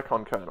 the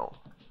Zircon kernel.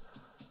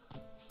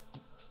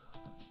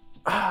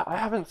 I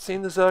haven't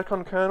seen the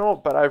Zircon kernel,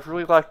 but I've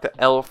really liked the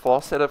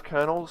L4 set of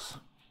kernels.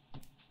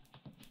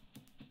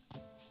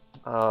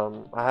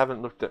 I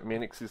haven't looked at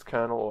Minix's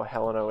kernel or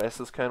Helen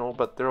OS's kernel,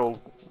 but they're all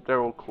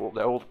cool.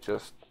 They're all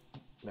just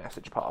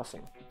message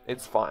passing.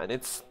 It's fine.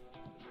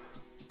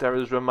 There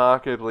is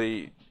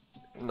remarkably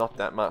not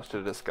that much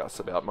to discuss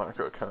about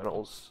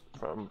microkernels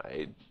from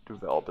a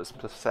developer's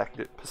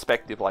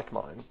perspective like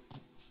mine.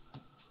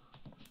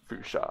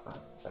 Fusha.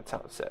 That's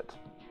how it's said.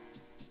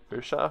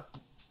 Fusha?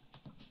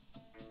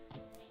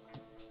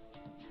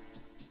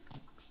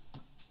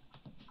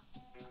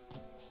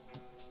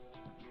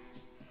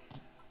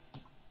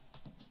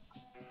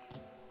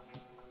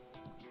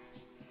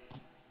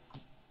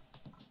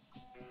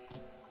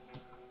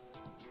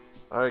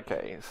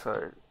 Okay,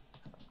 so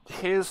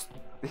here's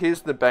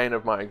the bane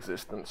of my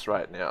existence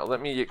right now. Let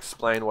me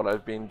explain what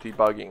I've been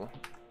debugging.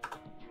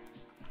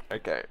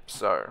 Okay,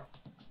 so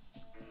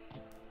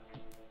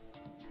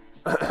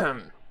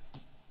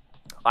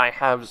I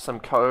have some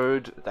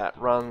code that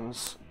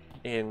runs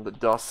in the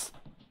DOS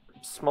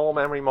small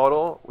memory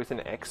model with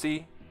an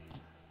exe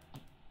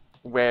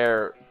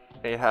where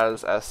it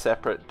has a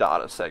separate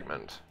data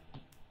segment,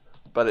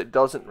 but it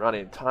doesn't run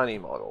in tiny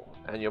model.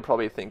 And you're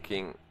probably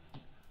thinking,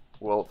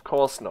 well, of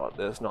course not,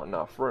 there's not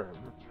enough room.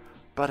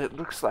 But it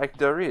looks like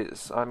there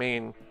is. I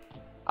mean,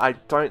 I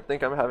don't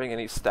think I'm having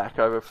any stack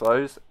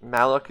overflows.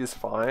 malloc is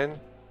fine.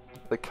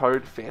 The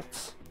code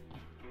fits.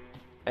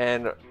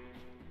 And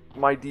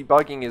my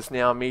debugging is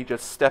now me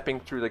just stepping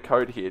through the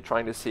code here,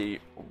 trying to see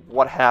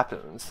what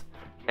happens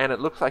and it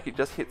looks like it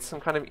just hit some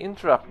kind of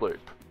interrupt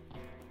loop.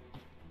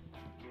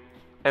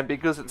 And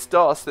because it's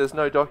DOS, there's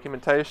no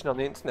documentation on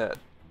the internet.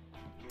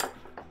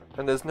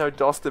 And there's no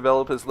DOS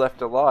developers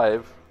left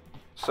alive,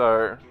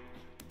 so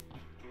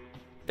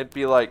it'd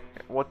be like,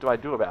 what do I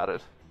do about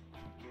it?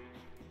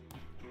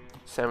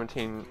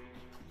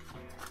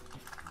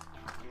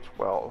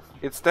 1712.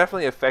 It's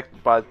definitely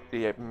affected by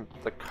the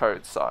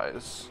code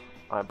size,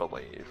 I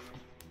believe.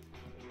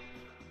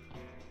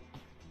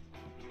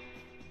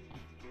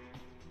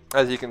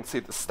 As you can see,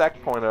 the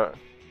stack pointer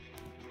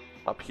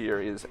up here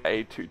is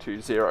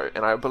A220,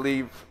 and I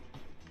believe,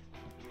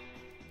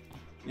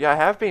 yeah, I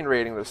have been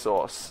reading the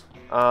source.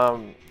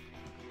 I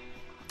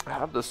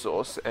have the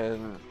source,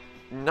 and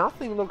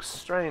nothing looks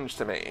strange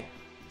to me.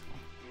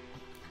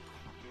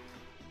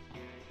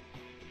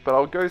 But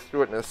I'll go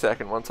through it in a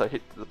second once I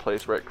hit the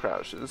place where it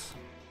crashes.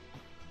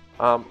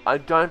 I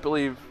don't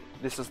believe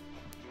this is,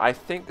 I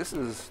think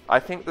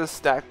the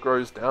stack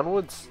grows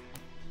downwards,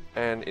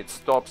 and it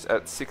stops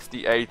at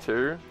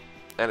 60A2,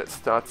 and it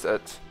starts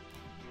at,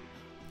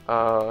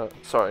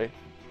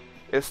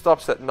 it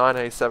stops at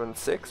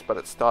 9A76, but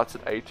it starts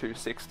at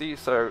A260,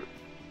 so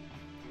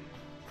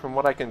from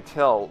what I can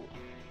tell,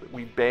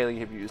 we barely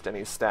have used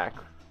any stack,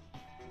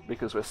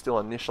 because we're still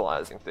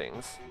initializing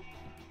things.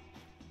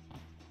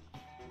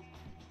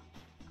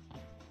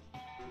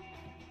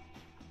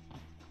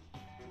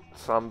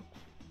 So I'm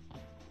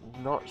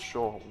not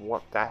sure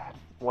what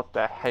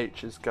the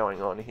H is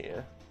going on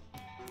here.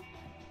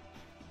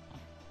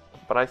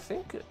 But I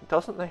think,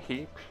 doesn't the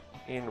heap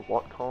in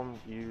Watcom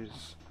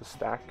use the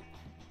stack?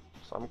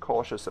 So I'm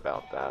cautious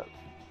about that.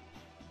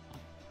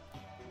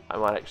 I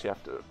might actually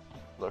have to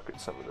look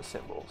at some of the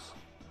symbols.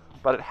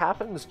 But it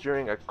happens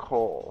during a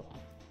call.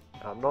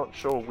 I'm not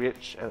sure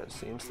which, and it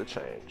seems to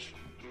change.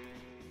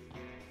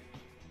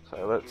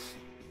 So let's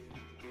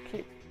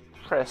keep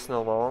pressing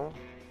along.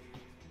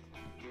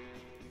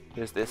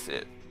 Is this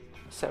it?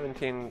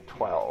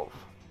 1712.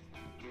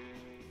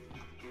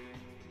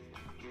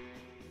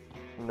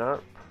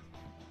 Nope.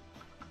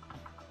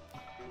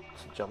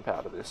 Let's jump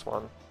out of this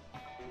one.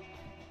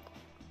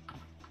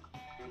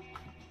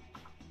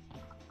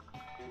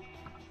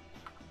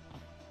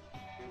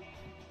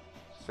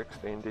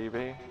 $16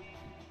 dB.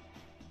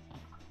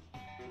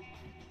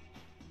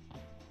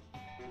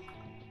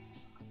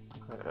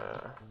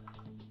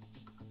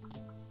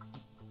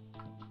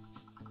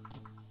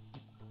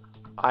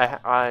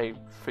 I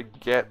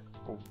forget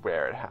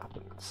where it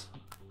happens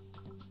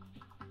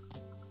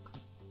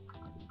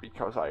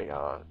because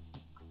I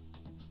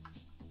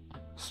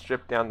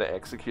stripped down the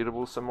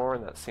executable some more,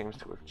 and that seems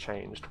to have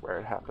changed where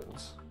it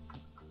happens.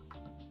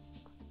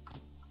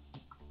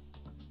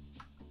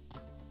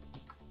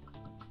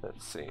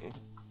 Let's see.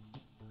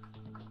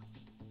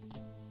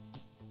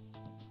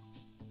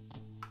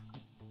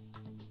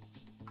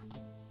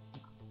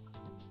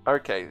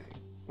 Okay.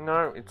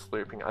 No, it's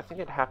looping. I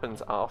think it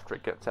happens after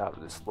it gets out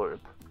of this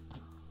loop.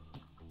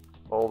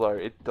 Although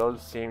it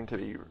does seem to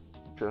be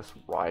just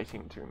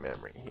writing to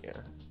memory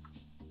here.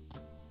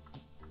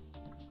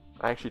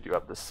 I actually do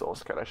have the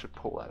source code, I should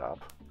pull that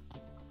up.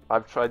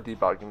 I've tried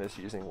debugging this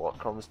using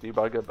Watcom's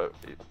debugger, but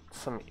it's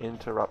some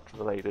interrupt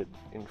related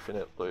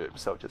infinite loop,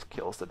 so it just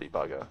kills the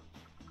debugger.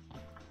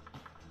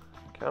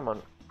 Come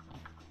on.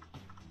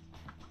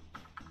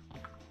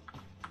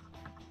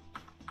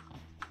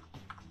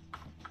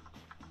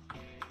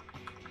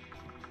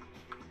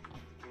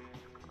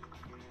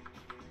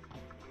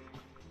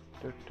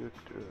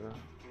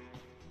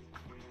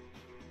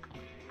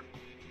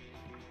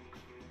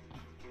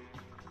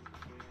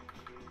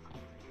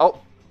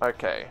 Oh,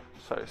 okay,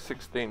 so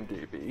 16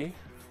 dB.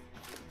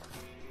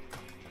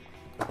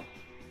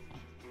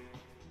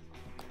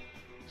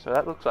 So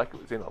that looks like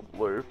it was in a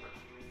loop,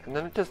 and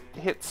then it just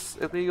hits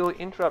illegal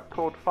interrupt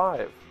called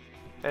 5,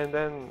 and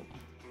then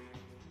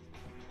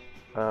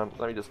let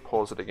me just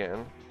pause it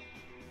again.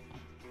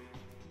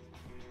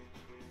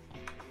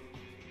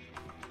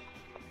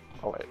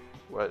 Oh wait,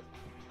 what?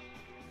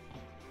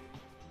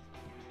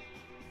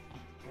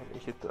 Let me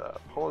hit the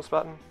pause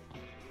button,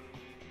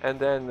 and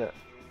then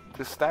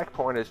the stack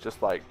point is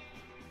just like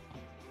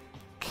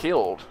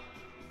killed.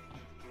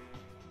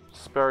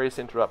 Spurious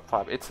interrupt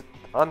 5. It's an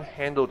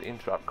unhandled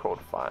interrupt called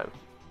 5.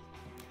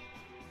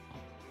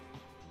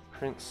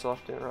 Print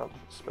soft interrupt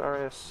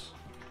spurious.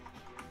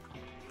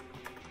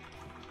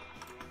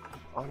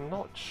 I'm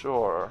not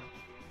sure.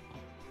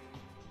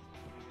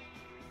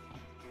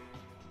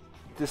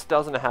 This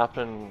doesn't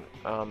happen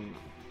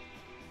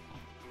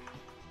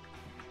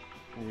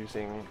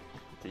using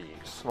the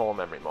small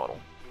memory model.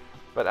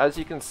 But as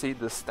you can see,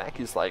 the stack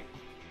is like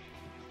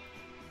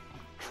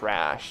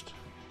trashed.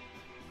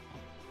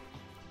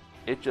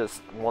 It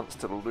just wants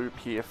to loop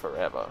here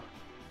forever.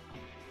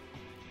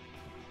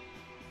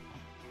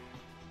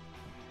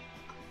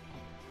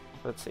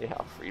 Let's see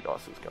how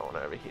FreeDOS is going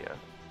over here.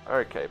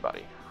 Okay,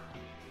 buddy.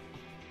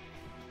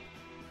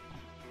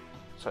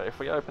 So if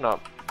we open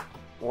up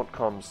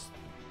Watcom's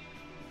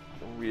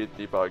weird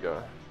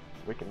debugger,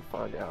 we can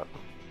find out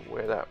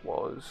where that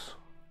was.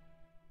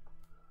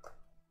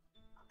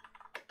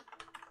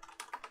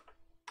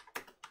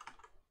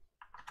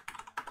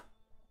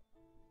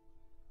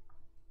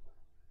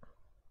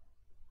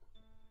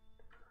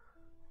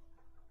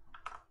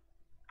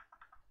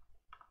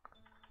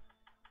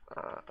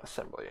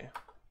 assembly.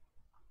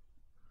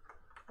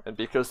 And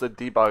because the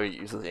debugger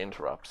uses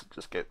interrupts, it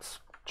just gets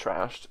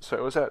trashed. So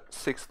it was at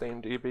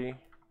 16 dB.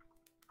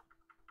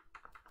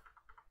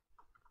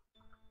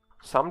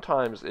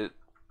 Sometimes it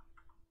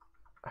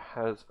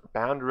has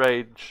bound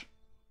range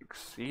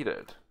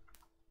exceeded.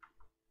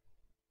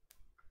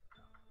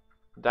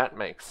 That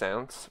makes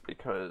sense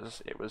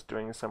because it was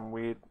doing some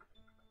weird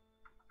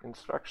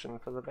instruction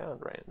for the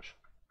bound range.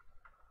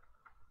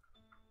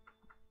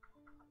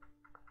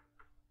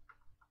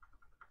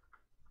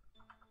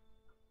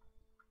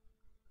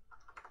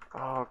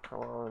 Oh, come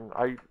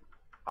on.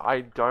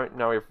 I don't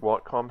know if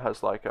Watcom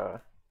has like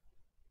a...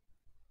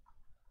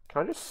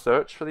 Can I just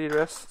search for the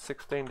address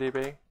 16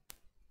 dB?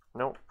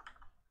 Nope.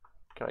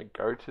 Can I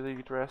go to the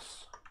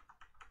address?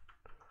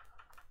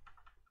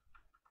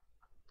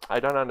 I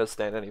don't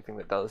understand anything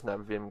that doesn't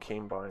have Vim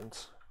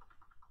keybinds.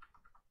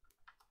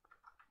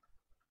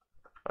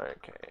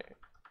 Okay.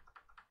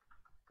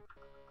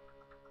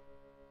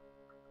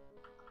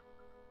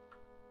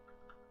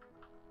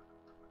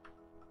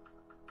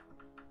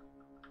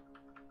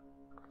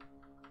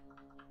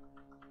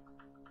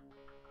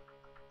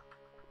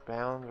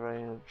 Bound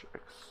range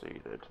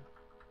exceeded.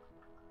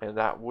 And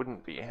that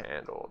wouldn't be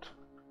handled.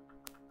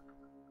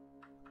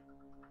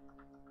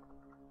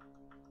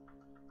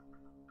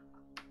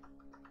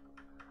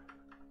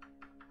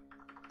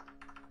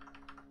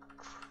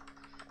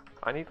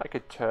 I need like a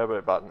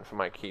turbo button for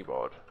my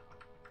keyboard.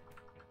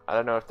 I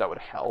don't know if that would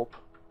help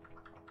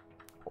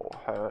or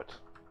hurt.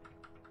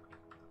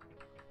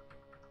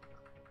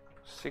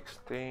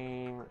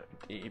 16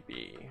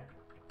 dB.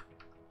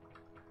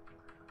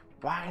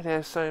 Why are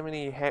there so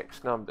many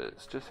hex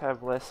numbers? Just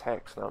have less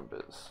hex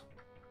numbers.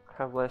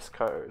 Have less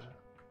code.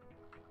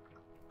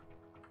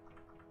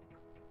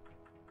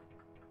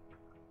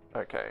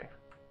 Okay.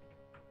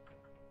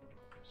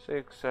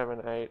 6,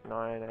 7, 8,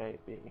 9, 8,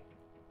 B.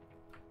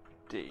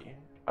 D.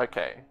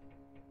 Okay.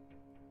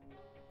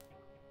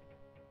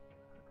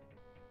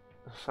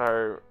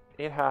 So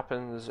it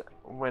happens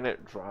when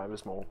it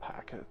drives more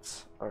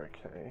packets.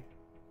 Okay.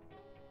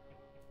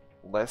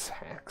 Less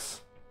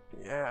hex.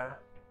 Yeah.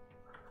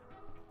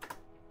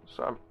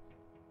 So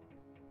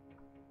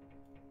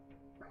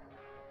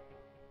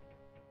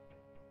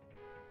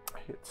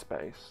hit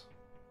space.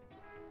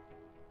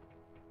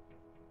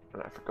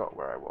 And I forgot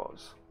where I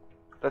was.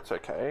 That's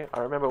okay. I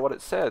remember what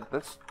it said.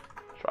 Let's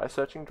try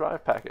searching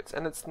drive packets.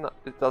 And it's not,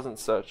 it doesn't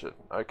search it.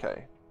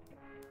 Okay.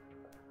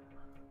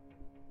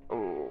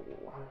 Oh,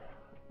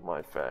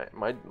 my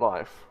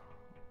life.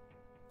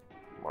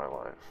 My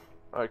life.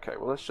 Okay,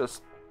 well let's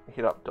just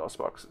hit up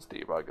DOSBox's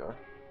debugger,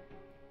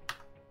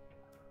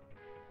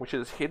 which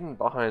is hidden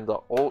behind the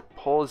Alt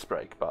pause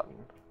break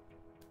button.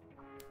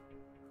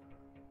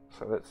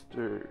 So let's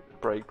do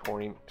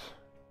breakpoint.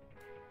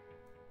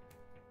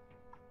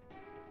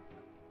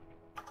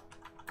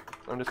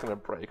 I'm just going to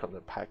break on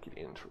the packet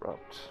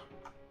interrupt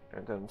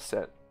and then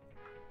set.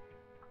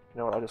 You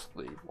know what? I'll just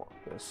leave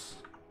this.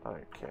 I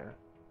don't care.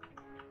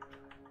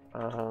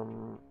 I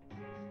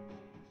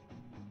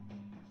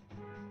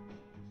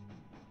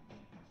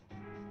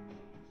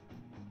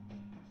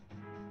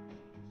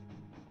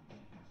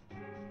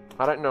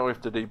don't know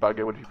if the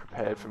debugger would be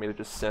prepared for me to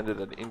just send it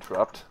an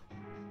interrupt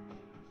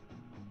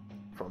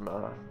from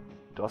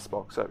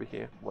DOSBox over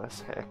here.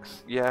 Less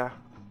hex. Yeah.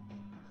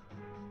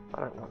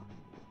 I don't want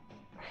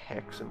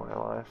hex in my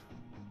life.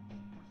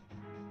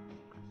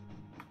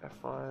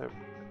 F5.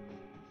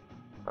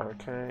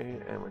 Okay,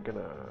 and we're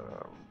gonna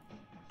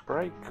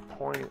break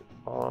point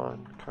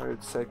on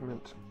code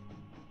segment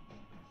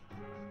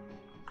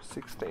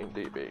 16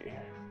 dB.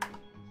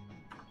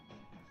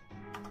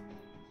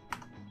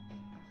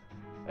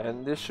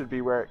 And this should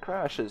be where it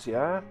crashes,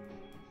 yeah?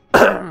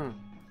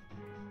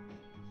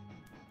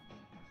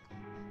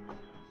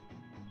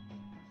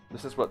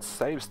 This is what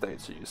save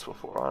states are useful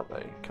for, aren't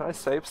they? Can I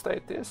save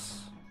state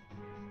this?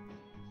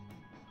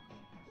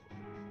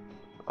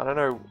 I don't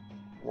know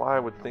why I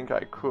would think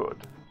I could,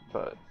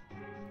 but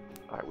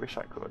I wish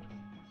I could.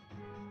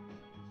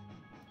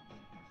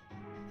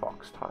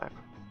 Fox type.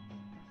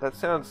 That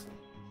sounds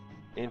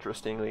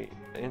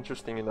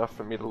interesting enough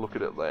for me to look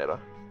at it later.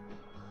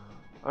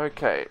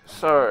 Okay,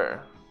 so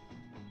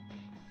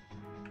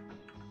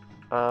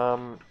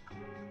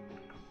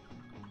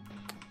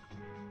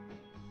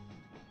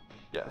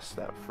yes,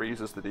 that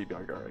freezes the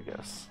debugger, I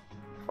guess,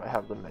 if I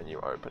have the menu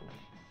open.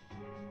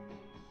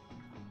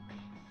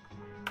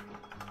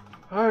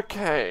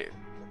 Okay,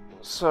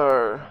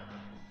 so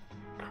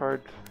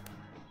code.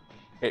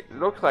 It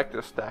looks like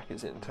the stack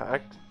is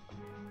intact.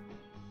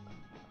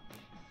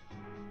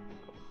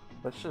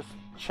 Let's just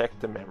check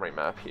the memory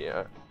map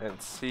here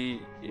and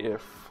see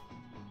if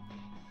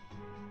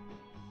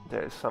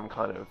there's some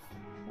kind of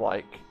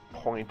like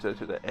pointer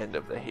to the end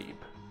of the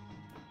heap.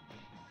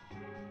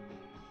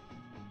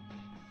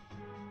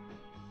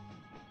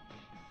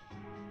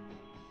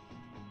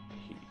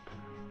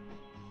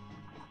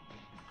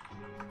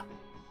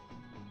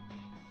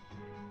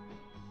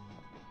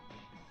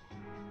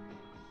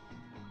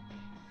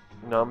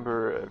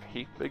 Number of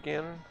heap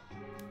again.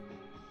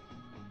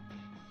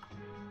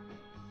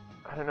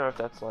 don't know if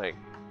that's like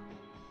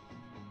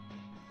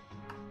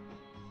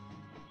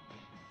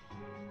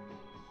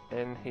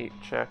N heap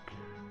check.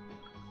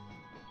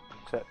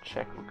 Is that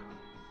check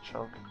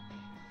chunk?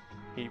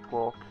 Heap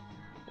walk.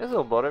 There's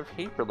a lot of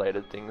heap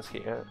related things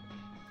here.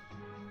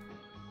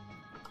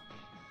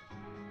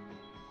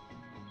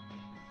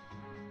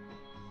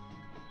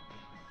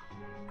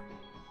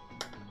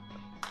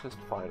 Just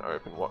find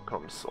Open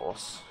Watcom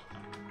source.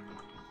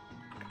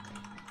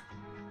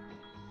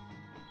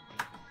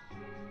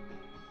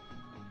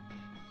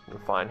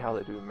 And find how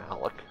they do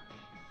malloc.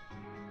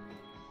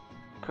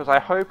 Because I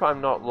hope I'm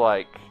not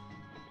like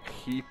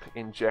heap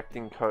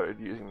injecting code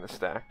using the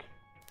stack.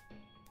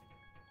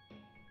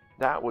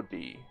 That would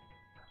be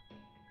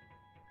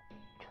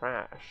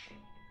trash.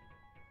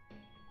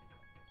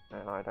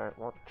 And I don't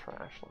want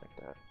trash like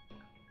that.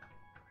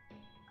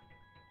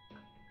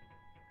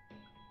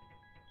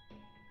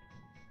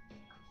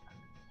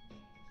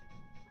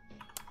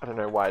 I don't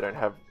know why I don't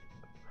have...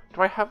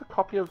 Do I have a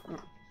copy of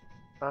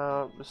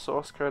the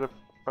source code of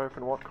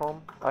Open Watcom?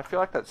 I feel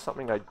like that's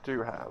something I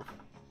do have.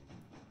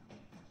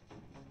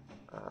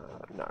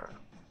 No.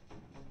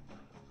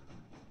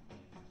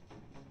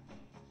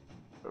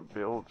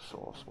 Build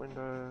source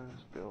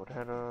windows, build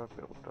header,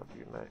 build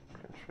wmake,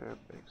 contrib,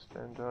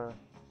 extender.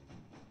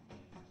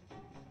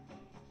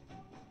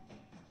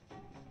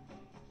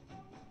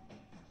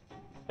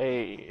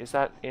 Hey, is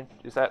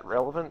that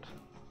relevant?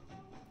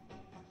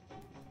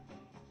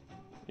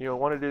 You'll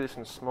want to do this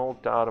in small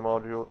data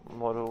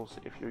models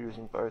if you're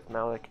using both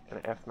malloc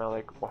and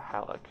fmalloc or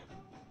halloc.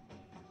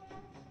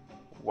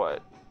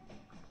 What?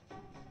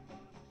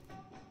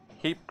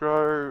 Heap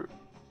grow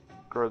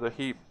the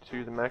heap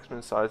to the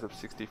maximum size of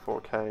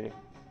 64K.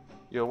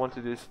 You'll want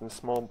to do this in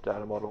small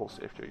data models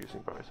if you're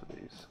using both of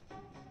these.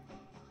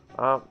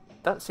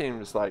 That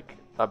seems like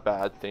a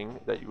bad thing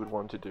that you would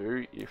want to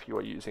do if you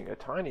are using a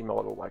tiny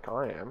model like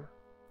I am.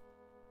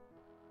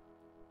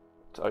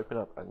 Let's open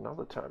up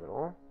another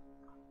terminal.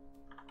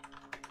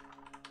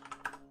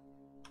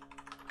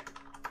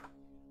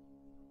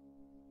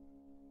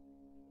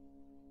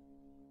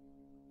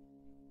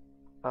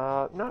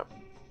 No,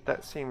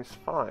 that seems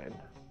fine.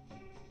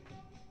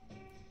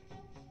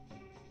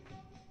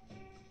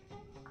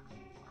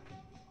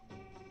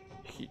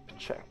 Heap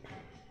check.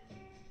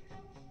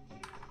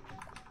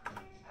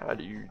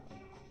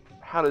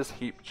 How does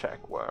heap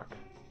check work?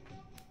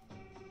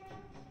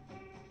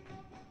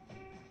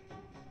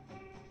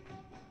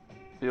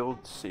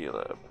 Build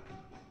clb.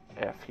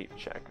 F heap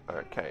check.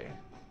 Okay.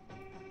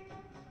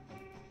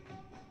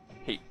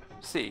 Heap.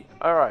 C.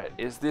 Alright,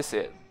 is this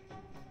it?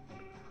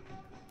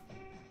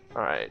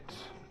 Alright.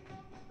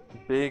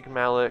 Big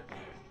malloc,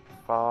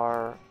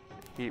 var,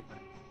 heap.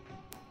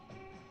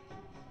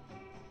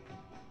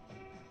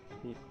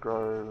 Heap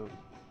grow,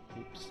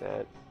 heap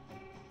set,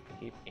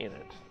 heap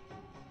init.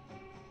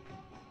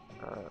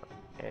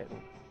 N,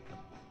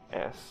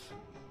 S.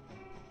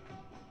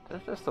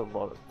 There's just a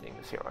lot of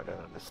things here I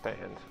don't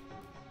understand.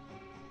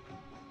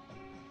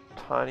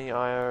 Tiny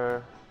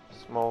IO,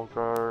 small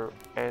grow,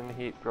 N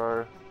heap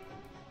grow.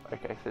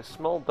 Okay, so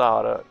small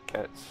data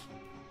gets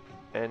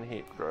N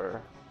heap grow.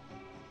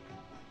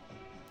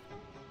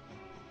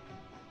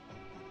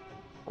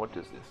 What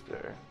does this do?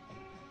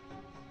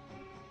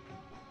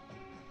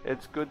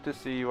 It's good to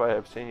see you. I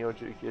have seen your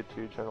Jookia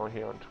 2 channel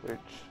here on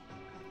Twitch.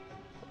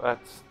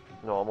 That's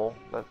normal.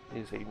 That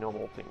is a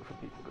normal thing for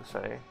people to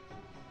say.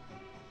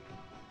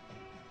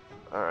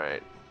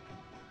 Alright.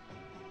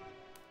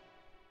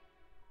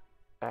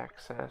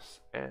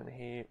 Access and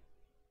heap.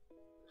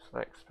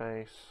 Select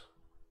space.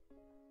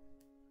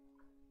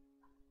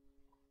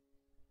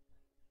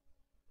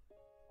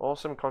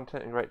 Awesome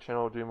content and great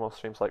channel. Do more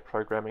streams like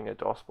programming a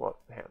DOSBox.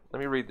 Let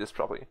me read this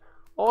properly.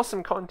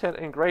 Awesome content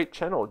and great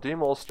channel. Do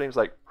more streams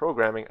like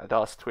programming a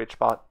DOS Twitch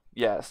bot.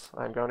 Yes,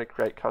 I'm going to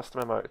create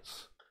custom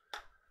emotes.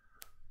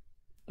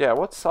 Yeah,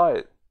 what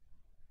site?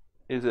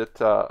 Is it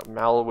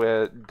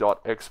malware.xyz?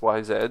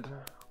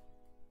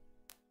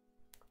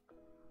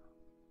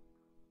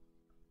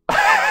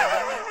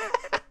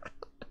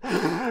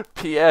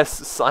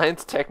 P.S.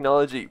 Science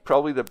Technology,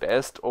 probably the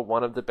best or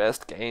one of the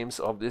best games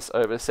of this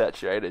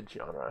oversaturated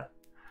genre.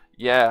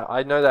 Yeah,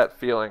 I know that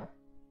feeling.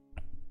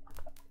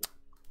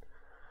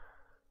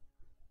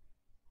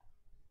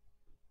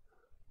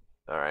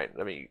 Alright,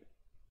 let me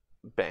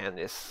ban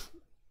this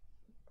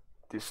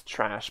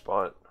trash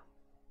bot.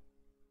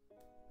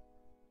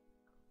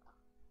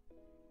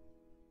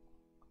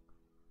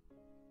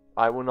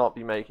 I will not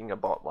be making a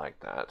bot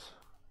like that.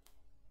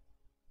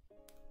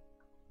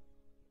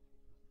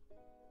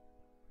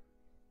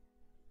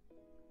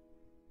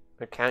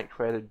 Account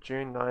created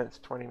June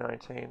 9th,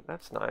 2019.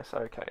 That's nice.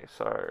 Okay,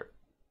 so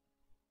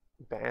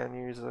ban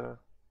user.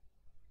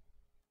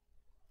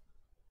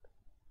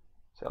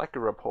 Is there like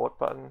a report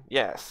button?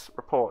 Yes,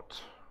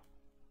 report.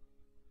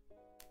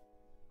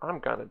 I'm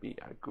gonna be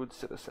a good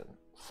citizen.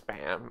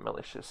 Spam,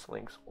 malicious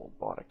links, or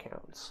bot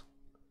accounts.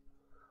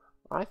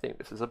 I think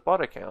this is a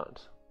bot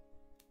account.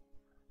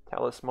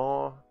 Tell us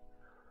more.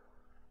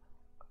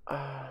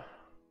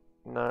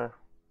 No.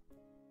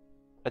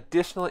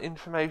 Additional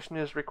information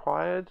is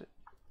required?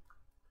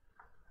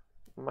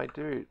 My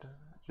dude,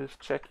 just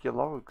check your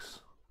logs.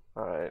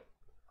 Alright.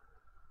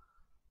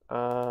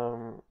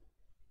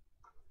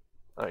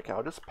 Okay,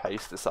 I'll just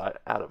paste this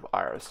out of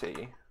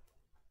IRC.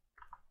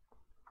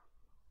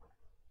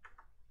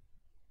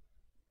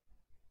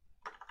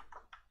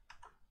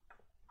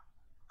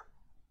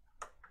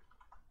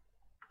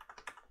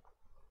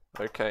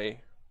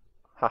 Okay.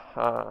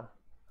 Haha.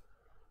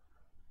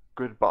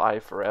 Goodbye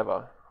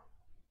forever.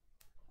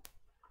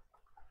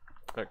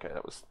 Okay,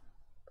 that was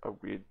a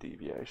weird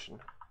deviation.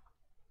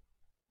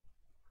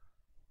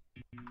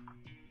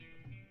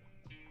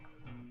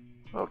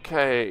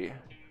 Okay.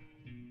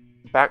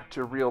 Back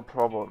to real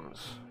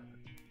problems.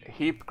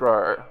 Heap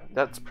grow.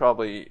 That's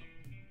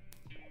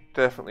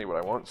definitely what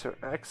I want. So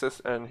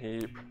access and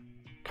heap.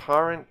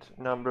 Current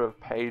number of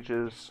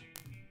pages.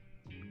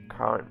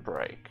 Current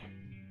break.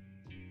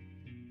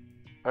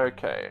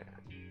 Okay.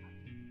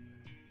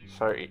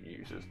 So it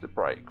uses the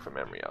break for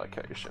memory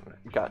allocation.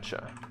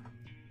 Gotcha.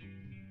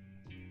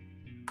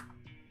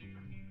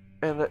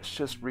 And let's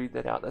just read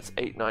that out. That's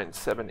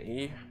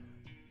 897E.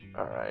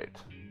 Alright.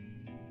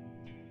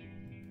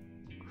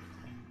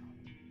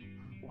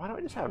 Why don't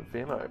we just have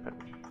Vim open?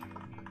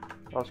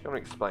 I was going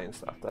to explain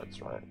stuff,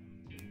 that's right.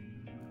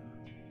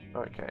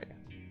 Okay.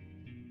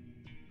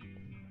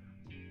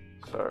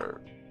 So...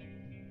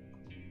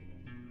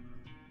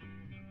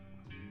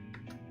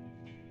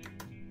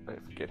 I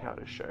forget how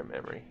to show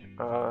memory.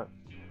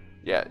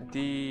 Yeah,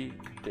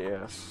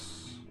 DS...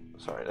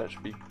 Sorry, that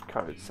should be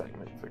code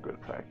segment for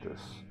good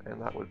practice. And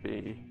that would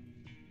be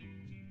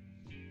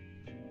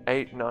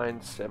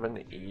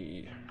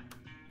 897E.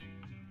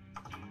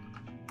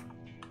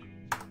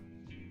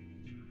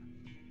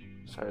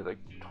 So the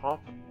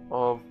top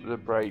of the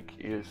break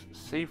is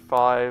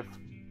C5,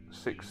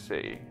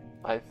 6C,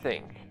 I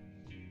think.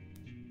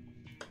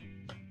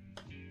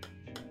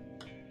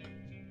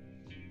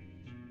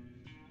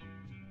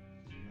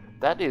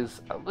 That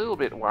is a little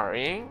bit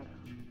worrying,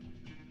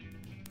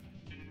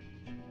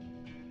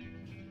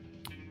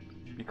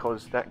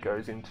 because that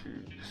goes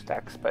into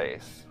stack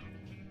space.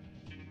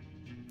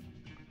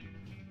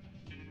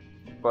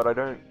 But I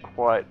don't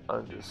quite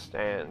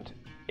understand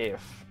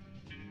if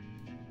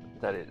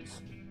that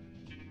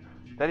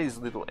is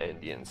little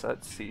endian, so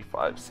that's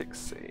C5,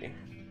 6C.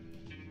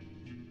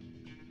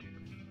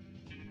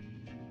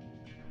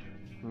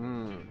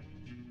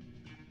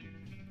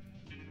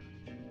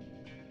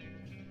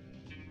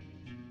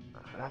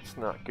 That's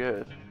not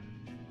good.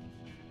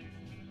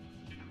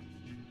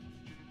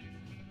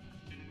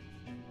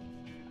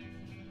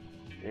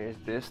 Is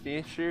this the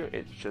issue?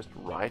 It's just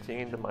writing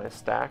into my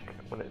stack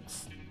when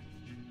it's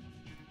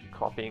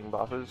copying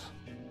buffers.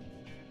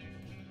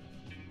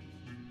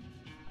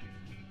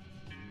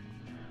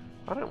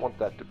 I don't want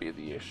that to be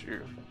the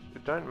issue.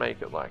 But don't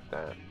make it like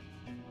that.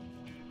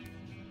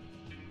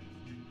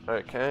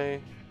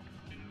 Okay.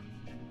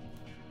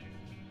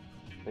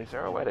 Is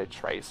there a way to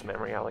trace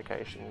memory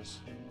allocations?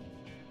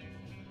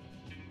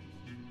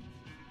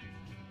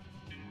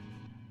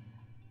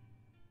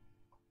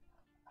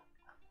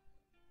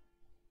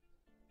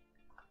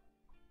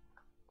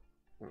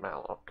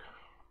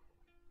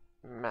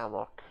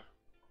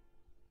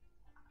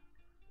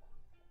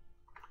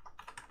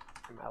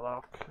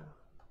 malloc.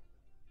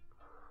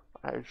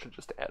 I should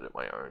just edit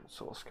my own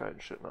source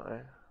code, shouldn't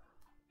I?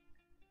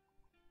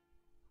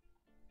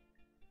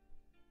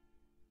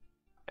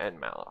 And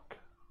malloc.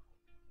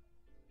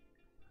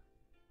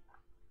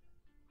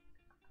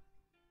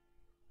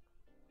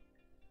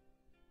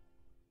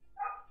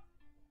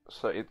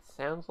 So it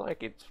sounds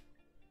like it's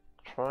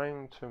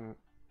trying to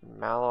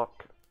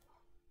malloc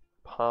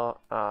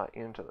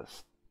into the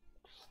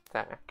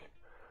stack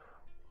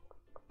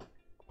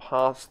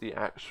past the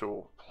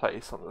actual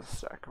place on the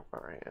stack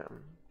where I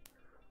am,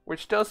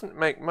 which doesn't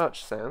make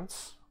much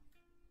sense,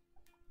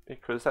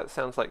 because that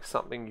sounds like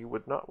something you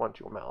would not want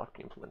your malloc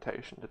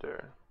implementation to do.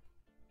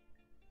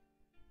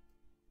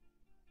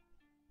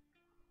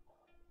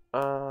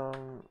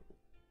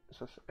 Is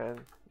this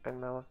n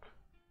malloc?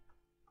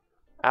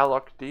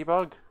 Alloc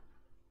debug?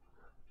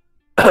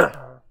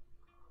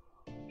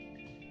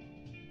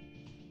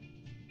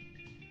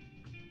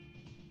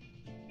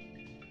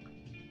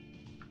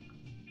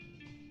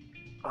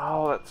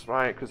 Oh, that's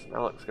right, because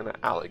malloc's going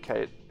to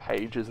allocate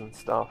pages and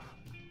stuff.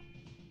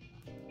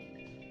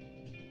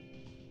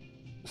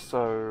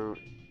 So,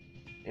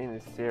 in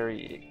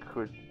theory, it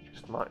could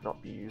just might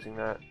not be using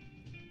that.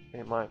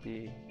 It might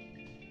be...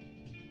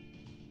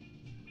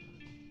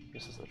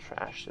 This is a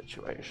trash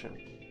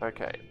situation.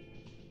 Okay.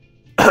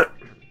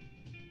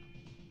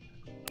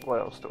 What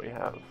else do we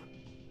have?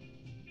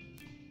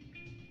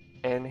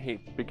 N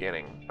heap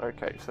beginning.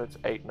 Okay, so that's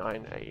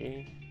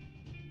 89AE.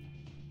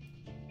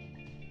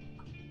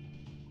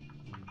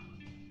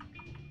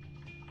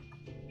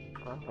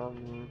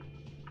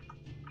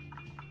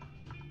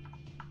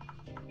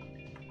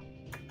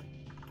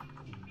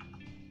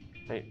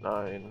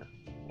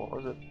 What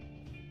was it?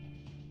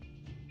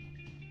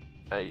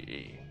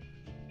 AE.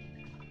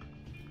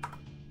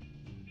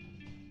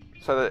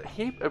 So So the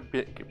heap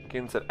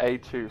begins at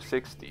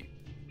A260.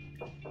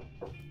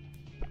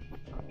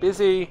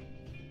 Busy.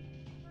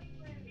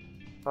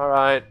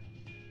 Alright.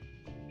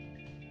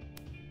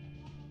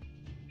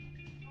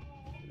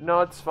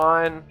 No, it's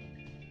fine.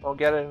 I'll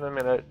get it in a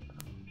minute.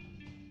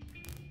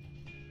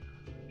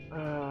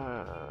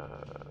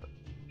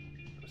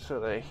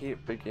 So the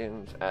heap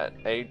begins at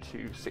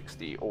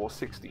A260 or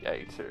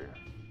 60A2.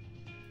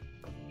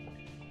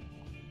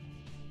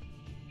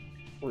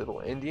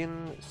 Little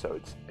Indian, so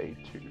it's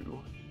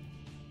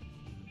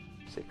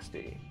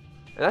A260.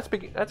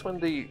 And that's when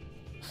the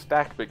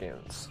stack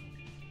begins.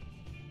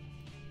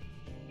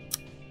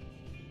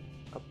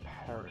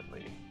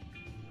 Apparently.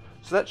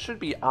 So that should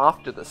be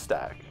after the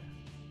stack.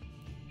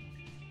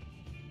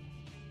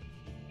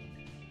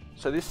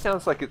 So this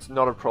sounds like it's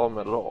not a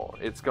problem at all.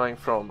 It's going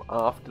from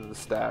after the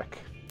stack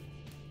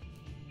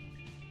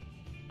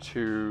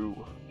to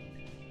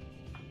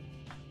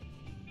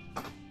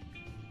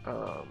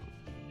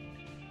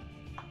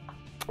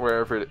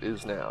wherever it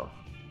is now.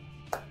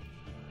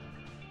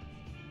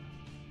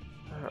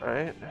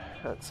 Alright,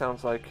 that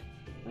sounds like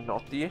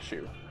not the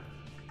issue.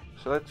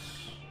 So let's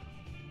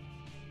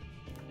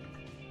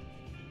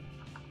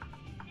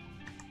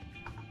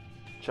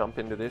jump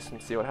into this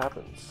and see what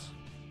happens.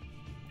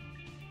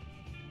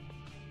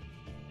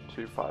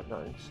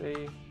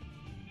 259C.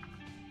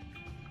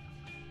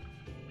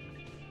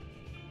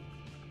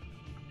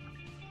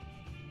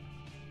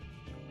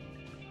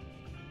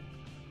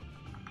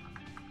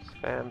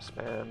 Spam,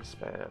 spam,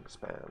 spam,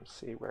 spam.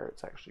 See where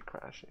it's actually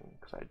crashing,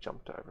 because I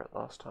jumped over it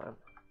last time.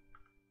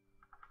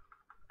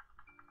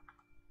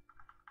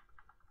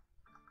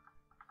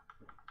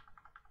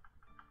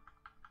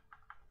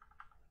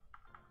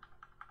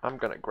 I'm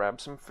gonna grab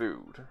some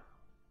food.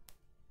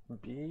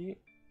 Be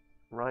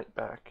right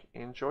back.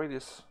 Enjoy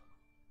this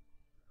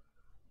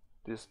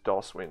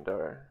DOS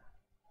window.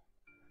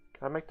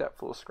 Can I make that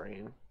full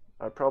screen?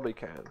 I probably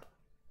can.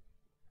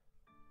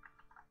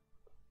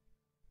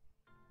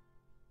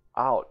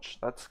 Ouch,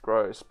 that's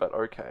gross, but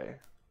okay.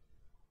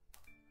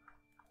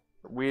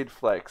 Weird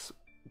flex,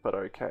 but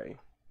okay.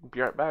 Be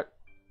right back.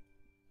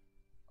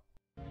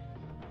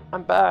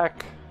 I'm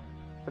back.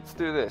 Let's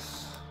do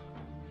this.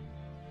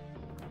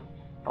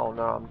 Oh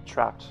no, I'm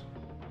trapped.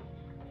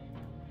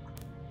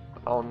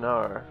 Oh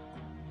no.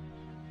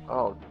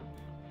 Oh.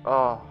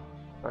 Oh.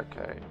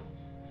 Okay.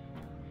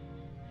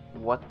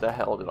 What the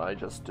hell did I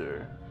just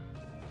do?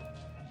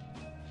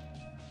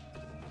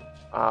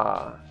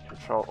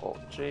 Control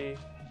Alt G.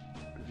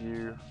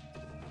 View.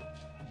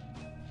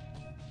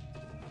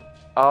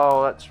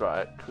 Oh, that's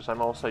right, because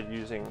I'm also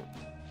using...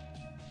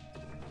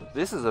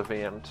 This is a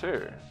VM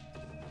too.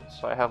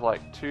 So I have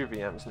like 2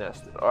 VMs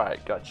nested.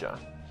 Alright, gotcha.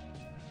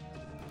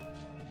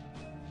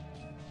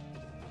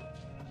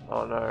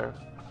 Oh no.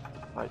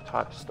 I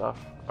typed stuff.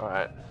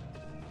 Alright.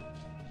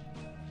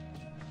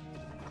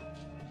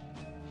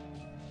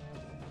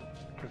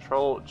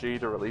 Control G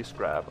to release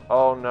grab.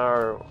 Oh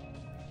no.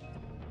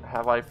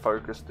 Have I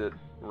focused it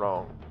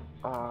wrong?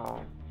 Oh,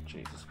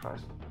 Jesus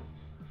Christ.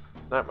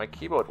 No, my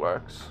keyboard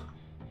works.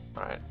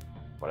 Alright,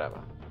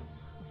 whatever.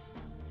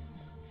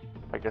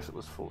 I guess it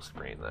was full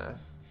screen there.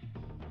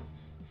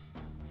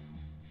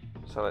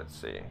 So let's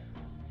see.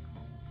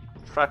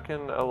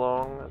 Tracking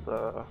along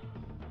the...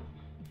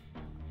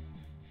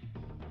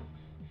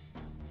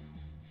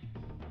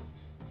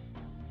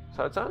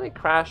 So it's only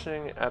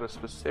crashing at a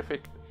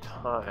specific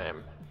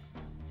time.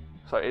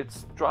 So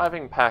it's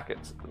driving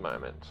packets at the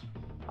moment.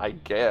 I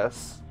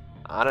guess.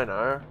 I don't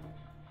know.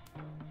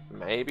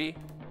 Maybe.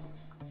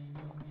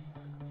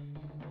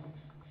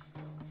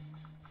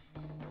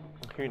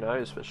 Who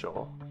knows for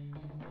sure?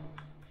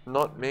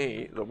 Not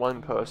me, the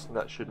one person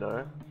that should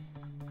know.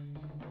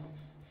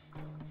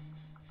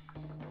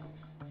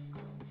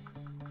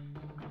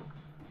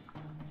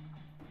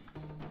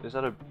 Is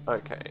that a...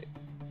 okay.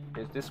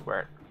 Is this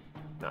where...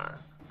 No.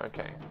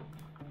 Okay.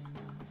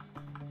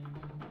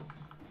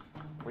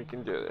 We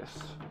can do this.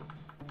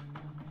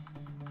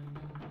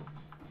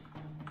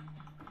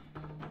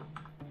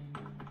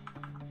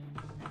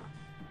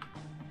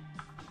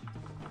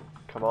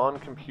 Come on,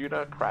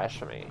 computer,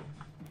 crash me.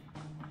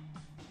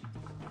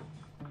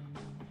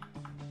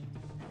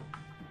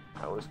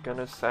 I was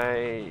gonna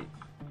say...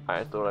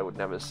 I thought I would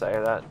never say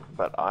that,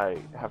 but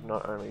I have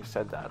not only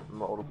said that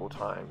multiple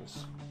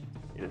times.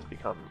 It has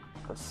become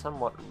a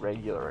somewhat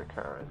regular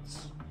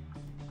occurrence.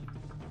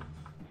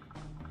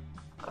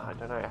 I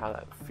don't know how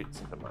that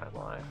fits into my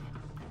life.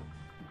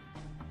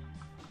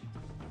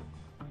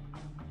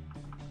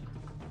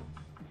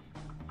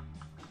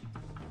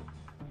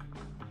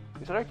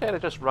 Is it okay to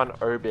just run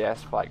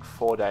OBS for like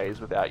 4 days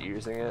without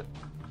using it?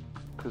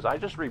 Because I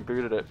just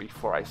rebooted it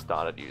before I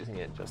started using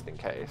it, just in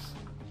case.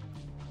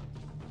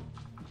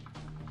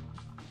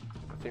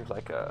 It seems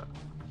like a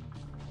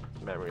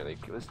memory leak.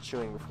 It was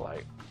chewing for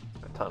like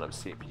a ton of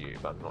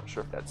CPU, but I'm not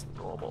sure if that's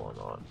normal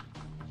or not.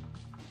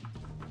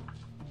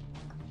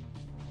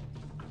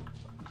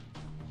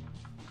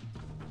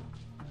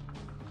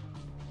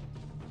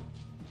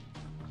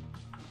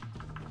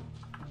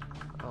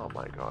 Oh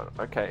my god.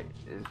 Okay,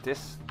 is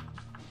this...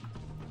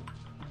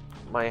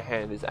 My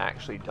hand is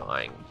actually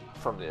dying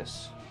from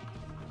this.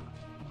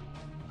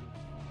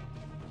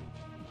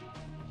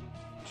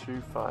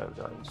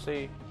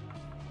 259C.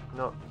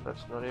 No,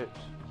 that's not it.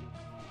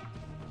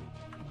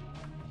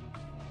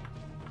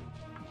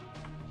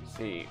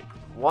 See,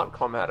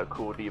 Watcom had a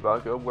cool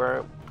debugger where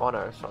it, oh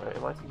no, sorry,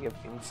 am I thinking of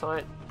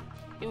Insight?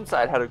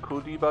 Insight had a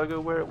cool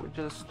debugger where it would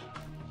just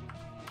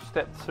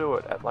step through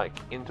it at like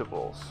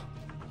intervals.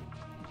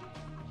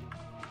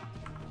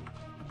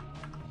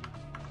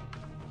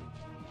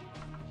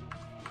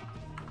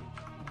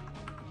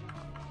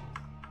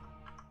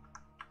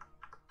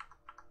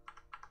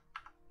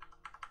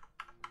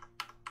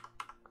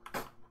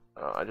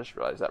 Oh, I just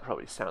realized that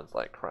probably sounds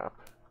like crap.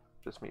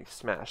 Just me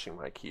smashing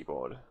my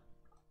keyboard.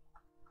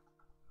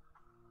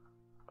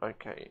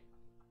 Okay.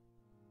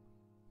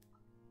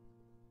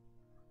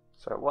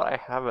 So what I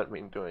haven't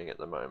been doing at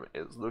the moment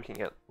is looking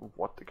at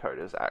what the code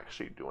is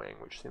actually doing,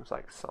 which seems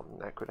like something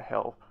that could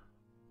help.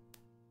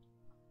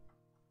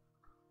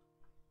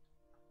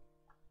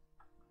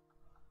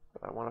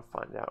 But I want to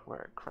find out where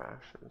it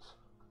crashes.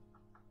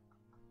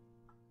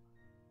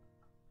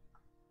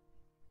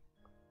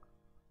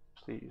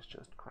 Please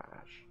just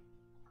crash.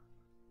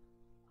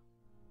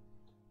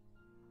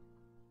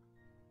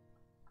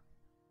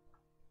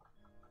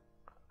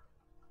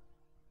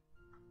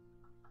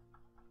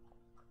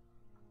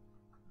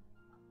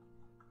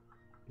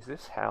 Is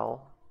this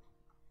hell?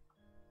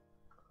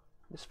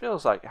 This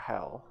feels like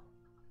hell.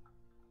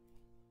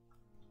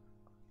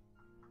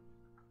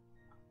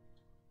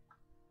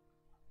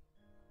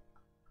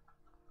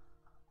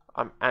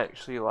 I'm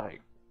actually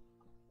like...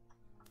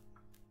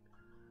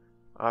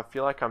 I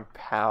feel like I'm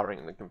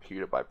powering the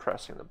computer by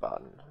pressing the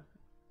button.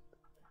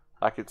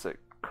 Like it's a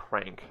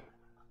crank.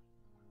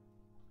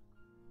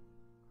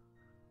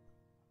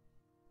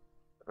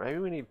 Maybe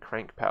we need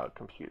crank powered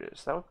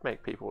computers. That would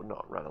make people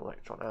not run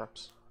Electron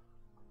apps.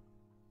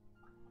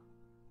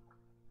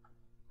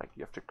 Like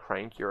you have to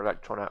crank your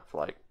Electron app for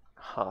like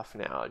half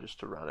an hour just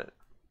to run it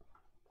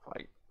for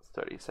like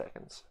 30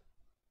 seconds.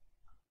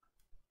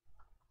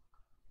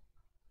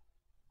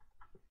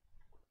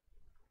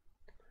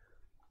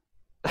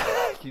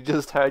 You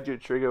just heard your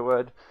trigger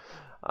word.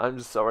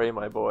 I'm sorry,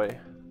 my boy.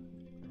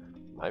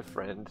 My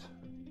friend.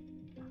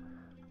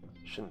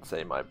 Shouldn't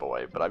say my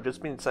boy, but I've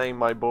just been saying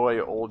my boy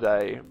all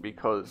day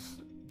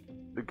because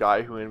the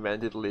guy who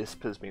invented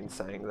Lisp has been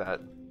saying that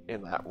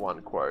in that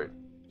one quote.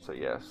 So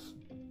yes,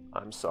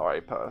 I'm sorry,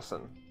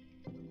 person.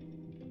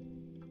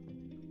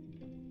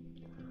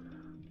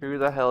 Who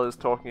the hell is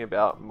talking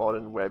about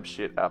modern web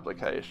shit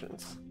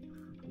applications?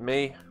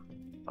 Me?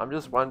 I'm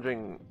just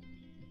wondering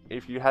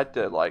if you had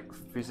to like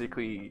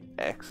physically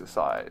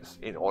exercise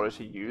in order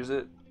to use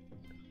it,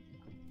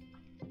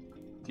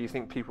 do you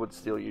think people would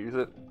still use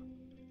it?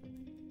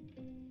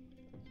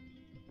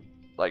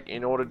 Like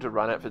in order to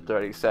run it for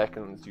 30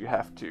 seconds you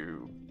have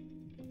to,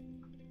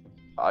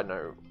 I don't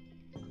know,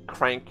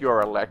 crank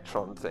your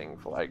Electron thing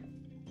for like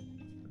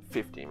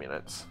 50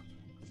 minutes.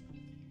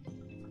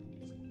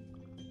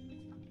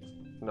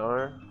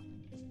 No?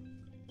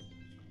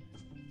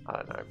 I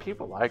don't know,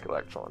 people like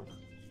Electron.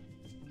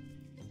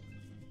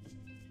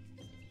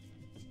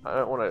 I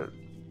don't want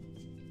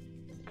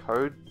to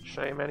code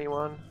shame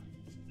anyone,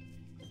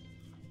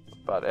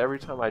 but every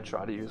time I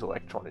try to use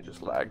Electron it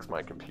just lags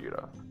my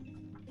computer.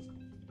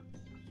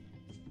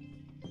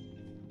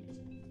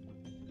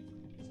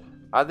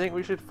 I think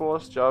we should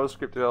force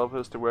JavaScript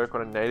developers to work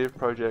on a native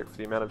project for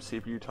the amount of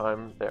CPU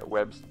time their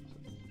web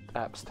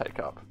apps take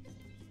up.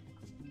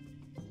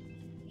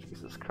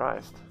 Jesus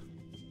Christ.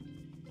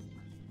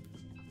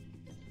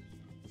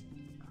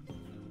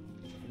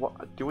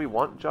 What, do we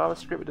want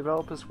JavaScript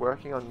developers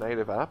working on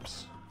native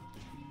apps?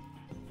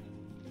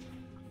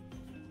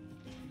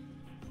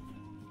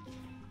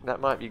 That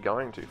might be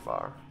going too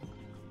far.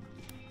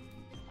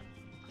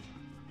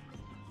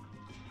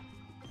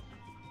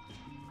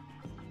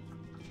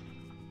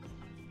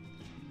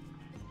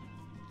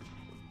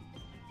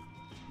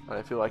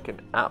 I feel like an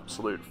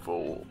absolute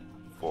fool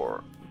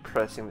for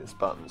pressing this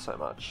button so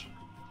much.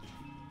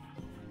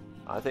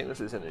 I think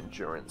this is an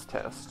endurance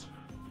test.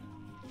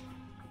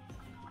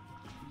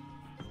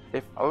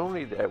 If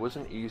only there was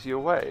an easier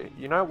way.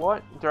 You know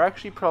what? There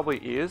actually probably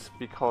is,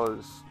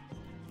 because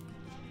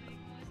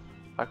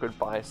I could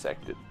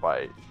bisect it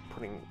by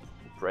putting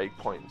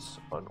breakpoints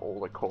on all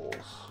the calls.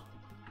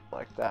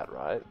 Like that,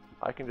 right?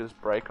 I can just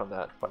break on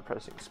that by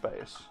pressing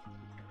space.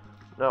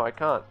 No, I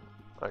can't.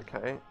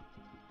 Okay.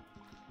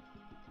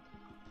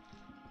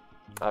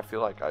 I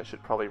feel like I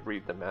should probably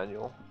read the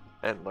manual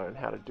and learn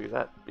how to do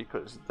that,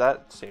 because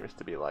that seems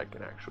to be like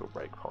an actual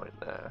breakpoint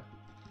there.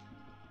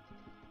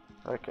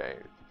 Okay.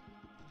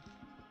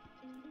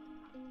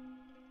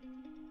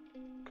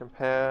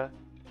 Compare.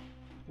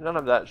 None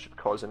of that should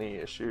cause any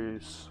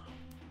issues.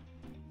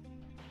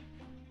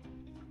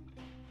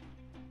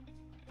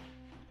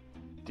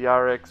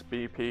 DRX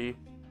BP.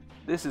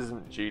 This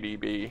isn't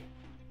GDB.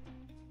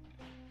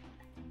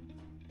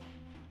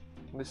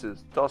 This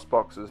is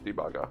DOSBox's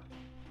debugger.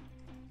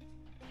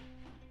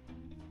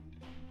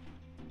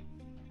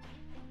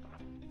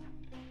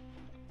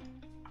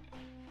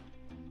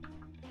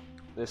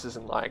 This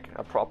isn't like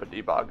a proper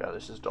debugger,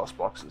 this is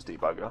DOSBox's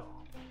debugger.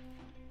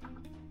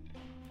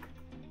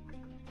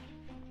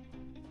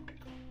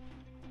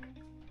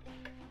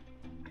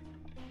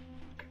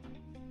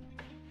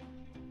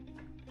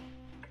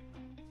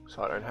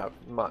 So I don't have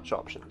much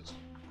options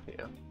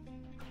here.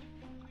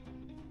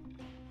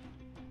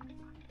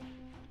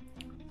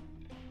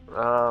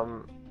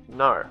 No,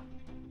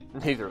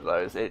 neither of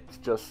those. It's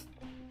just,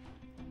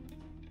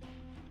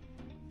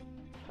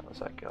 how's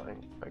that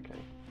going? Okay.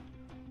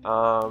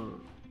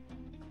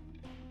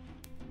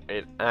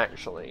 It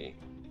actually,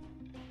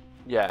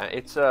 yeah,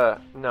 it's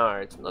no,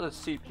 it's not a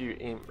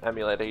CPU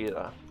emulator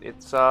either.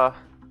 It's I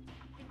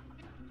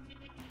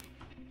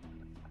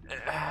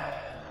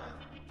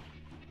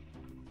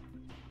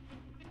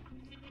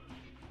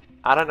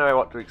don't know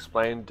what to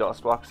explain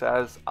DOSBox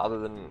as other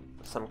than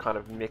some kind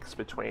of mix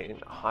between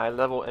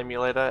high-level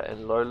emulator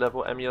and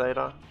low-level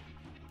emulator.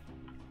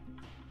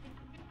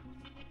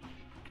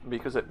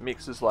 Because it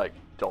mixes like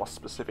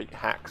DOS-specific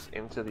hacks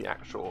into the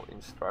actual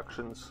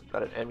instructions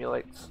that it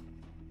emulates.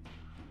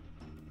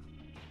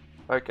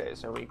 Okay,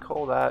 so we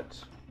call that,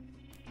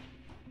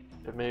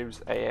 it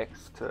moves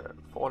AX to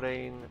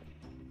 14,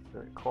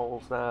 and it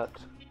calls that.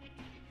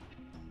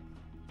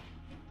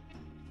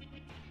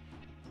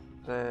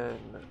 Then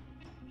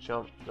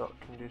jump dot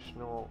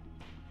conditional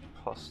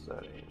plus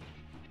 13.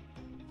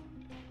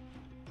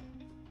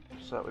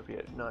 So that would be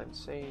at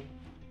 9C.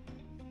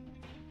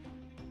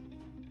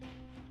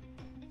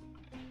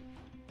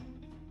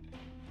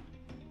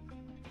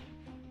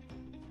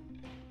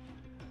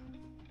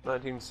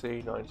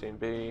 (19C),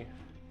 19B,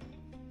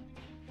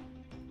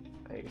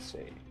 AC.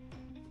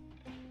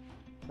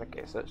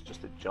 Okay, so that's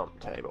just a jump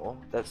table.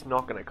 That's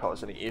not going to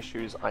cause any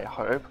issues, I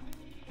hope.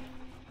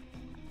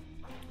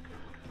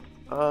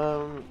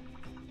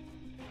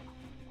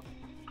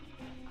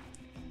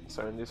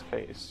 So in this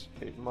case,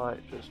 it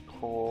might just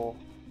call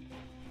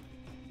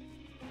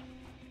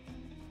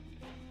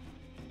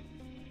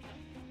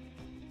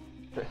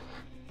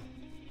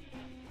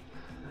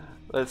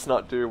let's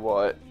not do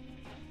what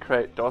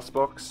create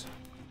DOSBox.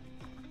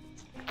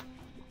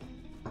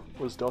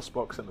 Was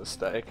DOSBox a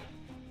mistake?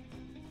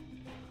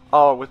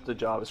 Oh, with the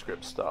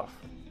JavaScript stuff.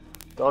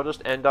 They'll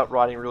just end up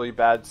writing really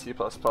bad C++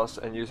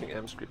 and using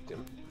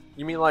mscripting.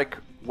 You mean like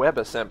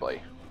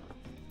WebAssembly?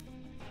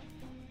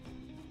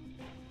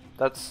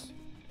 That's...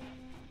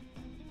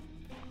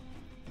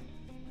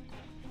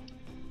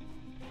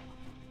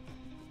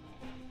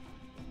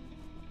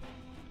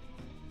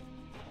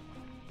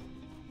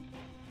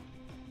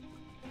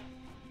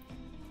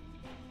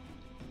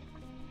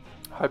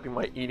 Hoping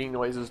my eating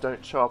noises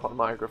don't show up on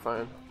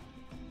microphone.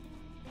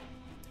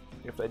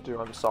 If they do,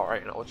 I'm sorry,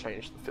 and I'll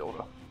change the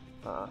filter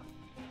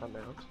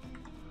amount.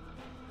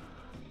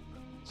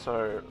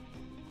 So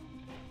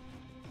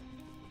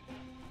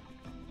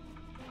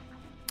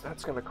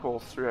that's going to call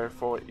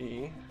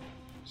 304E.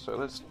 So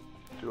let's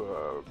do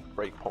a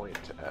breakpoint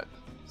at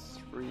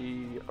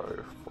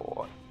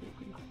 304E.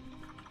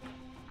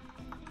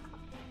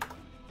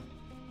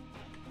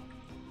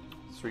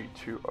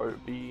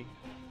 320B.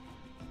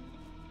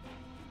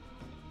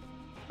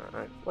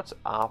 Alright, what's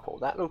Apple?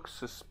 That looks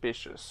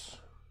suspicious.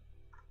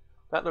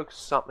 That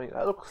looks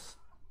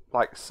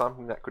like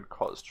something that could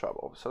cause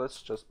trouble. So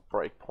let's just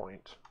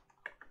breakpoint.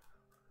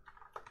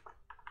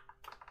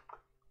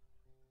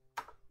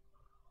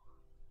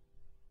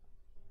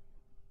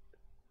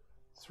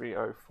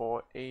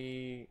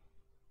 (304E),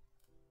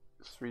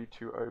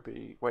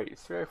 320B. Wait,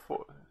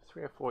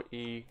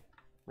 304E.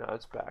 No,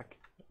 it's back.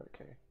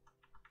 Okay.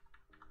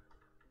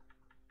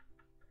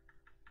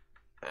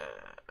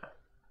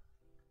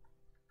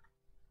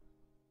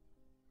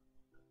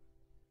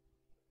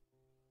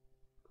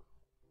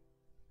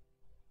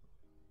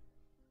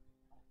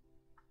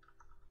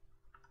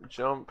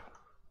 Jump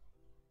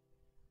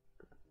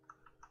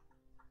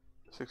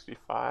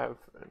 65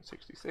 and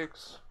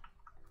 66.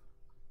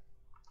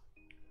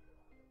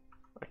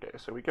 Okay,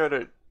 so we go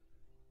to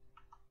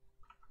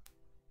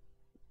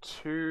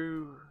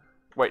 2.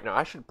 Wait, no,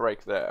 I should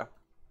break there.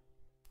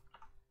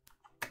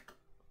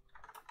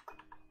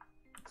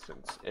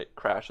 Since it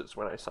crashes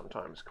when I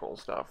sometimes call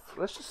stuff.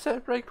 Let's just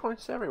set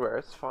breakpoints everywhere,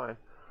 it's fine.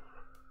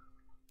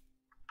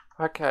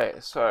 Okay,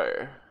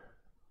 so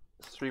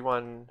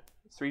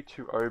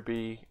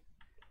 320B,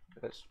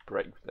 let's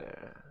break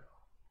there.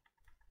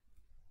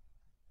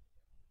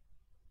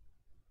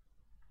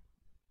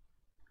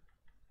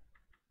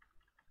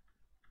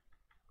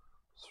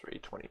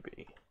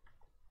 320B.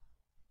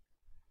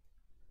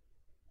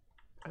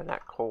 And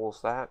that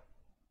calls that.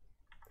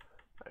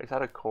 Is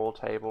that a call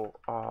table?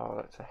 Oh,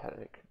 that's a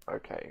headache.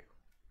 Okay.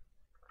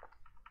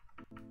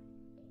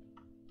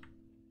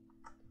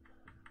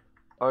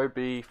 OB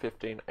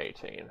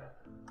 1518.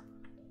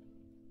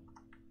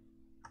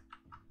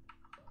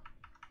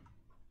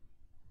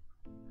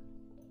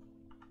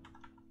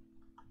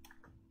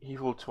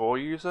 Evil Tor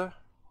user?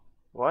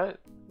 What?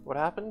 What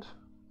happened?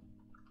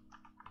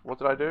 What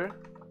did I do?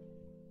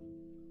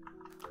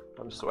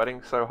 I'm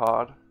sweating so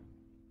hard.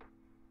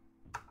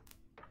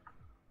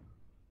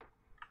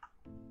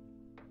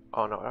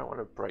 Oh no, I don't want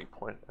a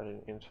breakpoint at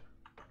an int.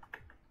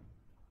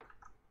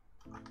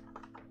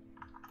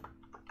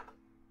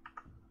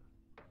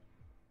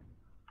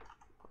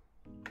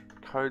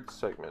 Code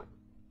segment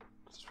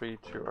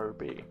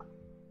 320B.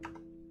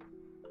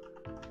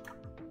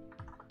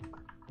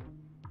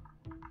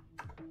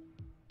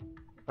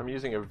 I'm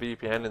using a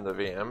VPN in the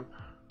VM.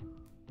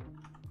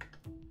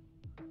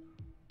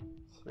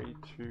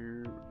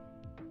 32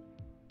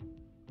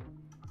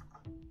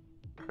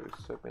 code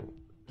segment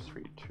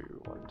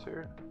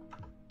 3212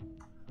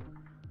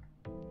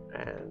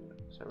 and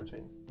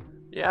 17.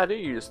 Yeah, I do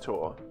use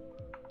Tor.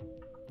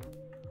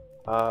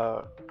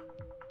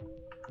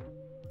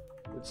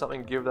 Did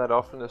something give that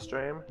off in the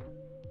stream?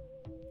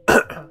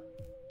 Do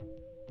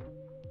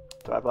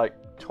I have like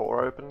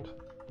Tor opened?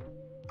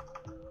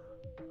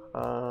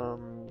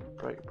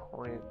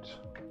 Breakpoint.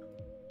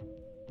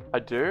 I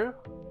do?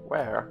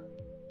 Where?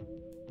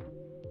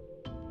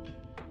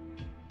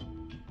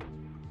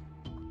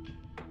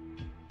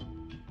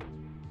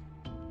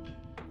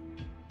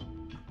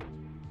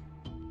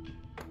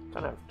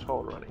 Don't have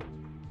Tor running.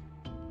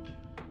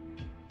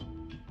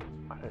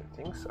 I don't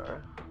think so.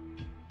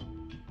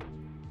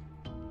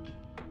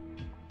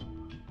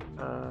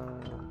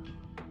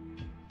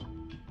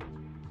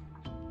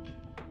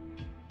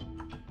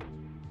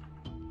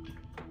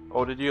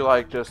 Or did you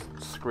like just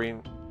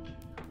screen?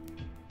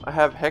 I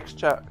have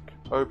Hexjack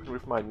open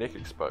with my nick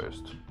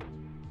exposed.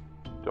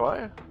 Do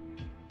I?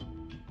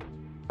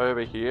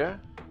 Over here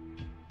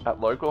at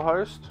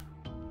localhost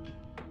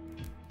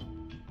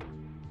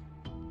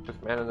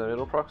with man in the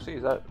middle proxy.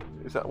 Is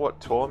that what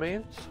Tor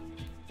means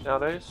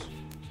nowadays?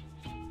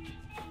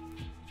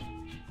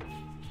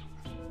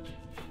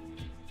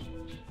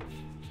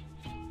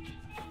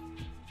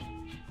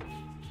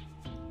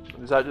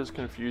 Does that just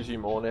confuse you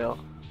more now?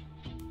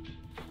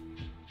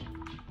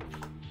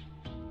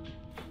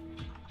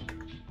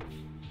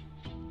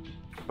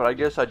 But I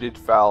guess I did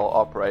foul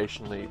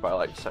operationally by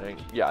like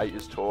saying, yeah, I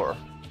use Tor.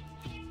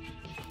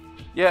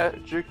 Yeah,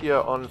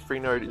 Jookia on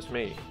Freenode is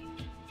me.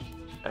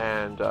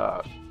 And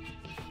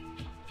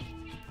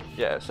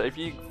yeah, so if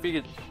you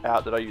figured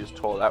out that I use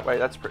Tor that way,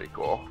 that's pretty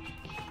cool.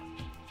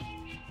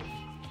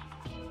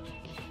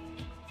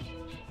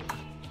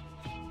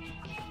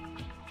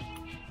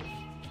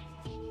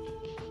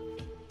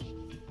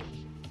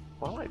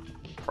 Why am I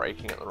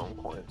breaking at the wrong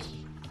points?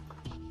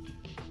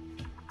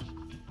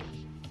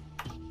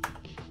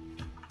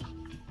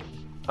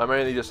 I'm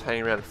only just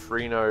hanging around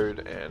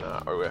Freenode and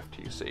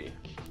OFTC.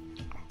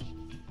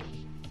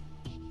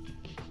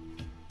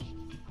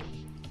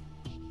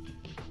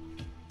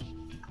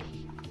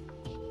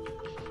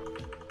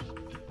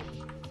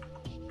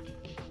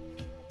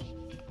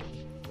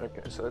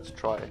 Okay, so let's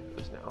try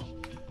this now.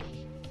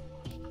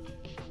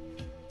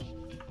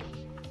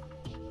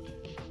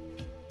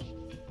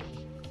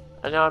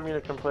 And now I'm in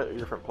a completely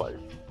different place.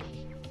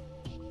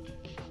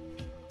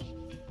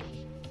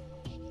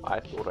 I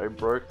thought I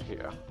broke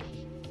here.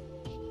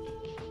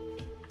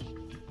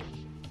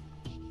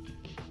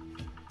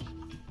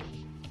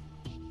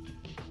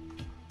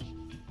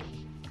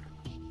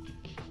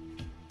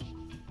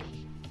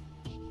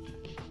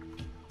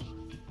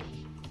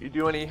 You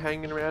do any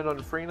hanging around on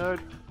Freenode?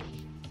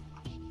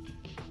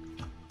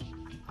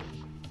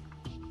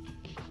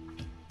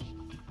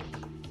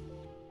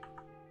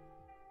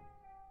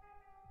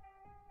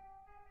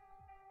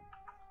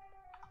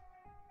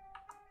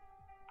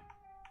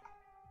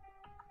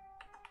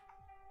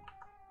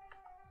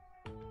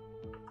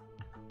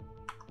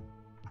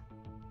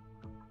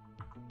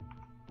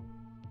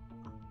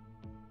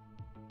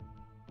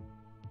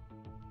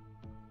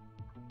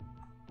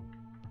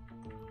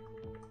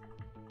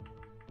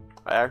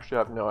 I actually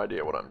have no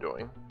idea what I'm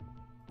doing,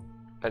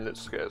 and it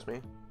scares me.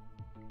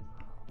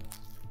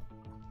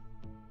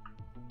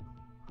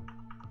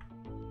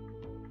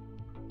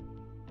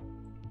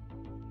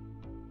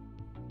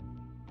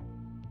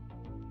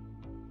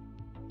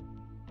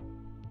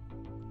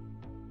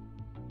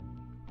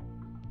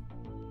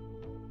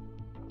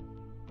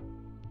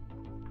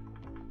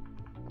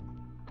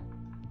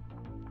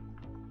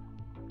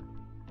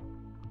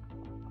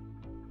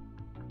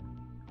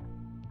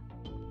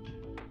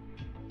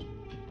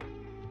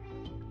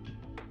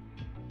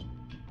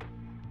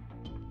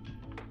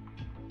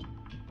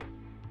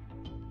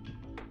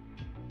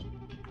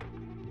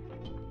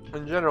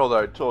 In general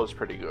though, Tor is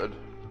pretty good.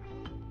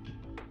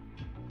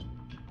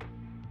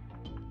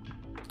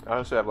 I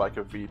also have like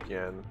a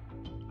VPN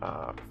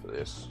for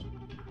this,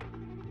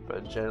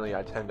 but generally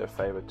I tend to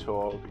favor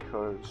Tor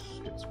because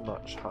it's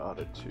much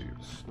harder to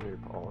snoop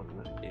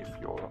on if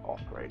you're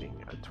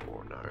operating a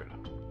Tor node.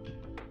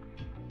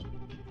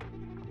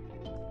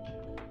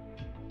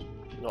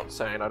 Not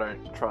saying I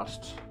don't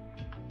trust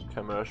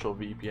commercial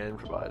VPN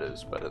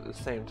providers, but at the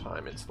same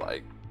time it's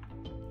like,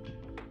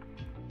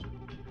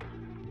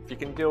 if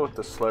you can deal with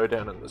the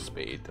slowdown and the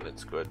speed, then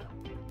it's good.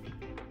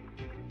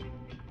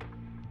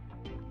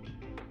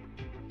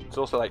 It's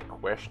also like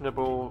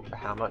questionable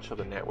how much of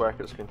the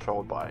network is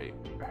controlled by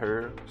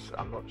who, so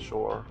I'm not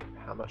sure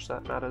how much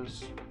that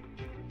matters.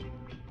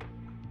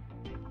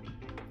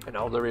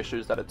 Another issue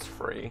is that it's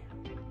free.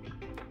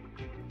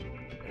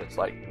 And it's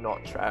like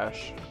not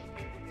trash.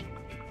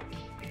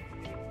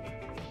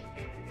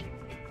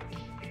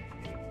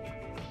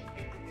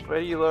 Where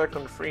do you lurk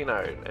on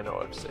Freenode and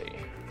OFC?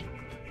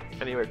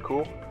 Anywhere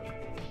cool?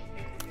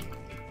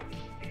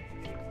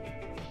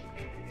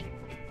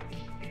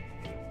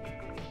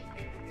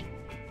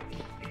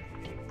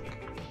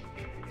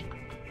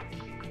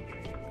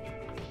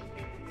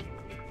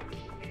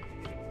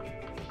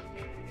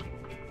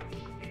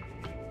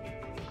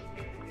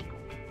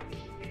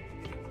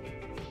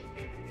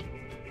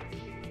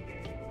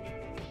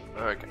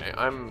 Okay,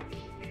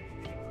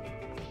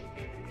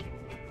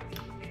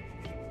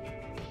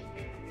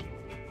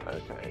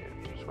 okay,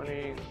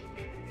 20...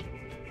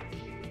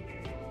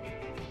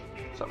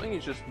 Something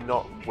is just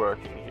not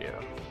working here.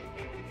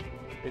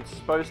 It's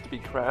supposed to be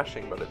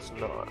crashing, but it's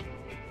not.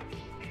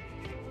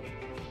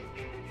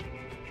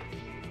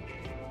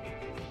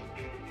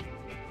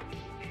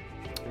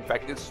 In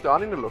fact, it's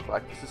starting to look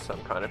like this is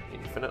some kind of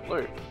infinite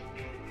loop.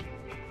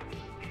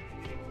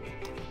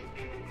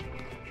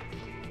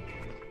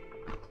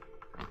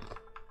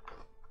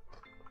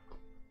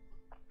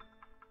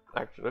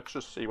 Actually, let's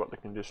just see what the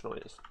conditional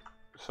is.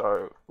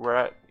 So, we're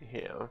at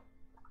here.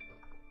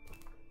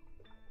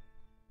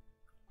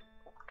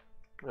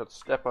 Let's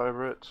step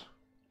over it.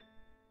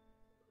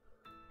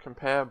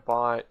 Compare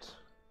byte.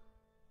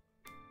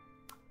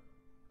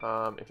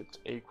 If it's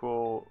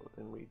equal,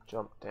 then we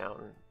jump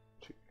down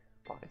to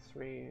by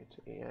 3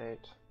 to E8.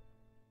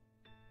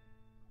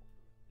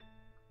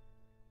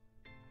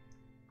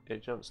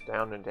 It jumps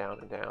down and down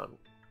and down.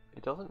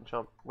 It doesn't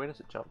jump. Where does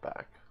it jump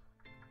back?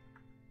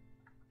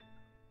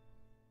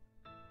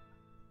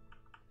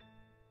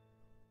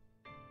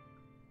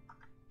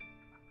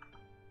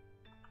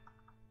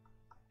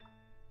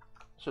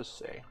 Let's just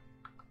see.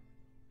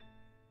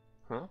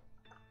 Huh?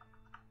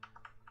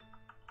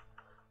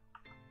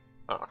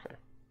 Oh, okay.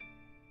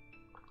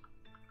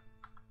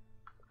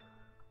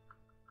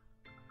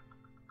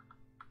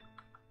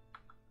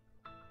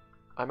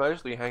 I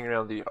mostly hang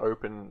around the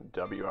Open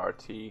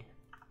WRT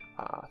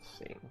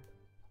theme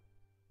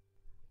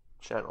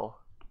channel.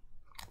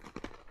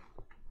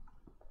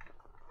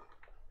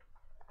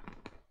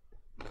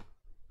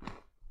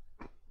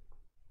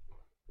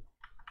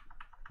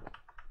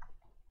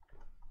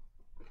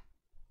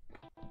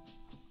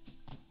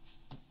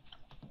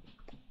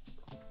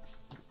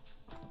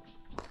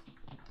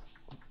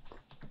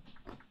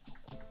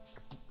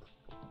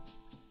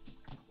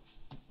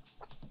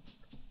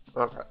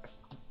 Okay.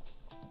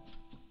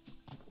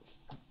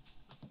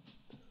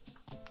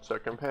 So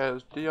it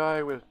compares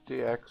DI with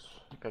DX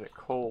and it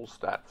calls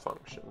that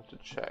function to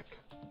check.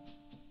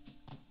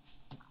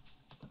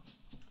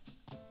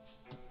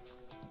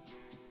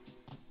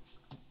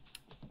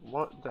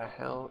 What the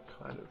hell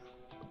kind of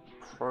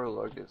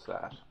prologue is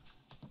that?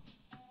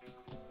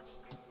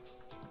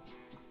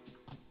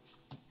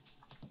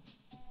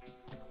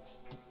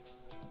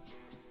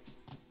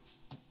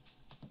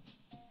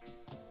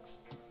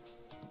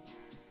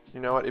 You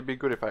know what, it'd be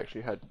good if I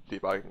actually had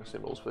debugging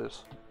symbols for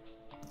this.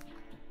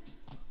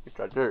 Which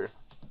I do.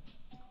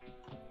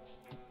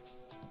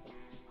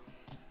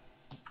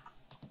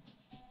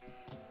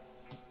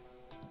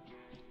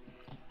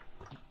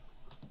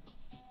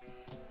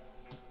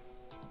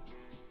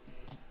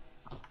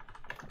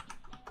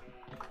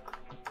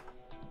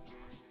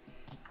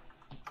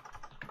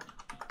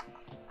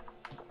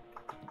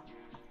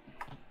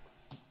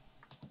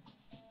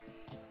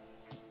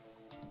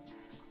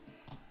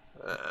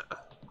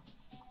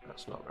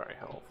 That's not very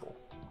helpful.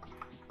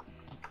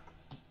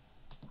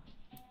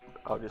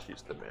 I'll just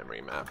use the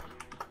memory map.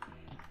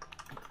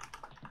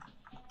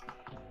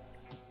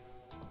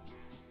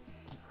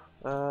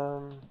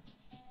 No,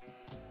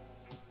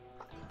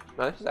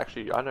 this is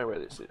actually, I know where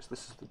this is.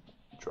 This is the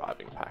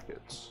driving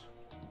packets.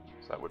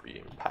 So that would be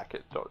in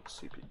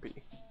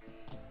packet.cpp.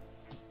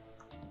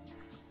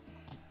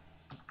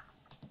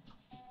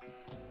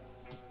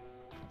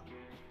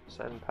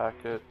 Send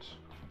packet,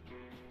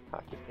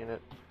 packet init.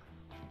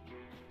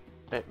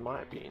 It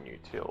might be in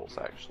utils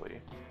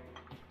actually.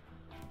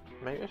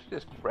 Maybe I should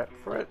just grep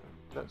for it.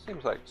 That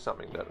seems like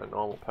something that a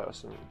normal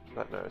person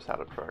that knows how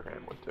to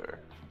program would do.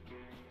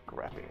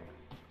 Grepping.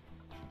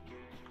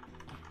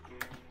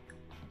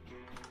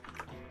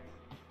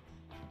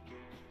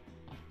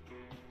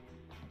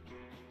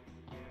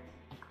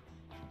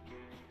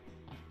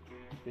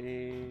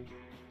 The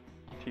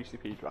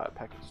TCP drive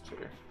packets too.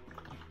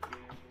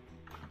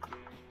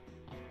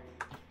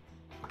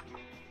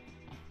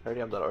 I already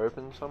have that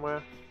open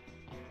somewhere.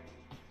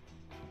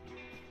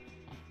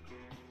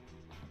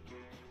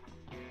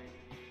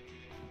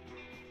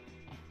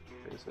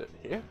 Is it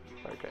here?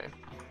 Okay.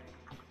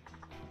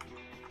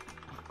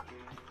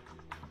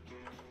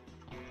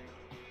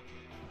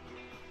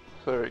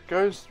 So it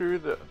goes through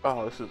the.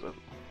 Oh, this is a.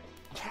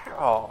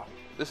 Oh,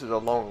 this is a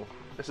long.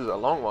 This is a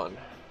long one.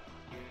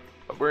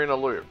 But we're in a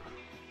loop.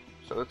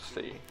 So let's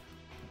see.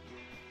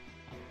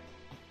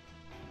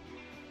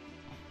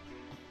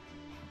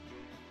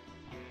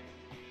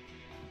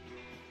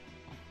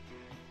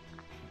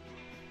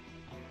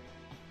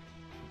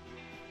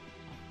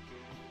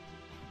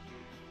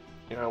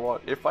 You know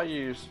what? If I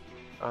use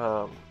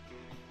the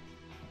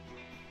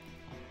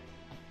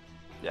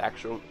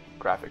actual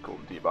graphical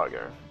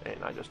debugger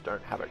and I just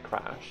don't have it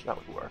crash, that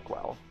would work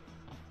well.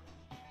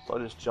 So I'll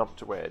just jump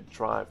to where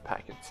drive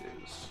packets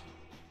is.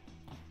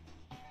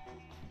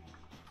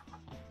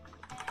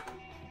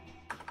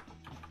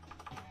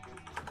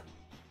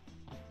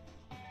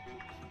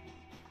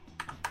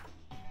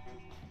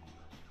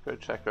 Go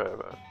check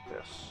over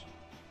this.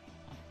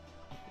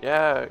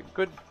 Yeah,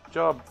 good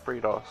job,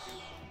 FreeDOS.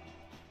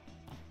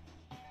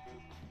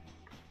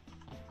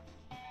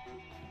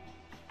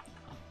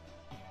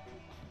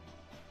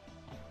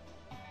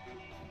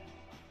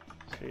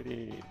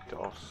 cd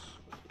dos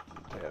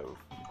dev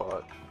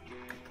bot.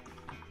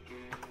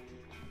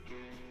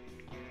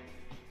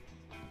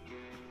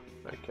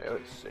 Okay,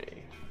 let's see.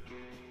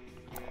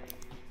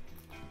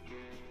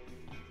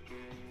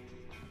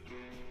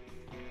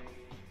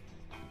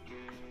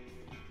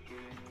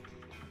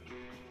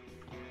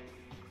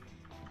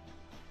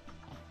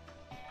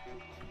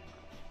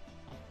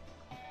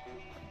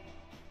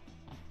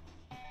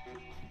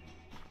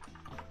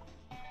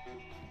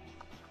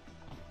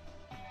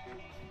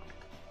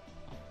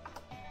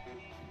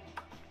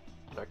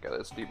 Okay,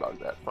 let's debug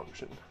that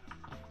function.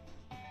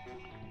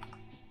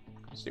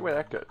 See where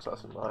that gets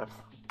us in life.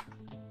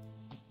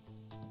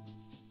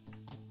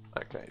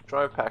 Okay,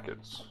 drive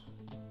packets.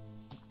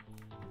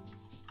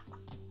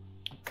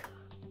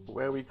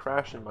 Where we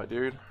crashing, my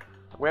dude?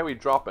 Where we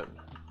dropping?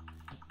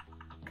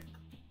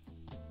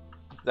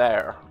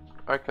 There.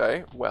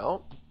 Okay,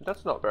 well,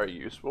 that's not very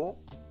useful.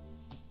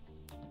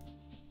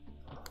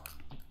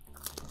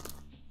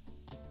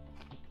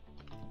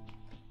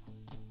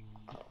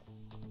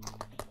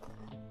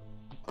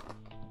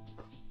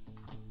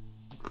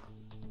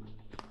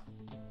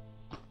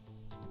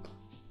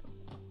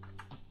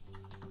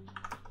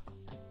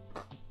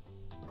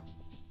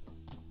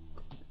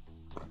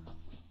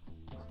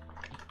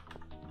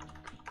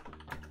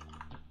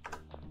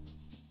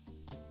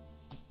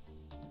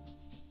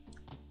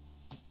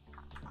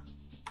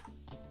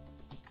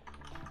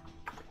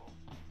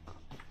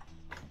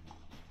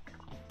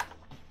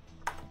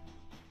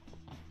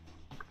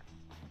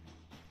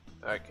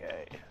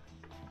 Okay.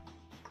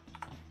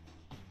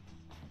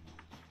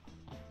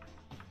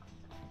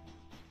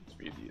 Let's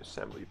view the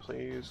assembly,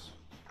 please.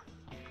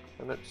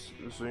 And let's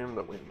zoom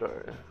the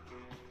window.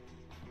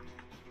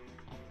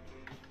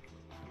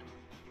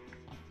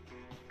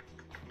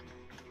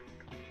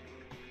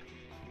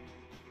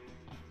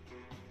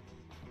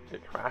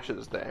 It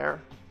crashes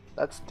there.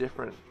 That's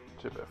different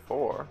to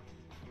before.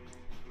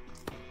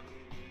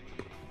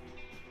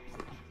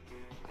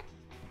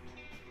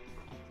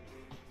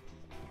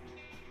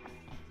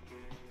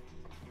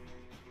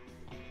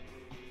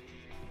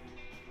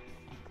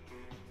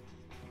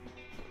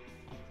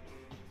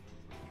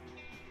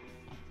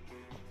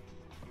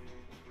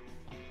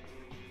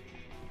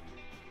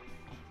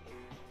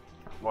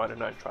 Why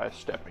don't I try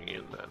stepping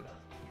in then?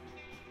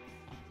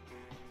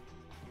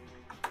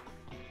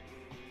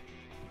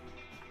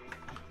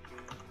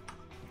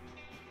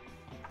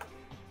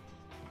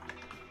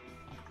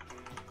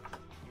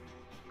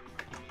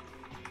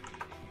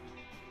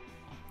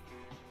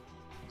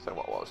 So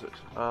what was it?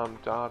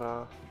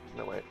 Data,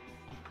 no wait,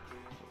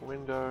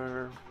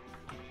 window,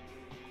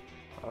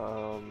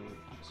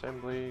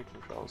 assembly,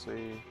 Ctrl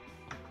Z,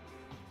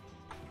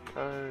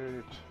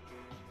 code,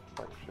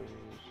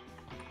 functions,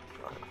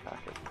 drive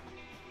packet.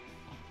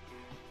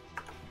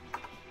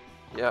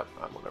 Yep,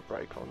 I'm on a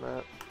break on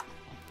that.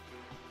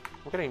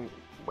 I'm getting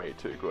way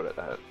too good at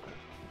that.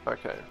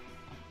 Okay.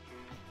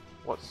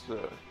 What's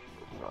the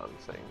run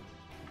thing?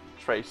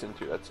 Trace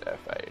into, that's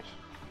F8.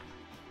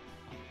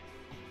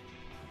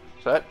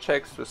 So that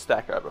checks for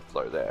Stack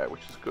Overflow there,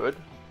 which is good.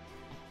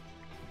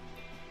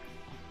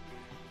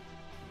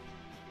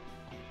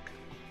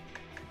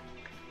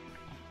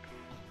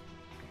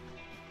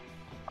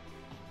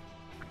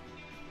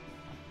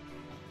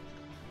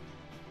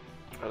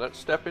 Now let's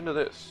step into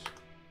this.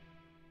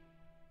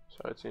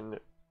 So it's in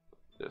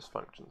this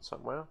function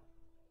somewhere.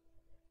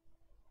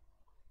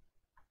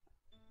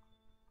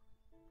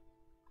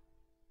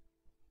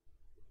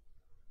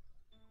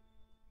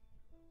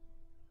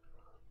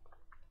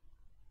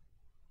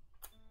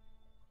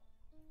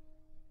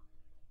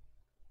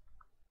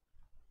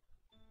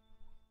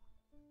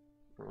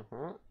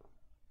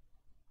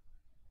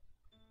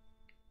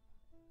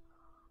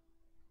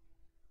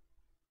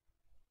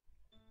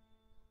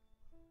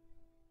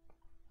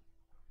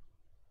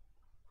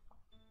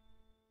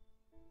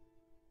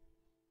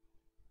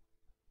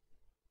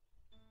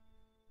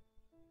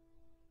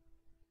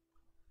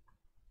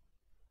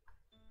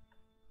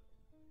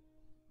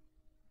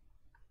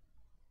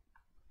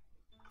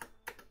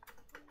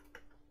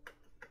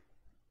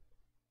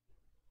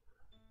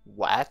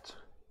 What?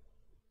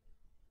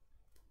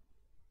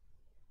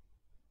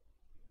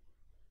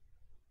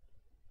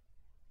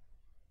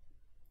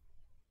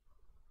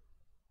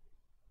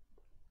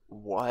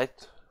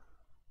 What?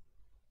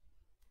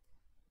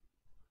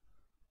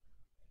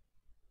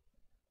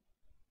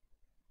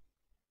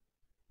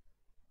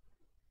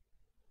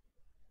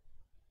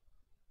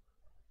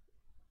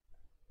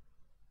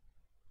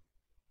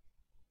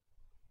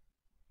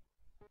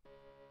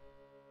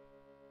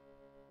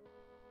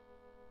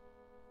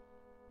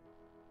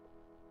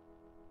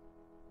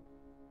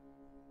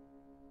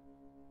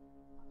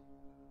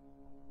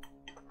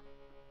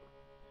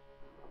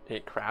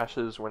 it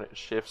crashes when it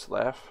shifts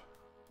left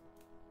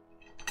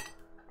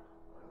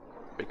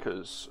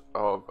because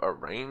of a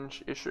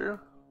range issue.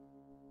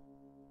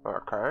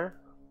 Okay.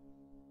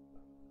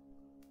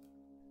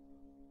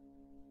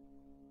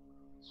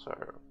 So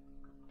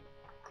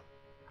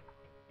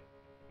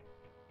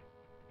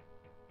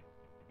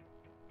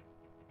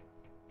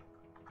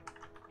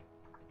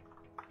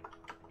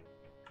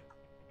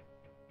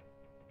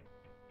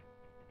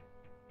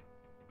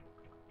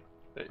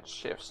it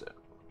shifts it.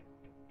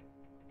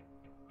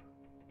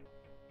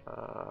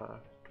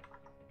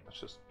 Let's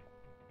just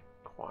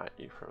quiet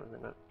you for a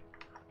minute.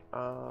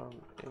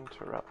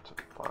 Interrupt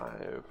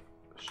 5,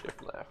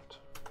 shift left.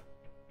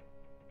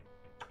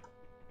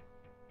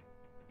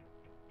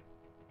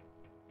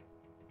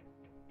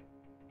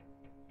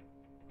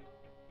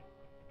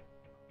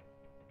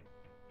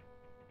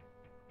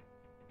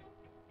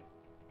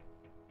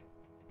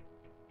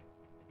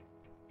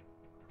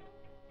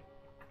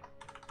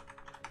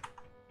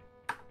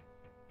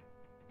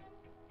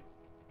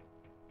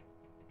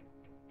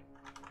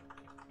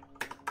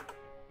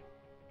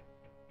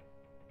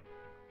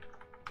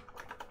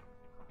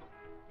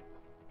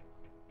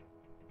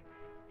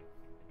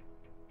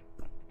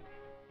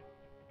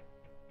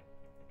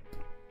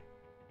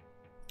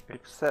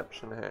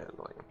 Exception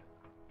handling.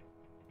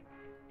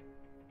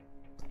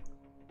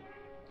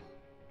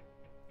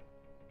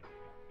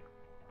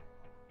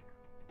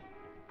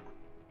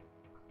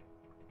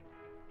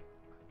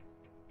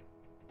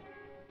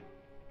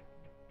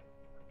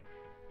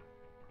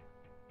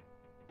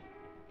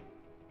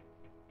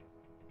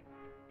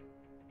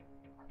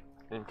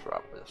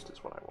 Interrupt list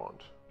is what I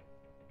want.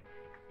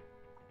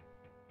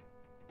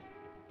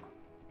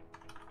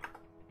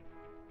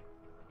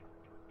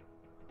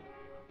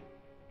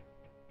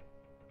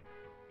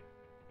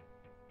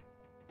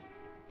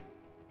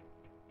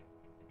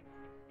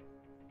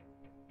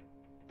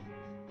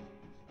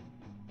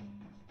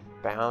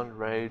 Bound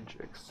range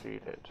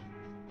exceeded.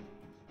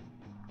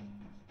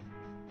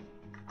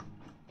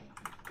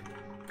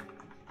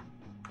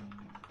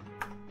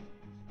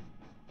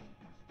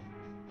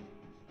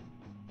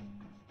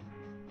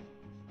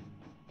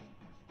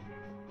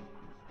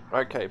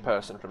 Okay,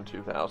 person from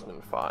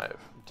 2005.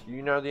 Do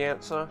you know the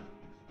answer?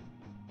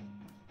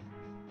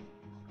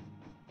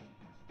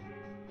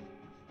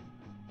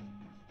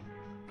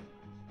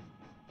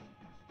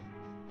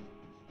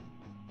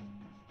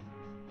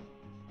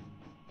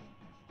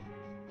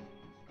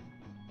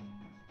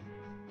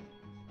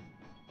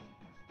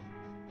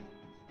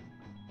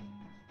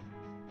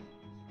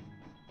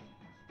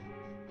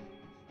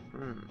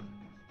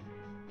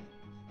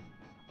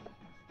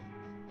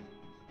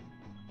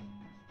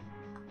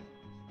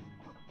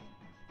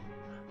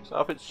 So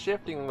if it's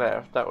shifting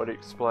left, that would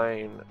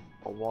explain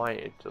why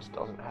it just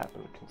doesn't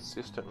happen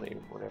consistently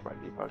whenever I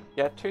debug.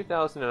 Yeah,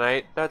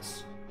 2008,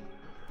 that's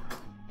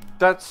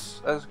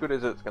as good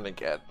as it's gonna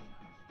get.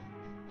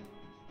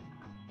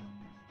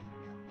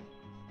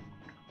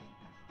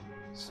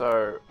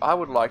 So I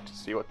would like to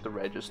see what the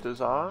registers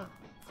are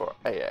for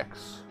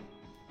AX.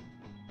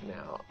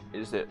 Now,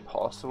 is it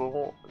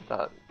possible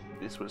that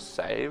this was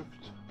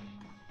saved?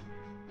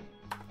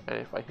 And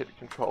if I hit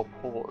Ctrl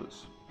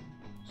pause,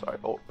 sorry,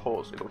 Alt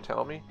pause, it'll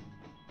tell me.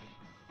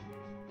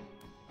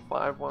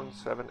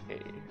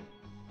 517E.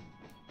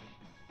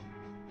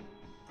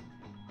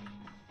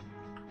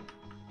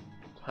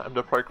 Time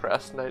to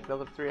procrastinate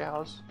another 3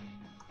 hours.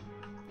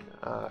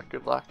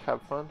 Good luck,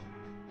 have fun.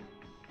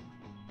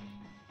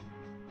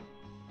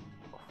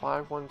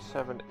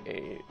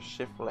 517E,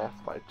 shift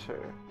left by 2.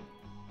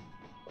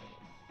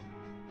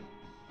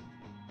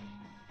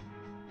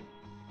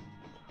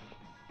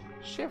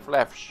 Shift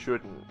left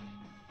shouldn't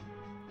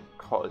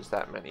cause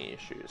that many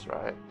issues,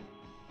 right?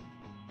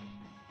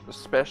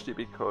 Especially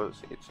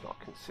because it's not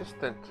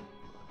consistent.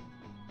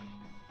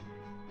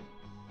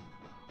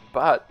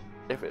 But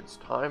if it's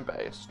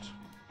time-based,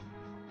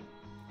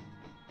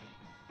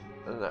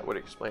 then that would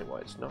explain why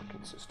it's not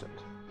consistent.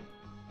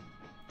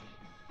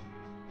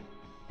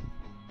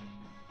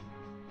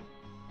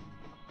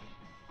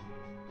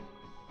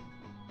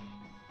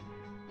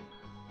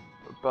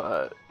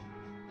 But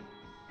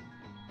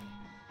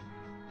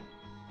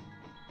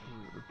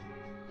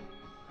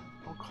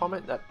I'll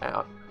comment that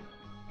out.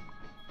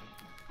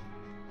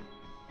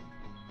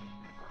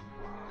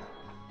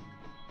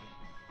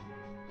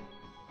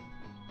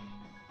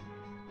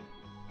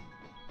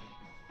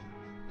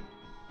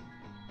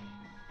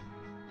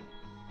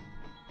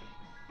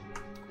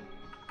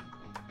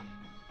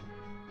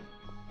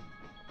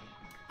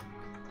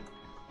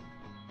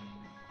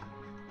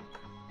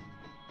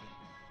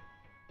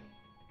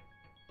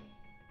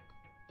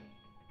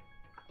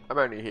 I'm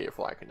only here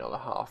for like another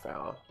half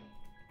hour,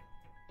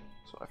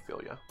 so I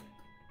feel ya.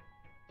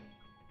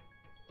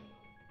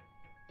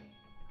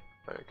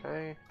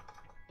 Okay,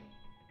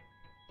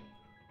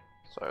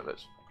 so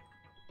let's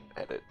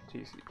edit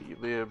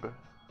TCP lib.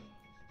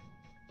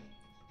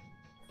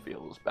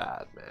 Feels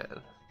bad,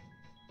 man.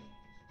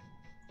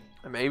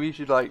 And maybe you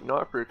should like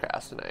not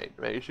procrastinate.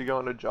 Maybe you should go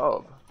on a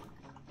jog.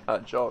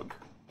 Jog.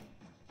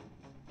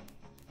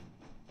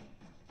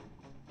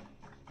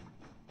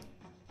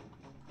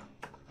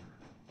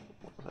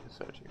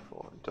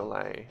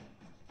 delay.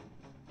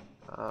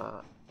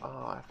 Oh,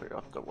 I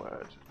forgot the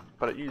word.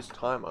 But it used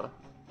timer.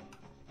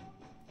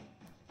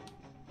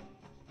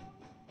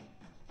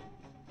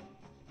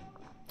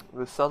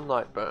 The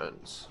sunlight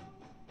burns.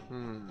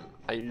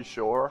 Are you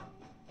sure?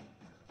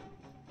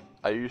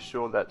 Are you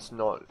sure that's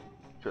not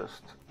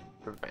just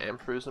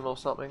vampirism or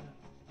something?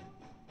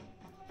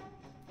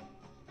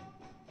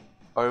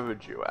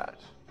 Overdue at.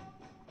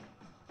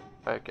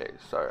 Okay,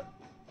 so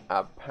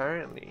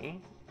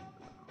apparently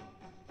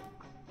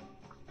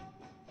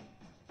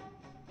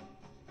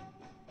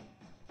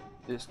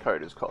this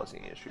code is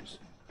causing issues.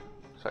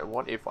 So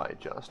what if I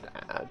just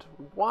add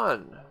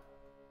 1?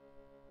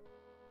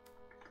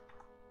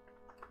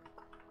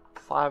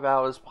 5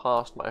 hours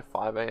past my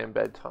 5 AM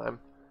bedtime.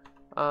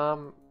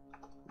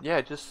 Yeah,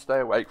 just stay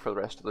awake for the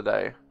rest of the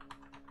day.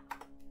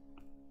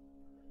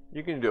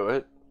 You can do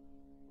it.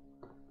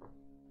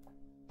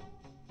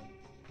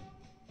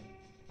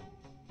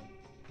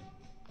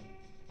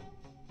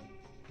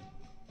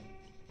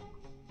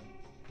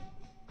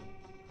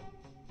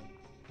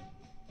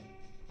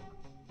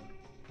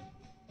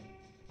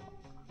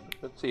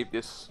 Let's see if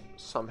this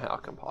somehow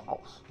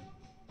compiles.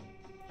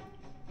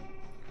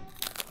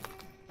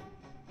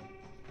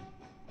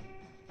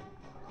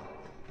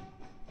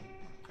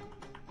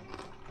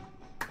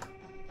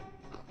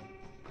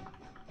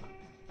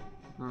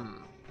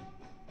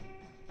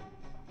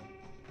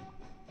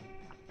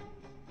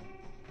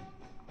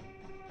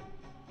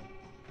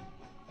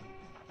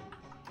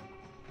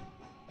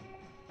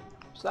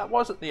 So that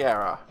wasn't the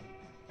error.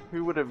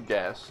 Who would have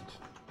guessed?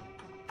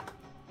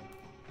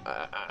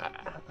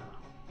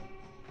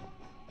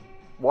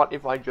 What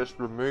if I just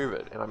remove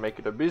it and I make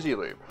it a busy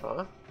loop,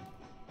 huh?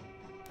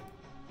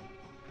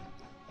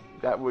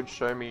 That would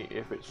show me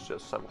if it's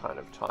just some kind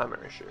of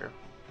timer issue.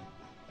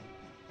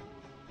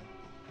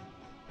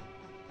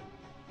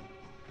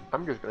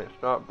 I'm just going to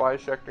start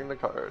bisecting the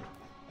code.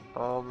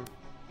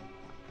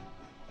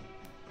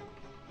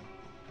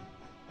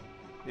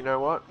 You know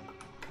what?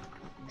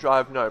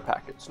 Drive no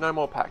packets. No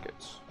more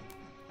packets.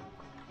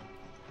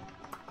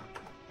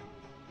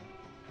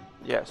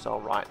 Yes, I'll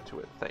write to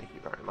it. Thank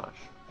you very much.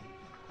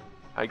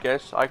 I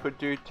guess I could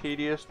do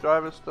tedious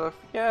driver stuff.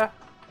 Yeah.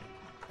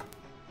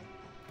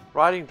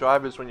 Writing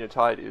drivers when you're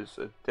tired is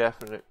a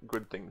definite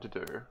good thing to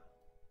do.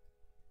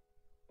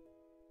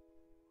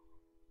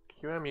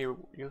 QEMU,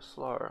 you're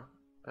slow,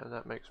 and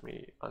that makes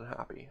me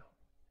unhappy.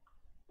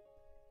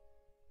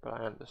 But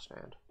I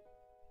understand.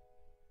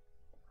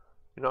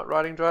 You're not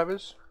writing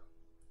drivers?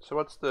 So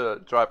what's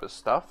the driver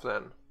stuff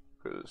then?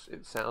 Because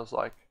it sounds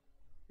like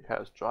it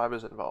has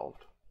drivers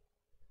involved.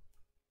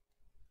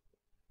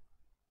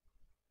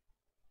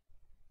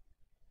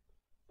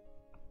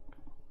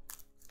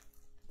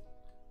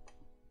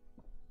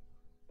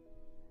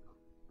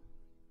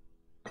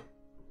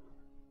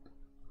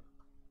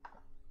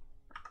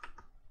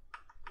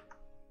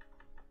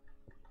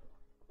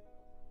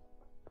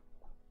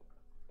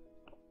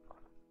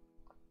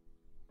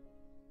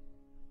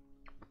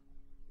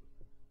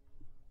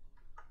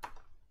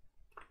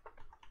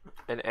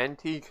 An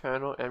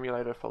anti-kernel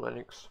emulator for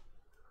Linux.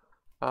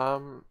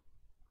 Why?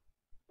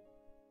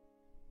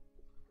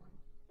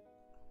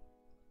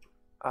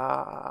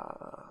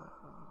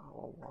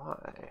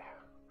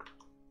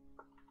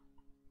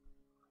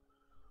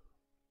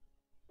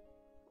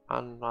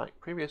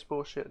 Unlike previous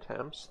bullshit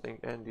attempts,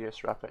 think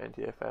NDS wrapper,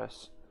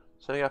 NTFS,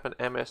 setting up an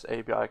MS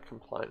ABI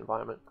compliant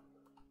environment.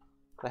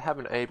 They have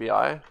an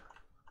ABI.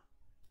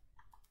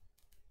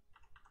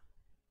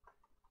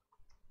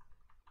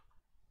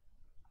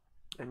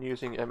 And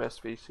using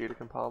MSVC to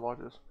compile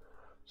modules.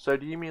 So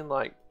do you mean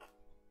like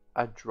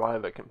a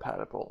driver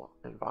compatible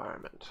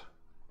environment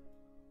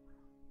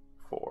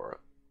for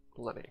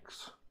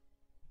Linux?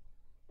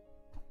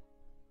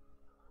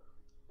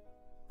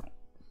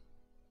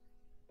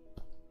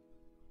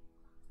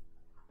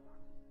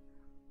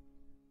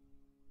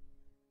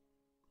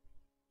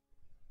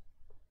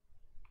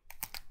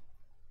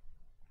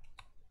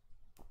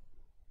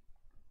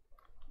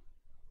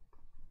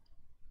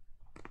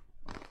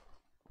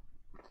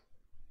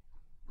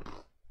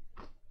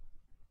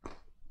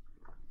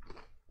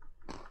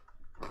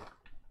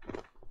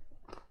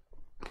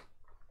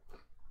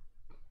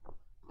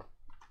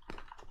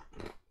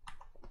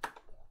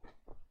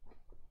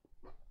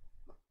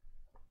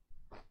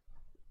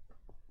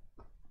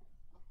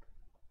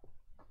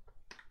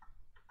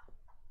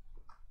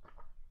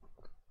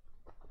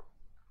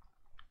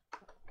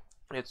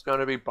 It's going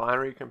to be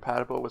binary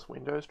compatible with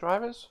Windows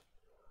drivers?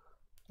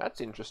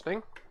 That's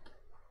interesting.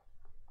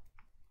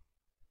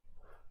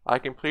 I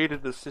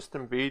completed the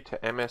System V to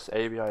MS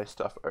ABI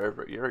stuff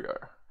over a year ago.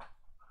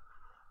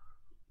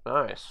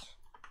 Nice.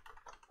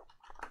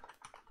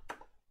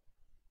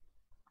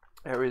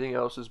 Everything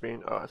else has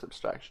been, oh, it's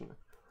abstraction.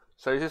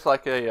 So is this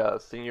like a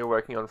thing you're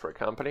working on for a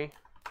company?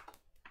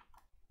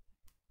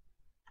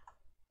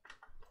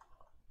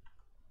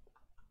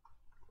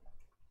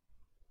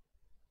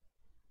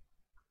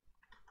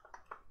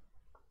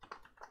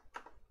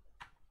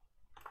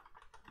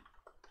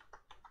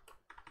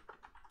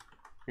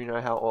 You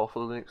know how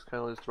awful the Linux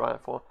kernel is to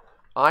write for.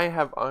 I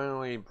have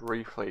only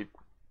graced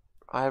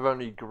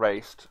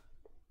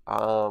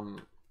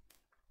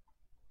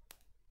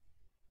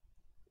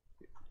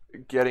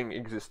getting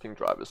existing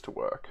drivers to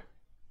work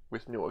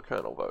with newer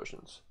kernel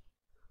versions.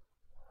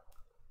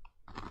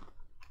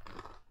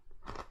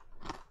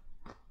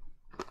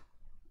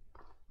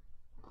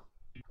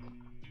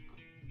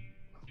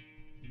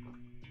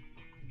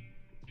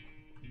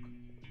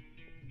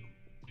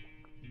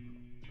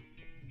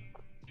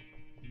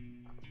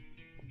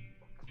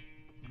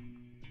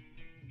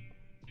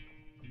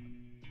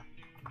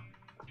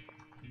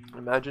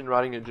 Imagine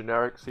writing a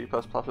generic C++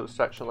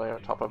 abstraction layer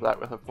on top of that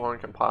with a foreign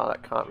compiler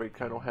that can't read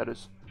kernel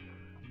headers.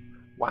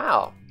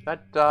 Wow,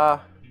 that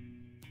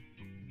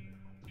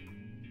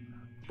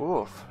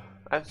oof,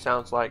 that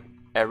sounds like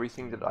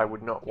everything that I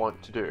would not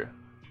want to do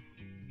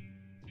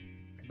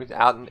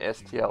without an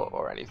STL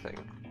or anything.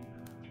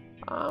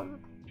 No,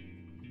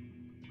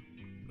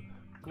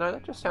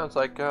 that just sounds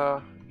like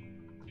hell.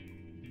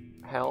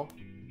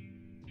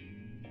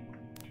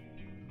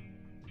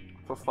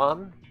 For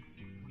fun?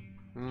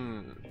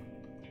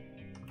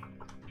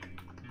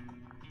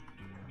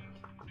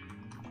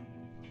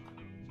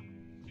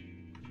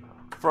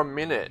 For a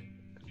minute.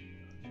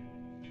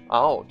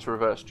 Oh, to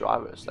reverse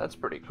drivers. That's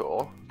pretty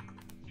cool.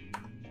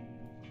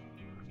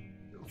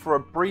 For a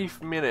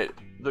brief minute,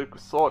 the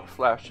thought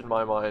flashed in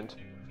my mind.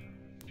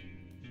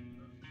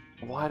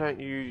 Why don't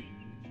you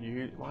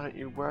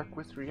work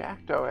with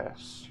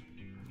ReactOS?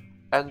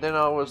 And then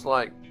I was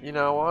like, you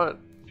know what?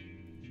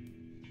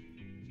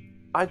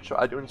 I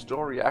tried to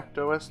install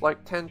ReactOS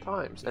like 10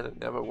 times and it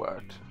never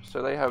worked.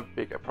 So they have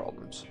bigger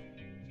problems.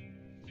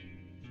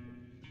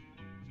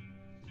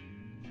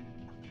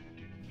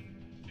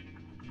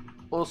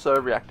 Also,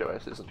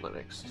 ReactOS isn't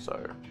Linux,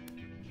 so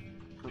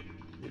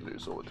you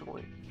lose all the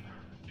point.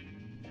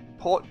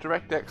 Port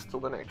DirectX to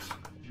Linux.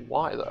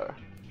 Why though?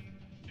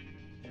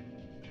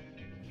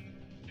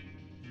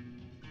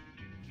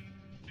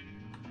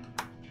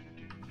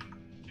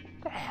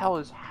 What the hell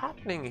is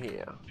happening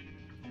here?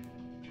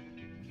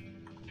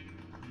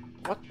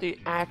 What the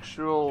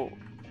actual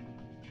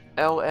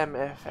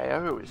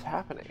LMFAO is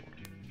happening?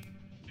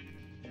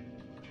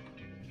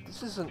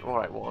 This isn't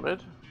what I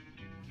wanted.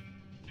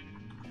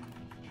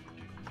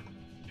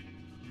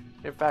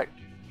 In fact,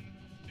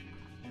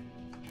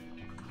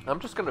 I'm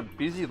just gonna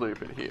busy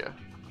loop it here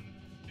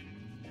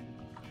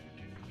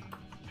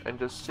and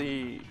just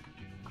see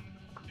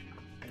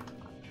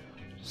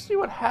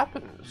what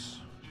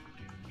happens.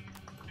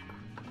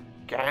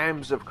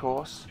 Gams, of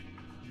course.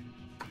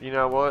 You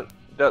know what?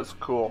 That's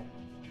cool.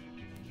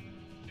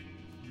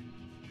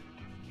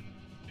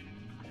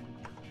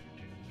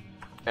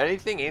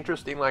 Anything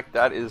interesting like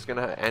that is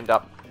gonna end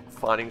up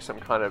finding some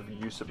kind of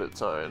use of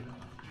its own.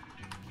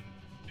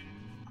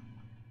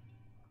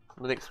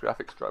 Linux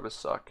graphics drivers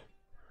suck.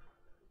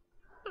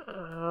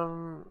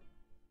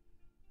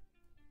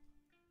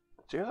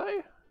 Do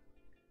they?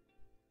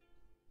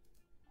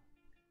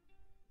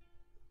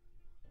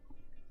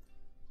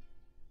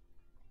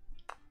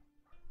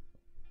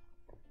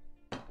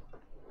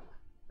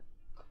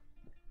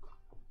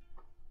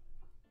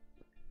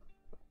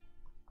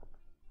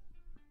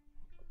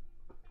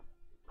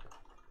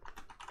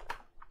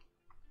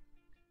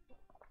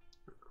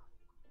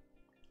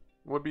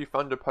 Would be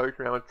fun to poke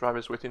around with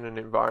drivers within an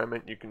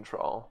environment you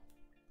control.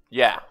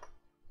 Yeah.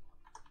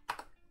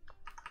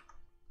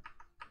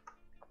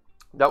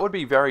 That would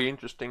be very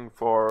interesting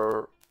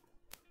for,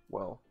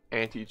 well,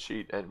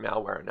 anti-cheat and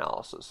malware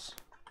analysis.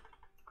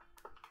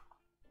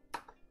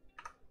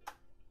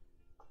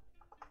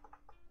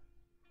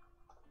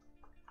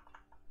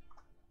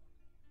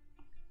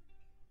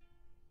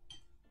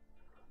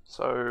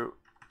 So,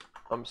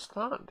 I'm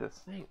starting to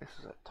think this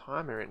is a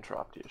timer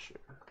interrupt issue.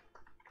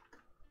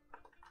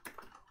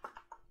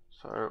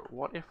 So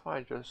what if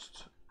I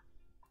just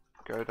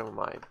go to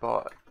my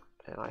bot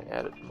and I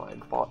edit my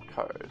bot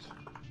code,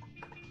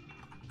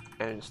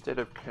 and instead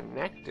of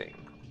connecting,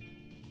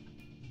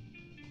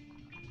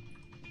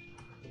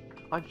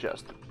 I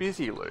just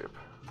busy loop.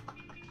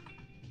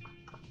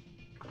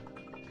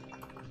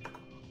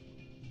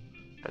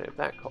 And if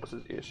that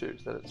causes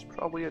issues, then it's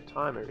probably a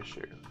timer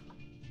issue.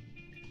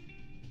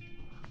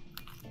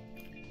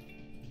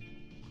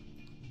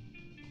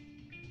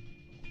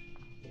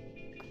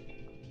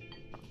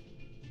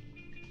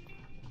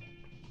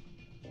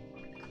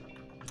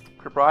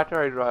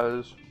 Proprietary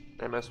drivers,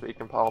 MSV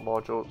compile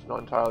modules, not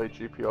entirely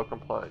GPL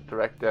compliant,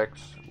 DirectX.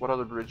 What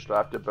other bridge do I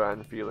have to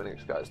burn for you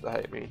Linux guys to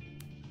hate me?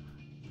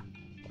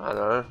 I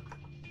don't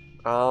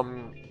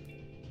know.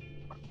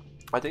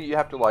 I think you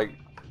have to like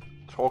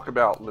talk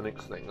about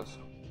Linux things.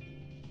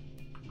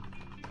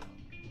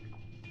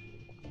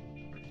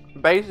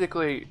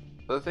 Basically,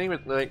 the thing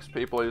with Linux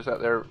people is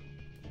that they're,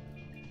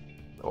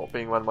 or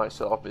being one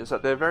myself, is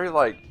that they're very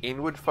like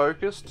inward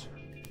focused.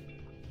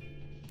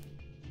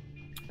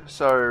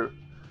 So,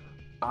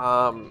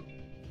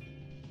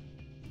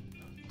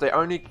 they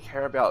only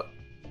care about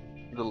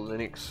the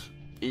Linux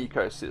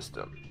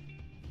ecosystem.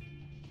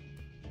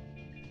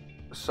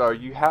 So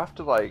you have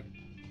to like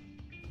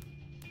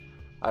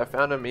I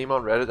found a meme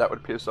on Reddit that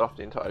would piss off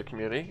the entire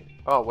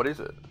community. Oh, what is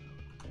it?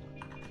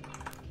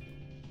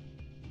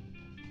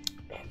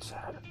 It's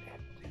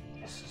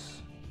this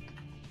is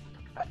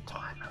a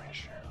timer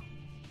issue,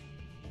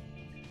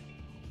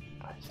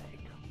 I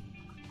think.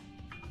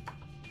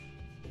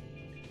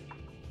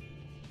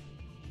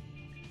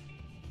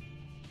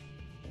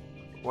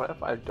 What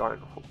if I don't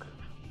hook?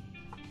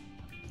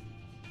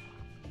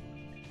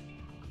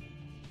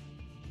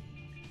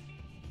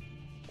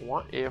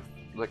 What if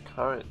the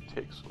current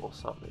ticks or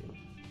something?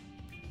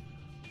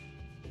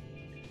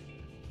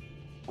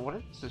 What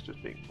if this is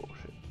just being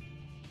bullshit?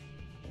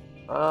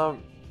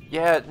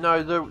 Yeah,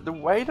 no, the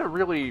way to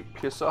really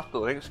piss off the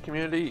Linux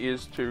community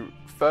is to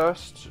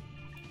first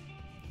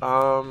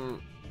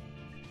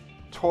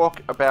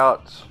talk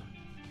about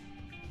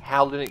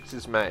how Linux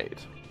is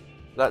made.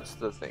 That's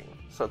the thing.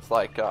 So it's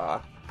like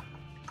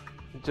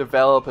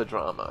developer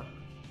drama.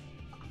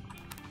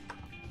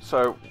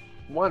 So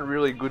one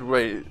really good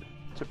way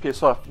to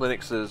piss off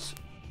Linux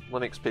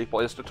people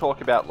is to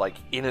talk about like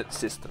init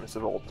systems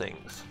of all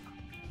things.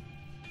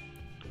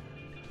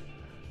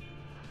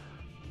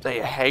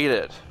 They hate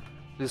it.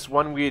 This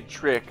one weird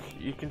trick,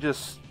 you can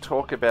just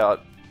talk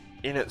about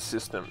init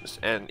systems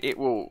and it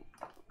will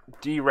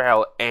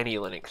derail any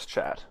Linux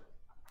chat.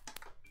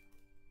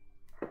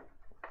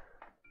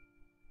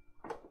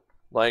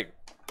 Like,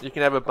 you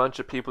can have a bunch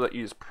of people that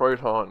use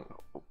Proton,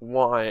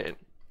 Wine,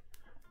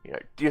 you know,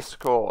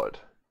 Discord,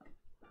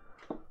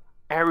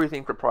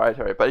 everything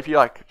proprietary. But if you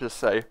like just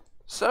say,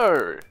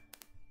 so,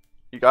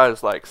 you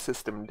guys like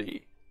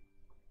systemd,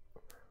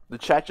 the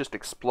chat just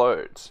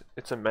explodes.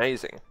 It's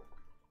amazing.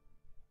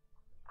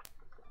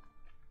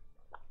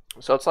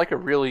 So it's like a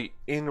really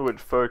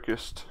inward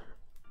focused.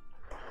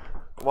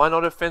 Why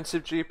not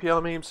offensive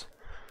GPL memes?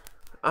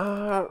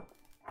 I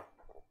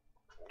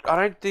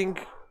don't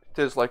think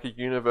there's like a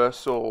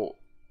universal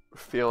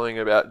feeling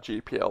about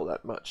GPL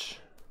that much.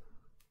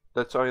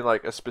 That's only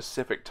like a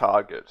specific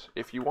target.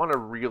 If you want to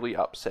really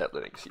upset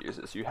Linux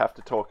users, you have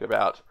to talk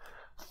about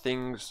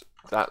things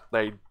that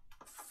they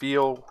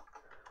feel,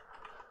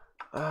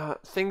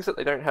 things that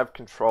they don't have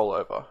control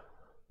over.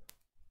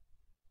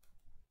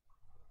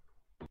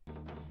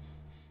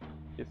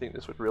 You think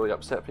this would really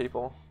upset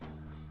people?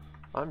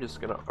 I'm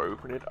just gonna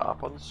open it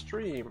up on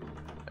stream.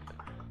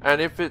 And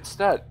if it's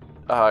that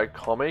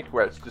comic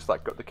where it's just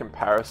like got the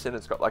comparison,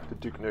 it's got like the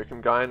Duke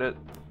Nukem guy in it,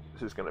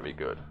 this is gonna be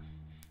good.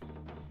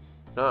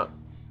 No.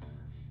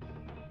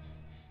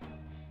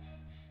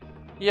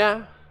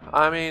 Yeah,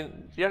 I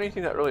mean, the only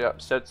thing that really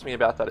upsets me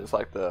about that is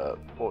like the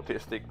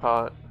autistic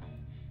part.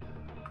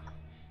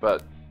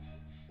 But,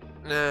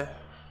 nah.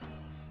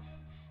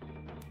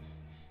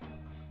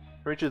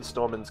 Richard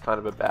Stallman's kind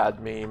of a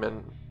bad meme,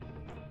 and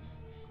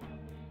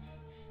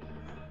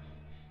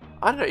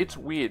I don't know, it's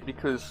weird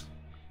because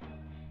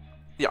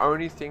the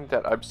only thing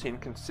that I've seen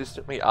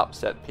consistently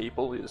upset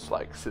people is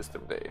like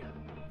systemd.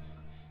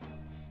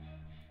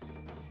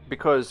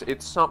 Because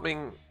it's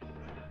something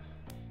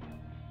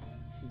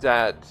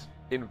that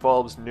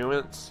involves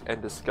nuance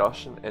and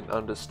discussion and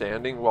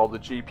understanding, while the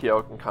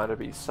GPL can kind of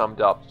be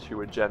summed up to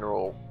a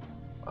general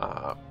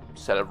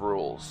set of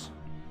rules.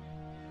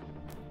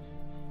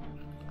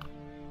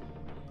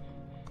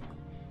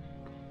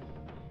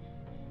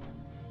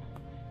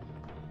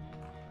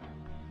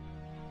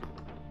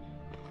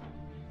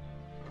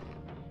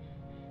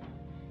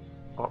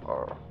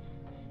 Uh-oh.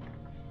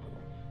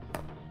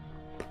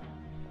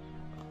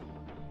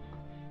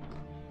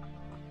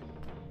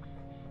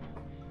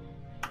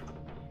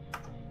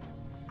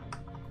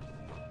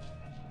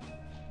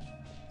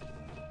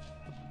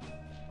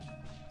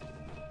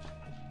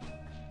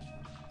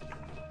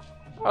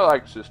 I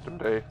like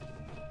systemd.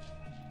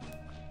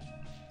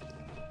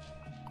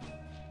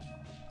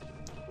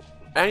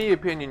 Any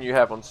opinion you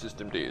have on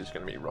systemd is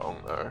going to be wrong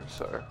though,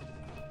 so...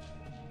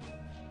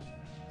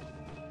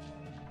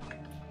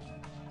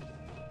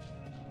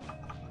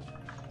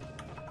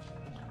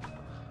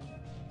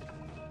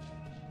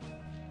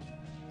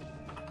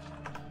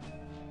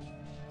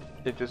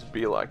 It just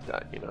be like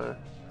that, you know?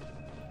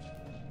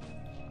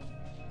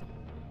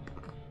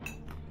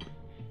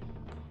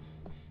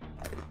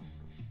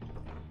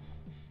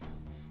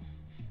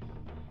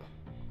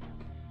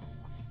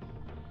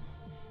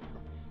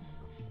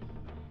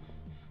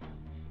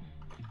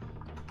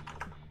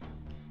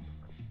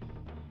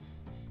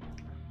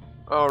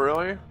 Oh,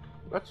 really?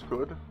 That's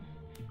good.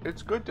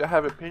 It's good to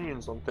have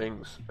opinions on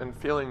things and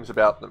feelings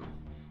about them.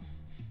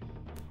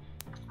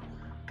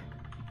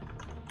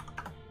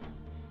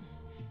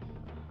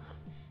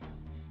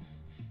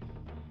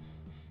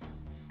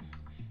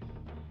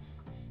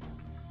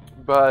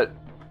 But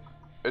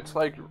it's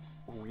like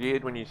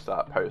weird when you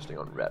start posting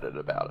on Reddit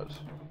about it.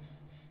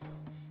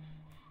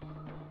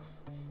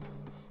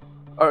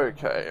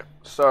 Okay,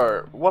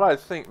 so what I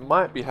think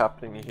might be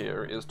happening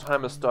here is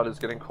timer start is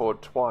getting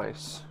called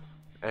twice,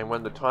 and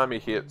when the timer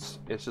hits,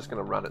 it's just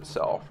going to run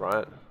itself,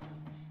 right?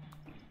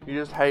 You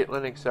just hate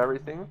Linux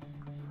everything,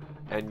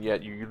 and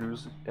yet you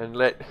use and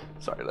let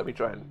me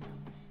try and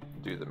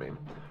do the meme.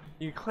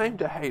 You claim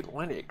to hate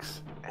Linux,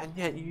 And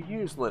yet you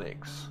use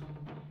Linux.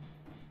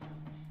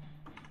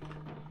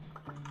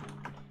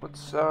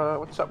 What's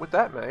up with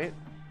that, mate?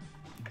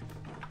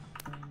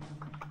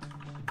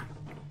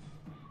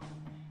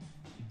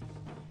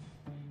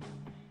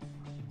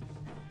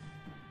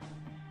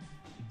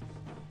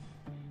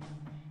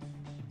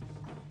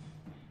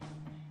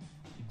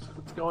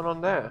 What's going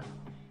on there?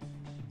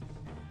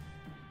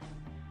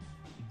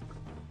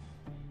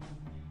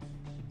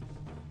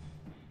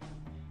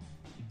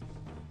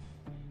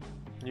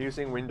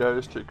 Using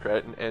Windows to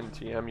create an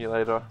NT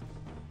emulator.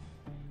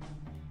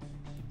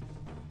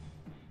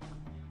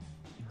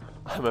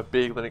 I'm a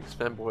big Linux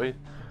fanboy.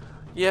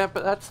 Yeah,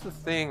 but that's the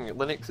thing.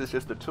 Linux is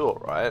just a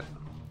tool, right?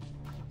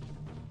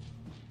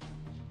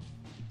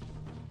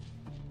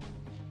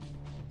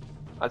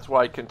 That's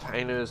why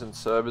containers and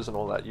servers and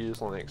all that use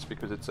Linux,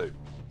 because it's a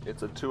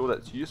tool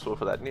that's useful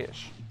for that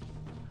niche.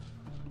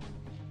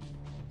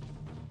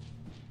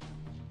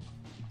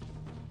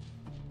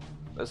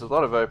 There's a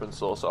lot of open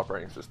source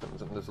operating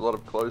systems, and there's a lot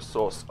of closed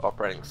source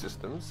operating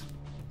systems,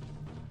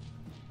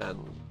 and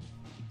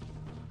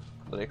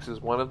Linux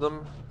is one of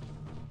them,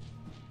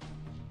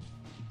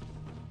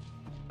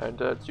 and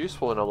it's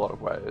useful in a lot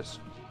of ways.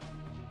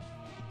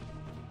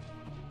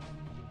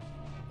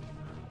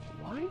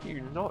 Why are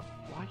you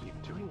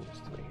doing this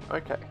to me?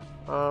 Okay,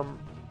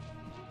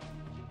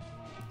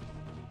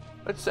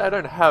 let's say I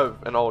don't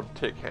have an old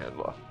tick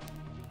handler.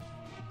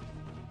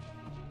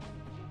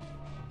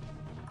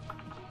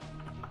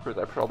 Because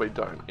I probably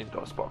don't in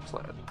DOSBox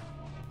land.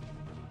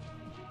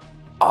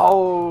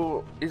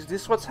 Oh, is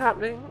this what's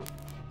happening?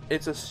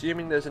 It's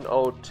assuming there's an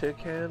old tick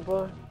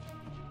handler.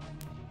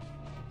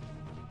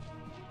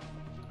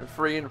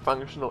 Free and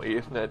functional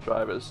Ethernet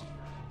drivers.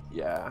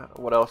 Yeah,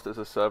 what else does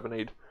a server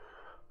need?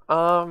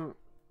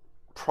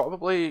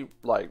 Probably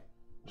like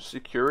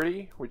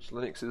security, which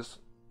Linux is.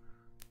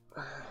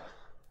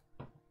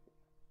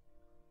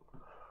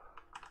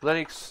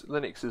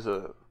 Linux is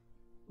a.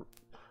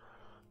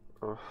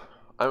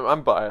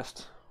 I'm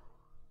biased.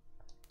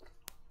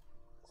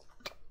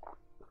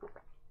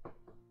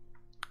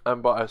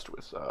 I'm biased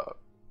with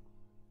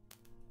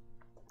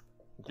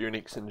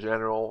Unix in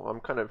general.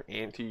 I'm kind of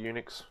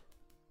anti-Unix.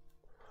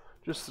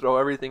 Just throw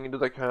everything into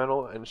the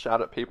kernel and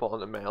shout at people on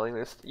the mailing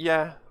list.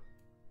 Yeah.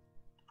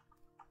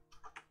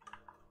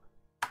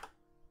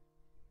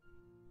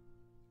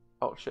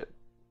 Oh shit.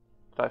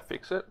 Did I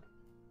fix it?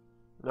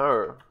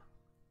 No,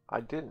 I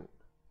didn't.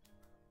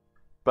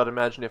 But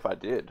imagine if I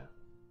did.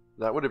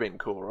 That would have been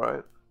cool,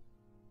 right?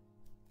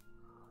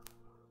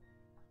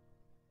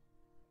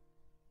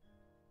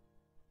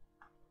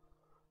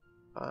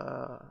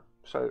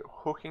 So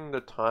hooking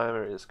the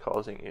timer is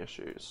causing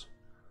issues.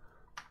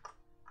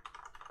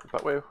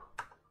 But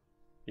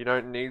you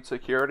don't need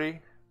security.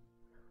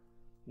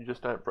 You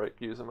just don't break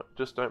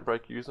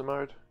user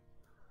mode.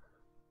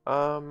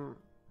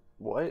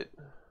 What?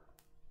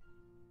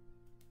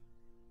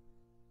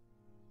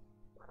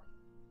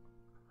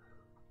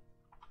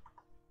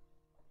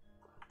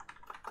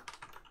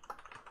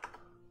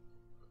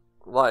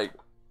 Like,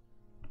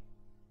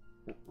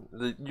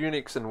 the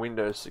Unix and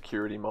Windows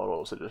security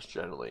models are just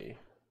generally,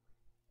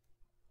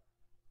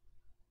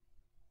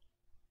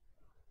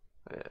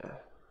 yeah.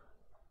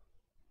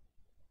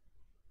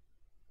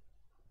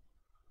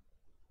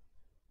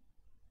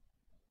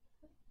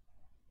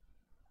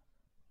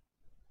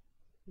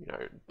 You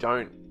know,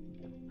 don't.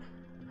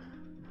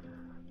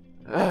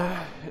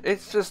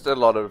 It's just a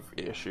lot of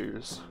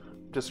issues.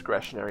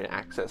 Discretionary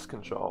access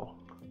control.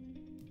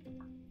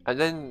 And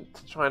then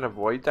to try and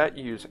avoid that,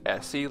 you use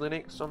SE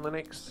Linux on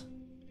Linux.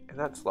 And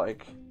that's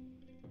like,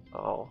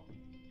 oh.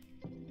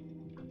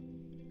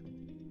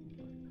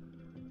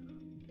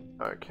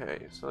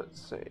 Okay, so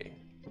let's see.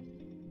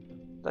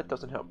 That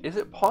doesn't help. Is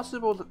it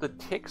possible that the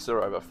ticks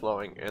are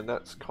overflowing and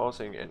that's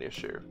causing an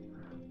issue?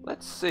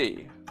 Let's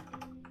see.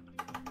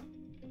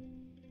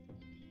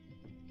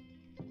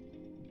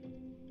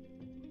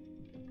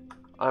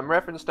 I'm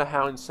reference to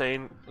how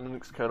insane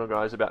Linux kernel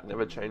guys about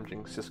never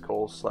changing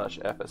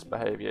syscall/fs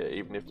behavior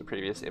even if the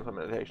previous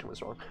implementation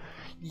was wrong.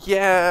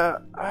 Yeah,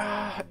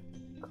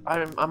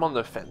 I'm on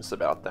the fence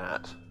about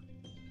that.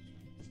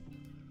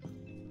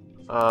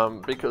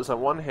 Because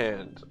on one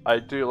hand, I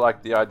do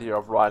like the idea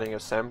of writing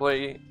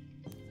assembly,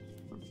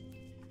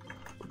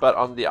 but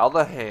on the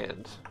other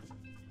hand,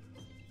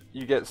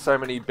 you get so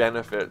many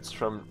benefits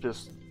from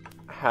just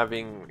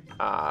having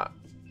the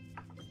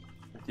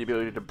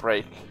ability to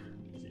break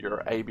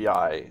your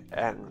ABI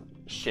and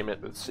shim it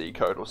with C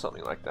code or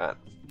something like that.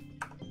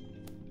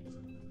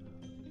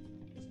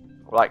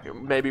 Like,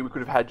 maybe we could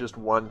have had just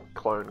one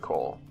clone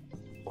call,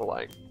 or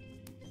like...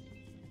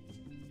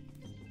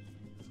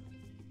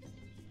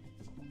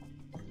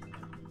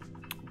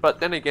 But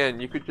then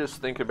again, you could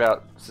just think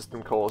about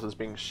system calls as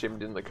being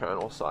shimmed in the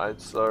kernel side,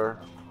 so...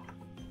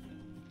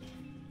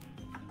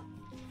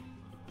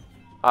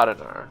 I don't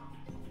know.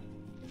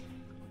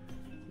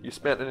 You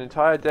spent an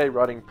entire day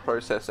writing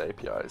process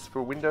APIs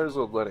for Windows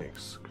or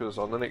Linux, because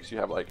on Linux you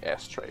have like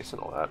strace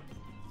and all that.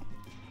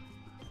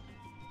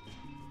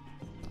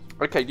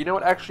 Okay, you know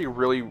what actually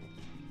really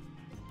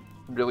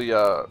really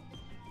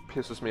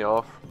pisses me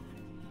off.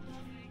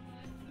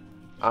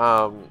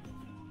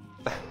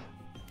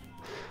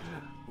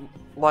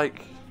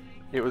 Like,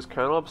 it was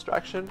kernel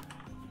abstraction.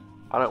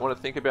 I don't want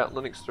to think about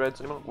Linux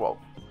threads anymore.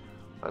 Well,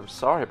 I'm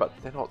sorry, but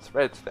they're not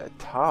threads, they're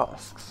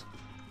tasks.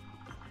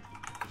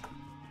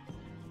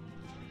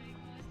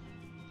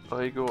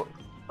 Illegal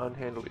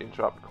unhandled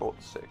interrupt called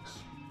 6.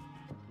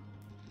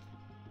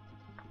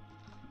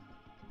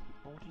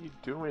 What are you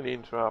doing,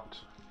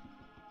 interrupt?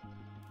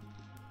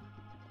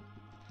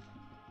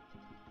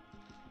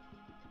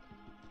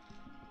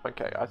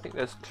 Okay, I think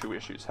there's two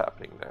issues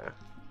happening there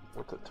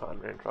with the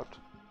timer interrupt.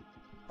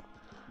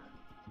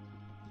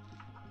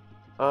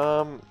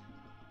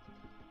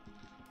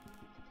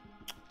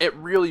 It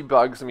really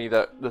bugs me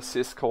that the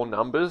syscall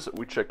numbers,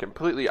 which are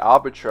completely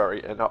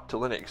arbitrary and up to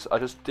Linux, are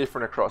just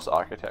different across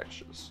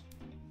architectures.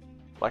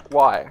 Like,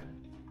 why?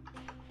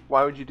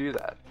 Why would you do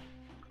that?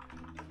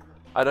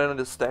 I don't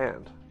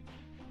understand.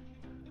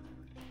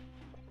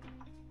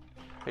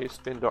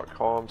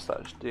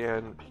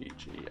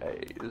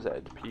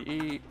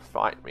 Hspin.com/dnpgazpe,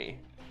 fight me.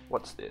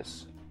 What's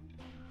this?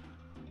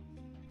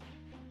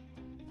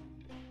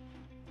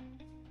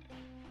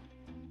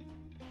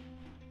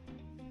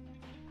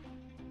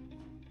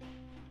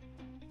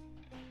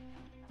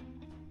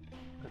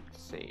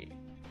 Let's see.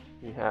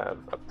 You have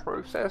a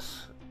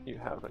process, you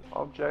have an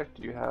object,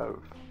 you have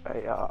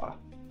a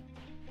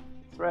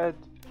thread,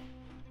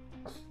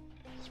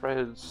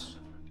 threads,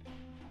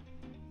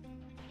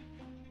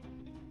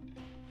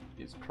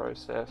 is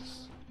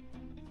process,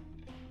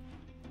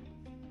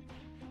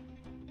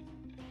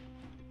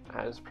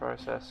 as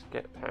process,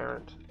 get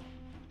parent.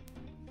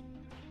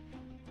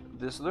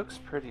 This looks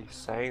pretty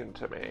sane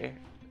to me.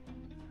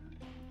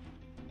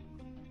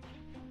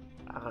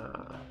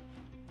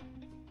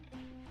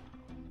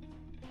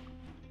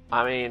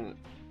 I mean,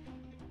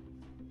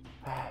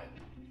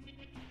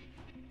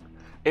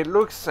 it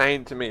looks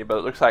sane to me, but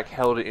it looks like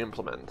hell to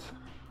implement.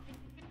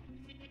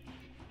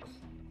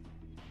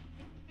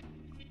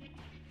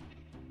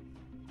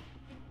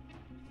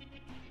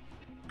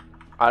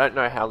 I don't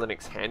know how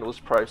Linux handles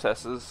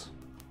processes.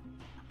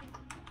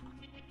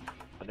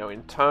 I know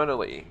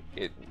internally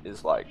it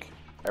is like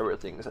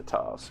everything's a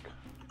task.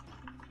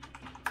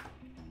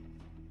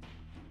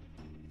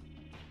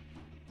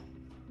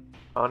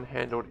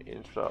 Unhandled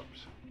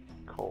interrupt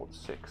called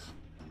 6.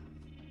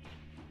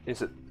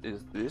 Is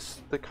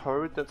this the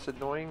code that's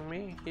annoying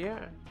me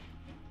here?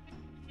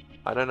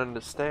 I don't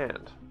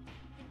understand.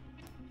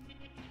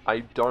 I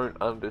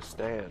don't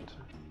understand.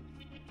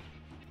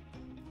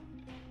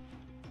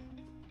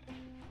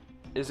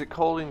 Is it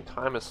calling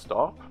timer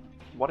stop?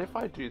 What if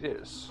I do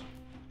this?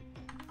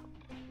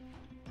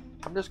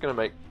 I'm just gonna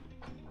make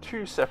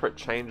 2 separate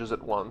changes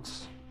at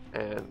once,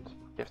 and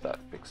if that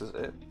fixes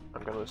it,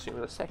 I'm gonna assume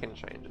the second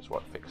change is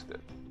what fixed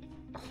it.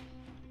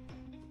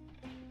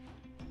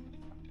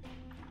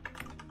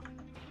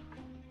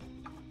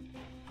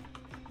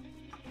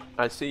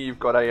 I see you've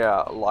got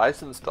a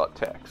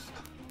license.txt.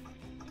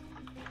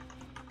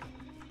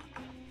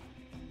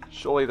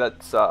 Surely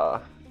that's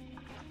I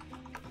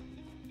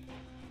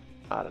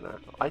don't know.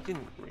 I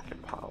didn't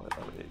recompile it,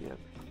 I'm an idiot.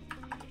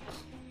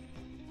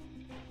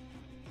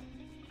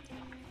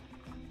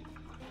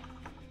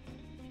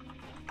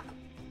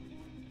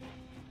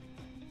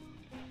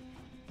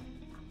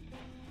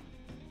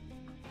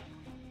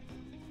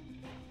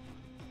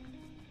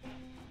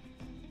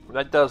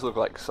 That does look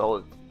like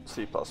solid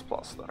C++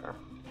 though.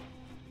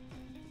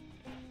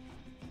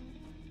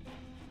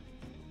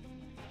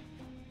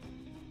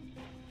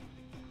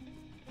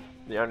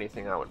 The only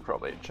thing I would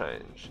probably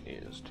change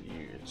is to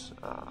use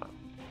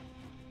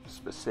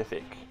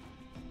specific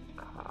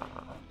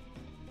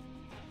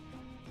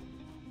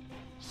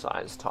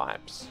size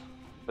types,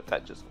 but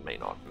that just may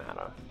not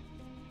matter.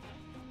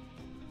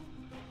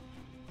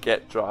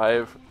 Get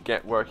drive,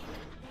 get work,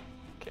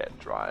 get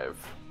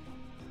drive.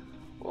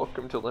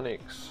 Welcome to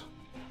Linux.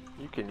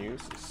 You can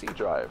use C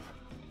drive.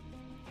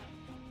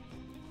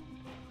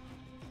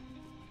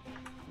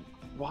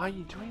 Why are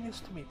you doing this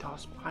to me,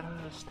 DOS? I don't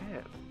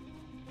understand.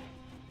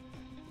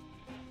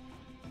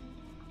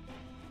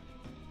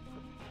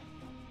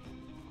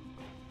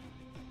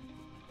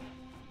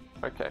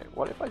 Okay,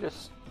 what if I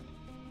just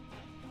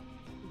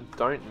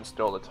don't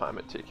install the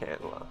timer tick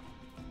handler?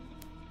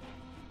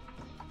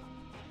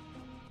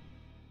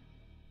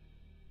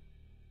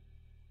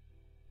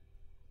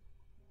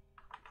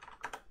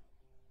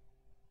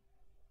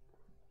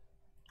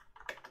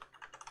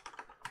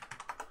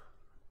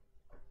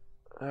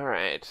 All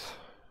right.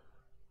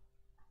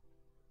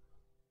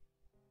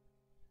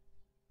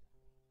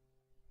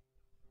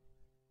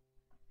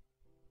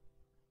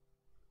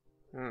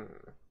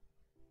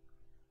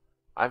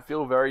 I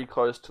feel very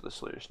close to the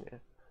solution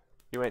here.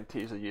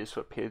 UNTs are used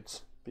for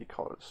PIDs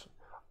because...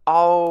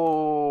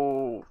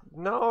 Oh,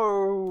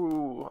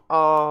 no!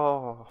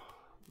 Oh.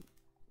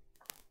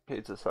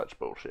 PIDs are such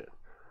bullshit.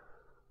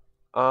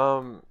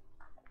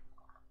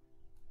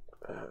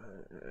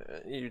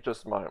 You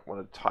just might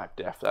want to type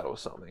def that or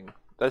something.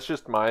 That's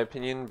just my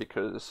opinion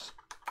because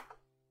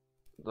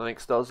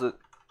Linux does it.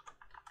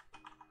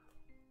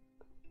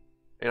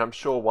 And I'm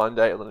sure one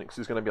day Linux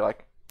is going to be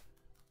like,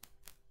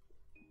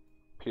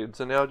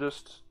 PIDs are now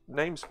just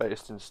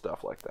namespaced and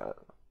stuff like that.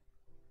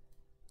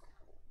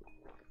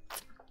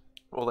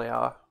 Well, they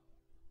are.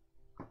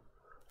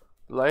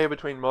 The layer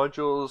between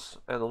modules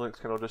and the Linux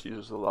kernel just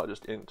uses the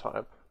largest int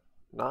type.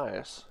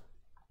 Nice.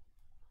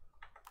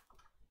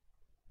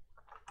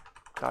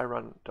 Did I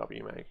run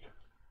wmake?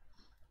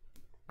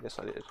 Yes,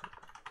 I did.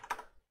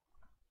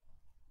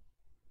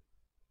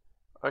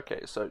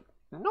 Okay, so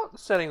not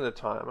setting the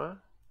timer.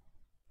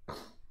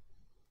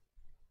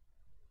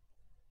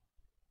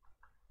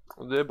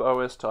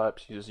 libOS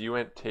types uses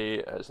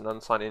uint as an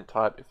unsigned int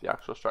type if the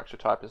actual structure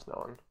type is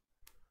known.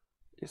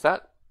 Is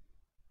that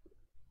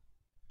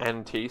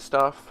NT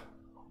stuff?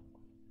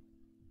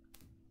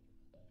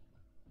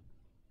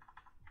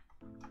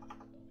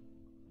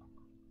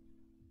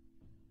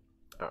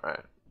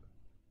 Alright.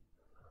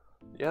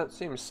 Yeah, it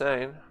seems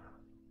sane.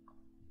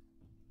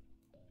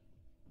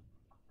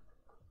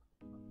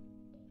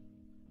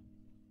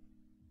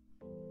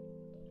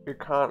 You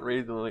can't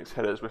read the Linux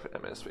headers with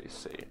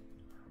MSVC.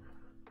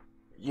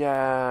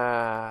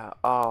 Yeah,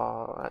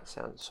 oh, that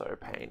sounds so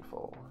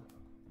painful.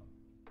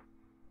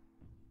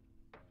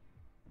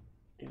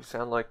 You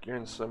sound like you're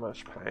in so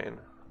much pain.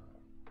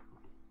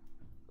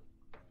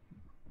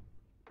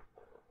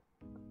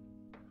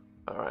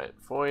 Alright,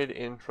 void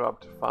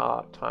interrupt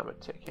var timer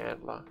tick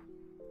handler.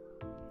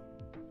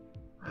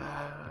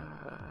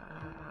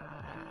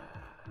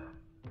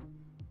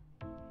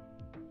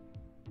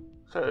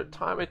 So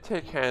timer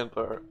tick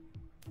handler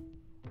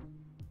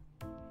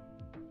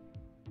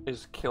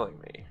is killing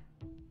me.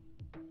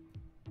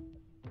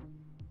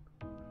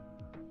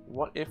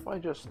 What if I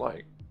just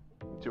like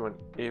do an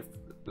if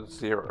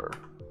 0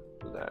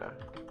 there?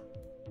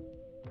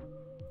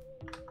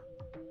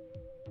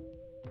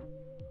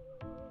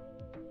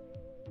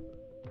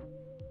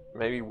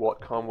 Maybe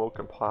Watcom will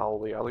compile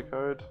the other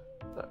code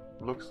that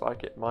looks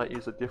like it might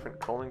use a different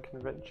calling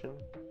convention.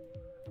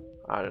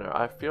 I don't know,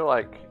 I feel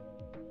like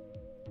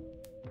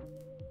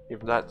if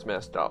that's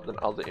messed up, then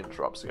other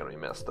interrupts are going to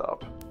be messed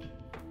up.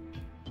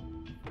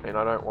 And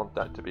I don't want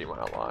that to be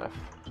my life.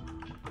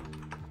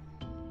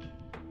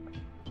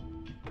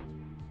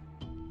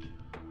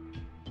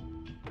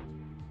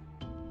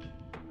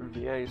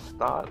 VA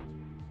start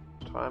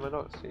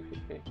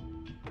timer.cpp.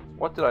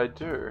 What did I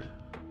do?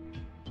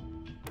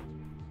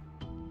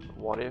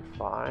 What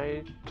if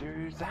I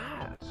do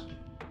that?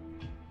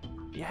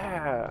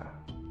 Yeah.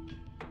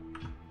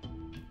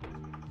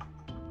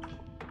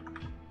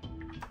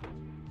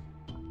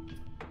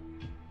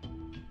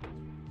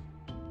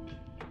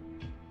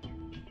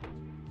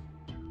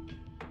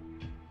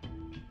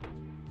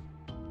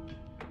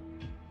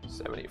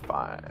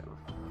 $75.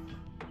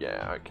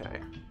 Yeah, okay.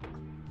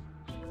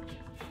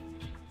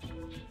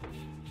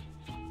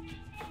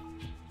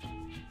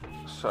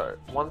 So,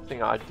 one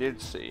thing I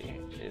did see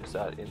is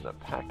that in the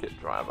packet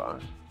driver,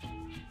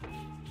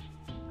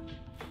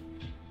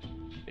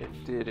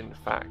 it did in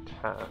fact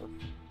have,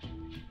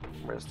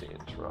 where's the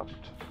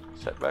interrupt?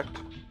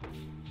 Setvect.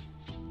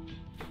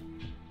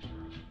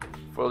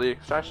 For the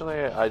extraction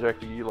layer, I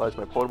directly utilized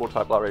my portable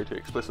type library to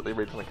explicitly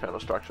read from the kernel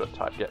structure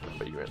type get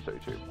number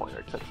UN32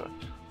 etc.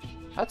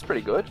 That's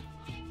pretty good.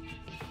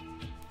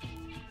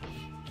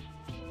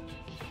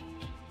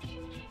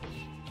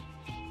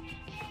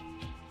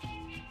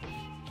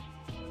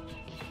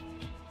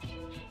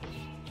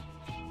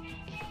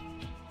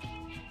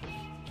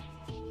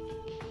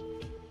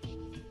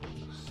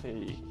 Let's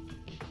see.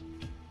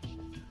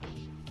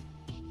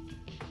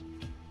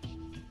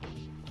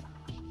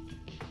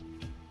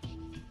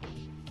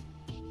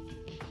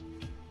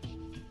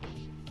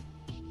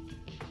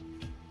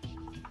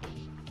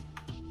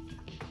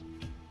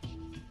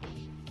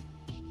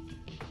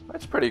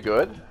 That's pretty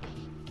good.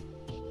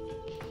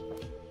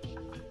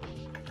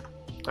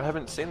 I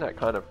haven't seen that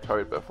kind of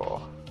code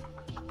before.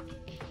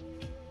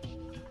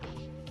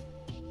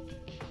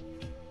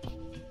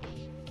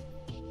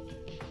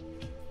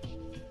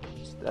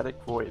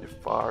 Static void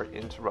var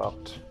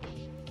interrupt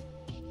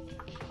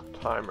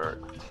timer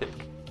tick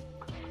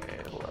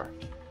handler.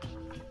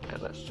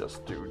 And let's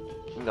just do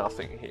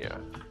nothing here.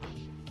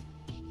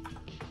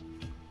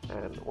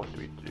 And what do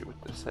we do with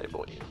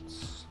disable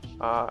ints?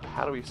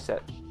 How do we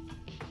set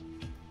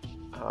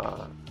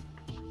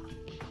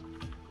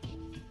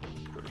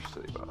British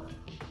city bar?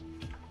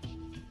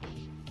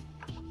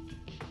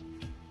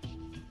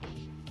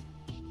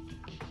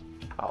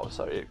 Oh,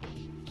 so it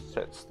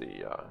sets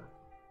the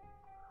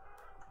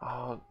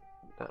oh,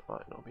 that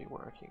might not be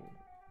working.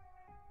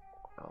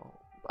 Oh,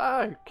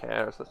 who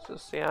cares? Let's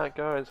just see how it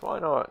goes. Why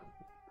not?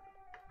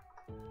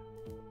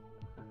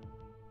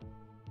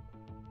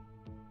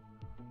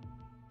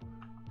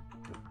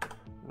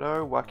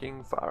 No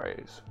whacking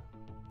furries.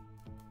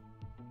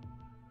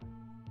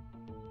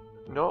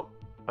 Nope.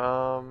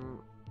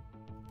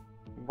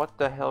 What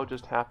the hell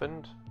just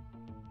happened?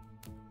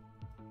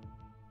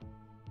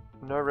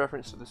 No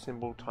reference to the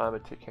symbol timer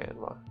tick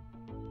handler.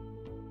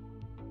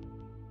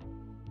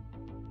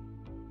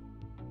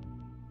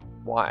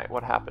 What? Why?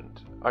 What happened?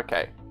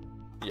 Okay.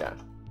 Yeah.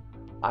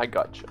 I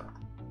gotcha.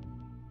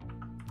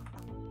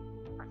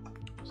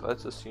 So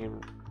let's assume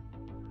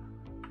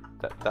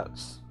that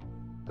that's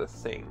the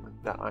thing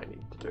that I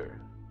need to do.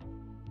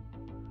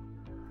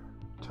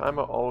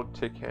 Timer old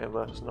tick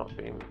handler has not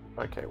been...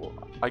 Okay, well,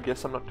 I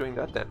guess I'm not doing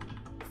that then.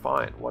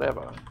 Fine,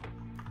 whatever.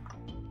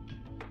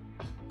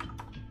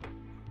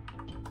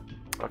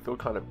 I feel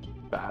kind of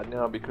bad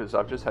now because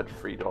I've just had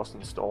FreeDOS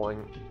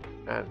installing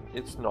and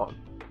it's not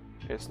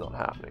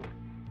happening.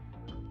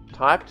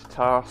 Typed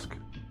task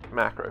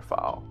macro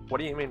file. What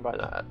do you mean by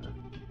that?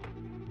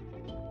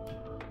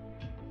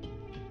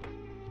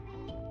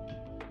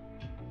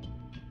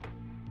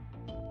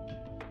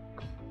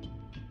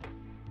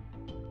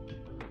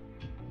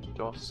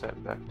 DOS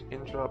setvect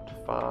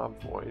interrupt var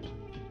void.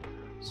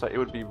 So it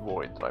would be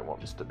void that I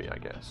want this to be, I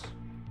guess.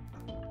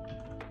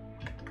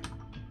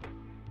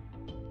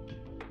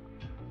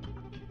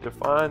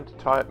 Defined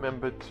type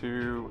member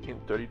to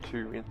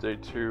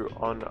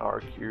int32 on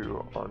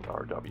RQ on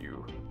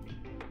RW.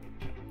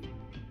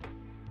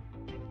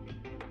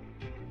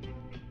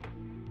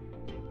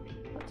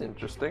 That's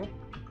interesting.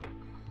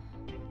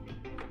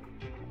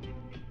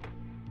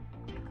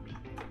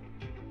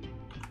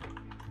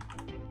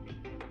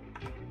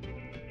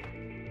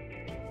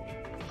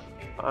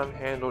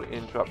 Unhandled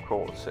interrupt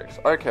call to 6.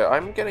 Okay,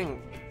 I'm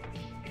getting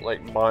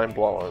like mind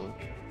blown.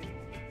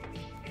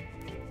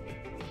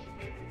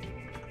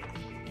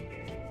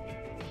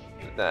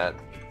 That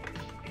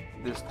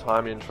this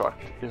time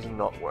interrupt is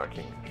not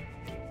working.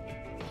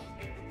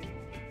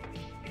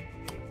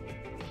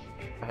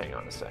 Hang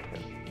on a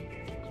second.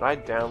 Did I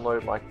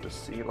download like the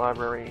C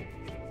library?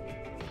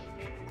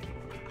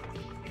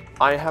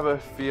 I have a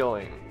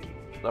feeling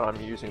that I'm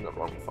using the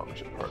wrong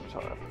function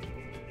prototype.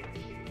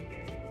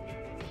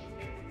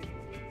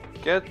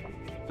 Get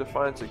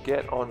defines a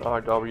get on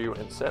RW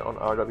and set on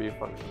RW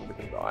function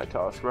within the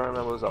iTask. Where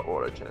members are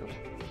auto-gent.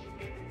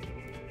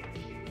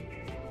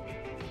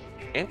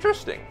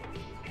 Interesting.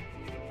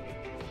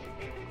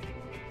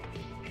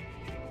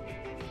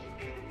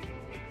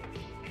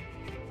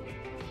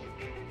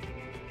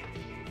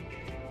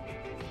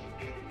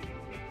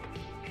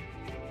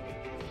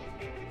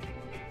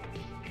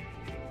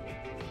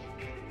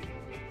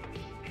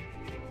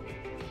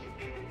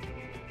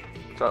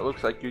 So it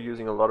looks like you're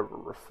using a lot of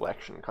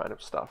reflection kind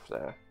of stuff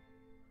there.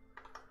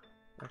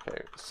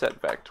 Okay,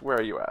 setvect, where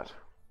are you at?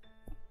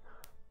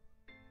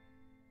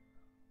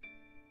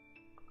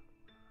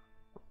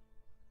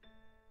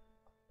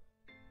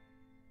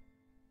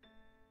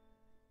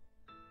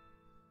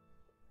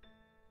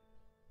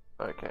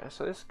 Okay,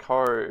 so this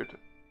code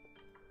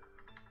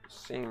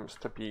seems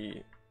to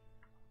be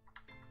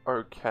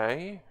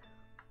okay.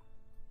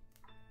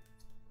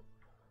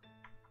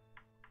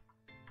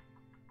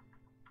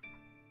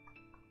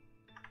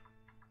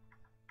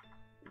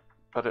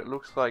 But it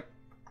looks like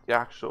the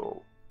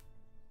actual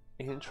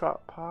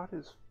interrupt part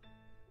is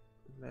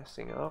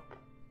messing up,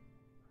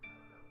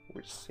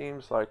 which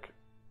seems like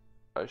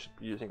I should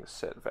be using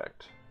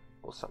setvect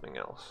or something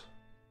else.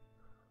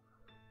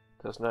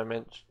 There's no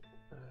mention.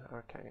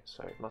 Okay,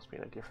 so it must be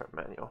in a different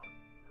manual.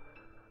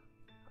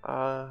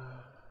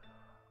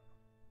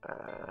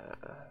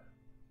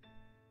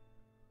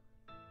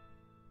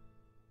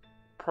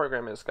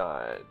 Programmer's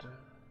Guide.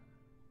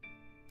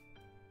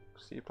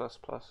 C++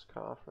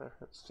 CARF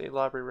reference. C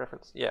library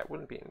reference. Yeah, it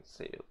wouldn't be in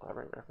C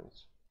library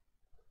reference.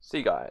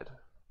 C guide.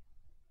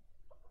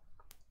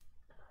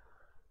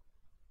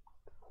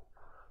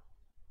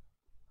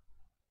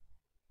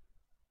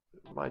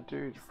 My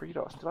dude,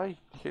 FreeDOS, did I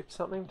hit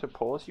something to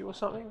pause you or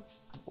something?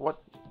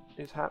 What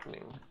is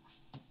happening?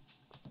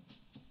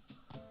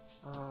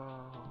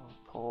 Oh,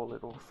 poor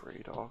little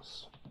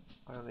FreeDOS.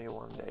 Only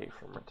one day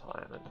from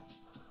retirement.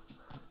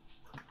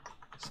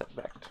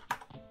 Setvect.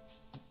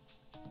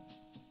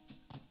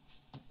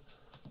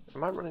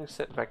 Am I running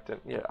setvect?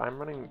 Yeah, I'm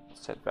running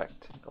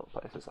setvect in all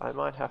places. I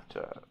might have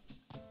to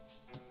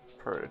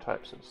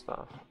prototype some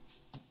stuff.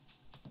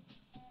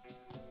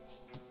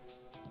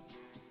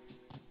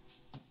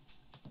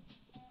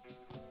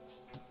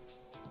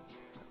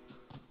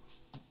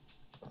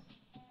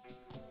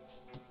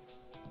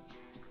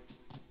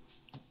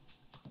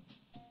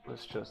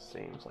 This just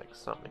seems like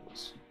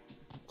something's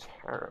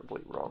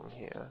terribly wrong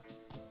here.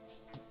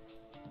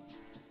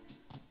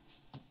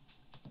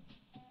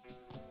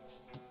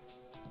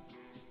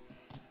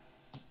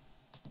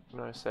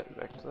 No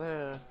setvect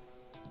there.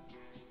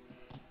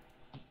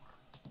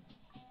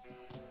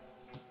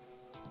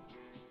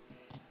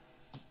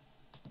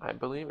 I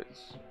believe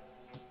it's...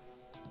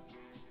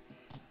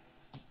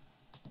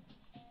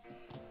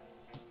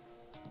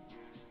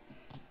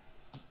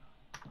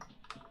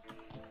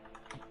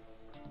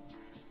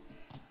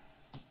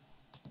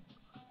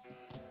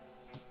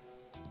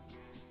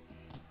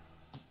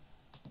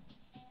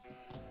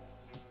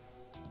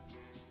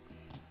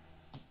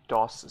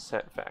 DOS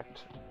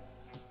setvect.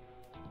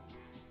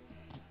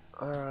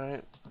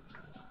 Alright.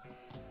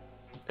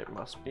 It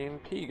must be in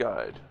P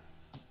guide.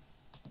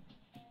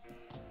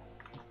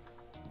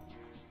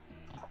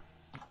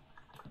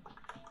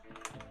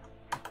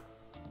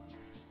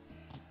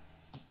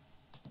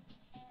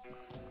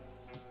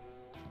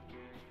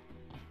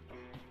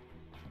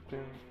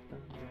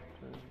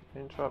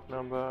 Interrupt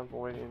number,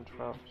 void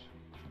interrupt.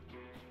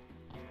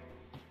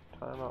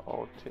 Timer,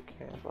 old tick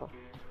handler.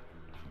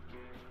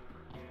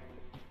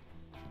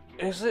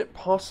 Is it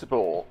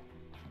possible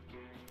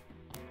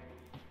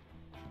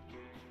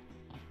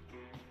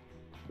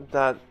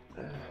that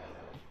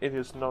it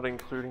is not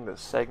including the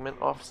segment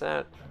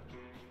offset?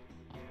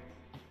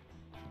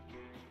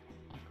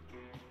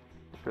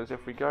 Because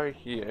if we go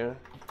here,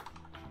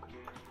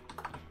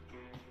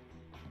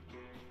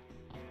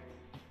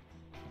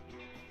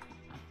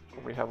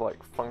 we have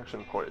like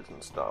function pointers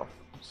and stuff,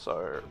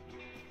 so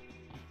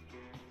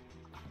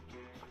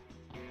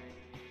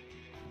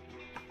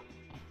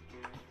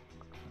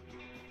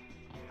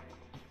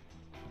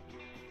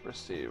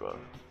receiver.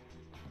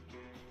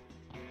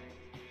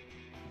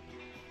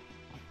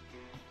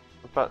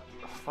 But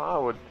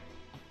file would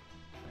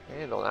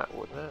handle that,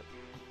 wouldn't it?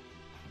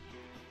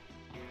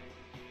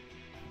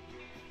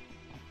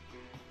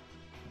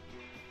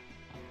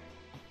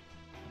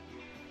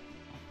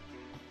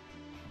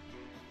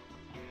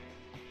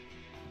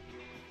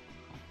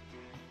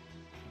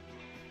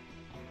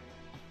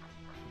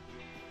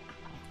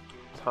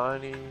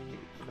 Tiny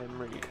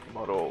memory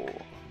model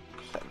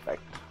setvect.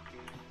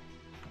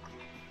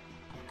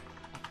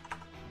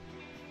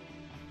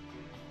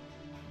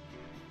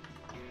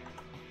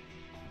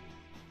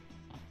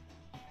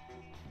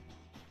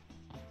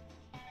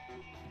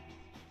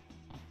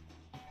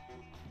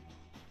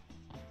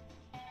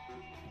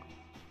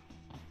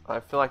 I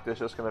feel like there's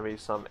just going to be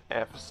some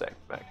F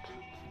setvect.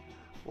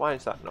 Why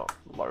is that not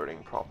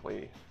loading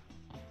properly?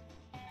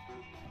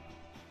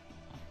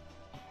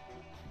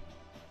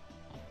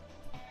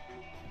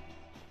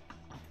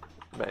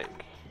 Make.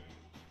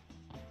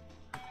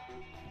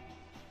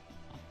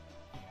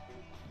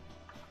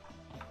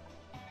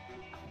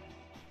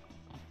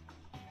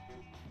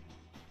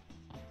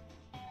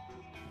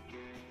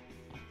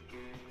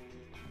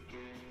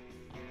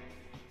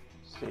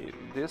 See,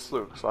 this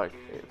looks like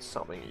it's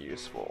something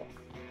useful.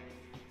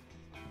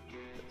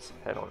 Let's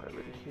head on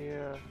over to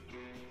here.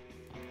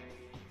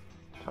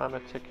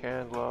 Timer tick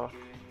handler.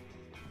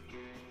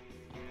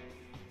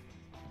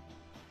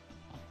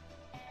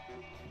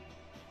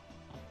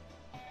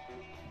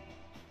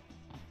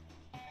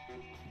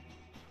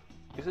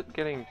 Is it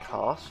getting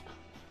cast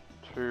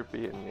to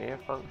be a near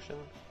function?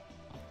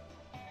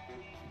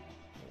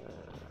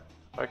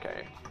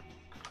 Okay.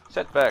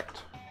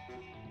 Setvect.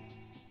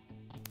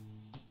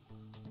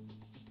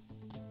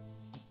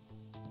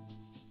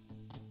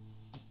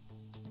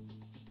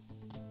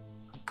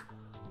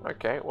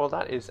 Okay, well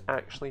that is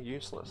actually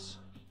useless.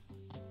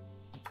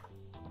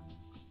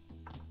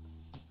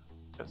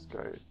 Let's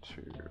go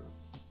to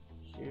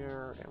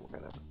here and we're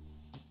gonna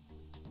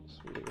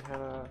sudo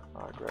header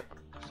grep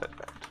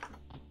setvect.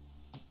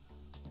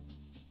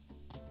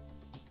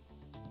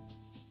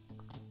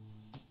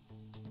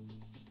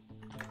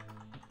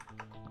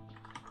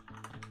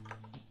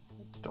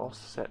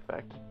 DOS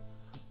setvect.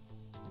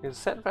 Is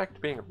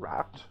setvect being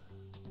wrapped?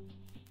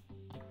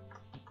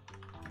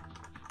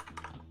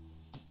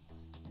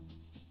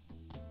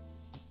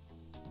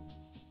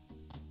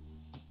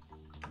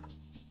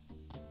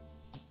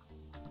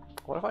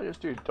 What if I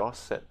just do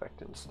DOS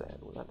setvect instead?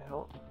 Will that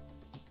help?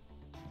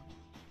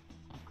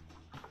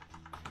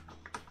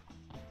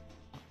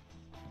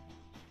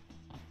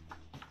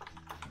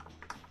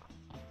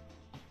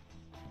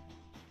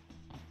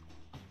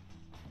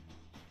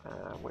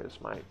 Where's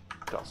my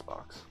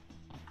DOSBox?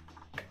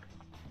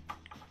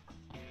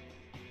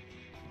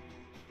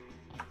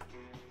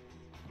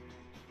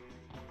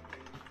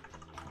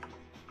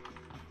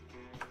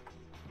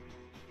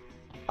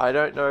 I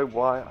don't know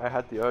why I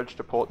had the urge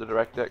to port the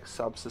DirectX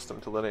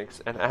subsystem to Linux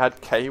and add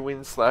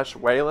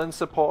kwin/Wayland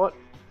support.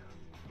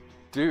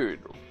 Dude,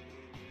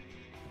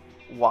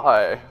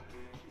 why?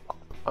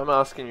 I'm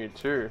asking you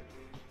too.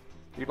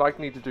 You'd like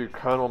me to do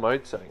kernel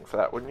mode setting for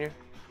that, wouldn't you?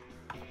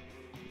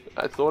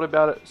 I thought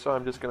about it, so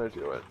I'm just gonna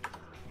do it.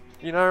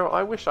 You know,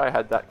 I wish I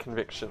had that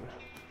conviction.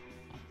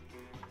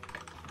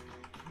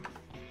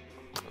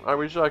 I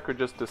wish I could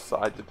just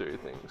decide to do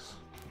things.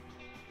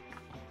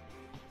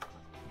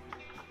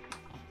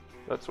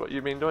 That's what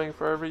you've been doing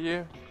for over a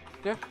year?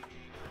 Yeah.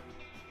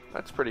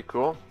 That's pretty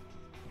cool.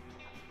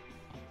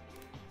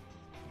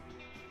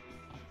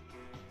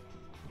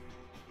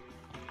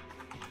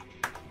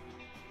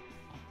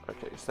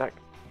 Okay, stack.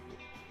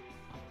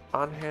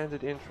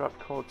 Unhandled interrupt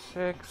code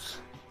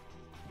 6.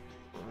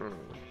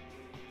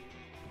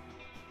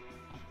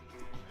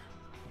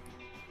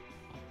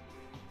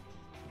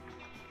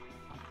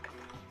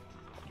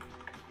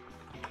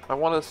 I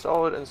want a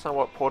solid and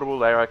somewhat portable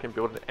layer I can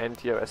build an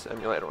NTOS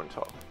emulator on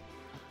top.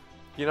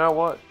 You know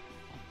what?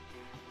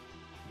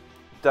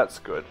 That's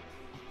good.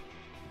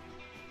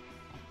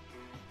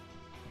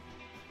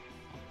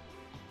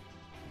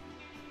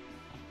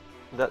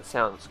 That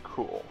sounds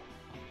cool.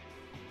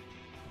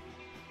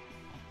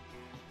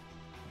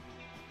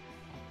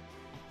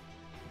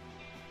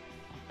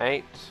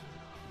 Eight.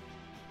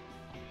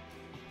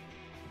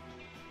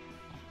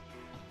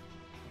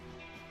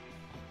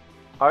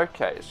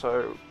 Okay,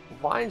 so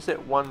Why is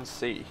it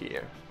 1C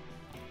here?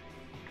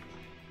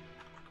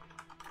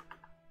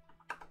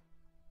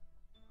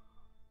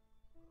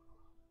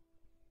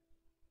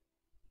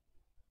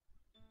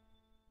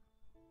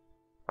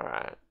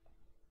 Alright.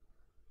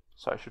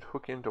 So I should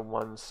hook into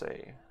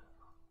 1C.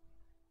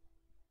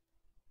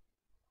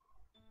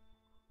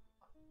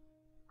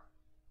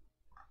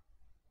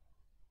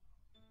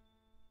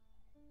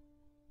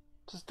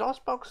 Does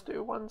DOSBox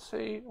do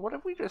 1C? What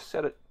if we just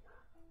set it?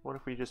 What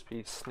if we just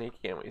be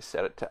sneaky and we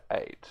set it to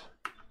 8?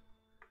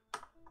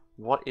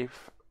 What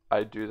if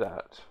I do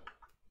that?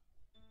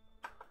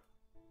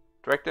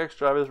 DirectX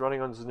drivers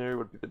running on GNU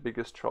would be the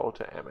biggest troll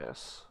to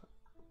MS.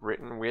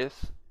 Written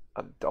with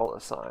a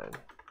 $sign.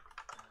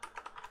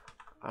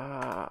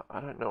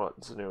 I don't know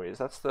what GNU is.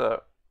 That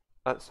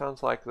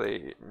sounds like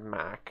the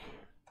Mac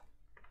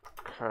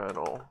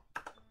kernel.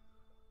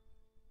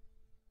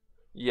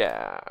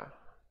 Yeah.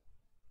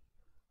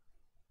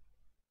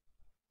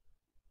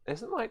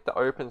 Isn't like the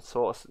open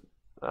source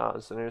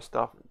GNU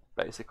stuff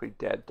basically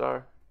dead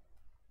though?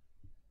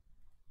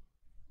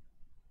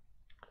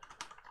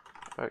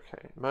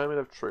 Okay, moment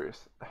of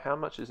truth. How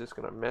much is this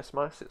going to mess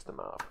my system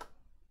up?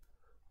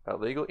 A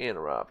legal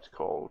interrupt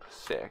called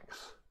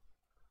sex.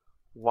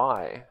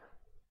 Why?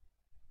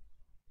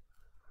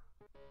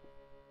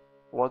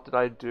 What did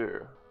I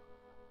do?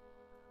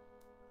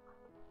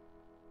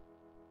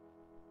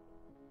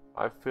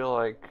 I feel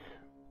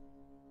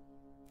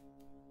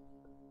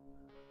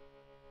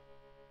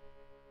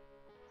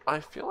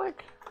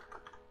like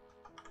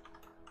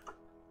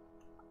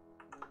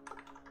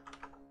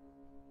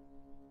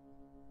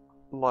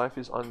life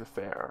is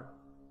unfair.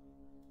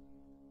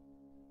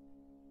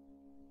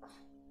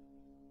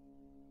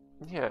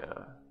 Yeah,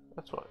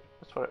 that's what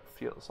it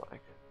feels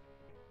like.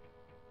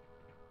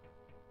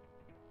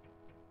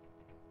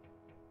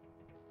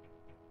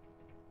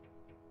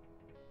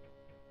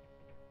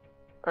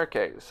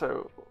 Okay,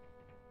 so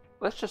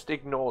let's just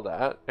ignore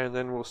that and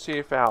then we'll see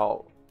if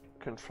our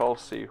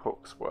Ctrl-C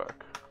hooks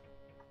work.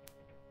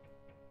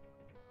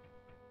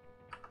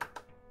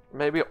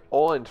 Maybe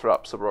all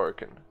interrupts are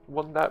broken.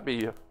 Wouldn't that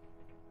be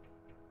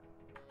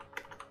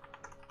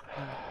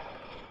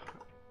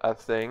a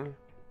thing?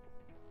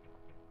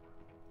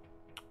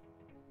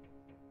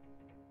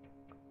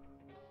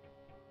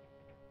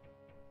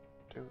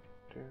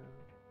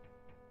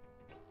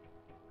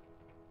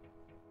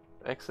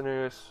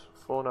 Exynos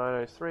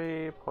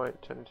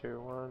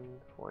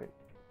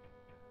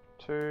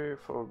 4903.1021.2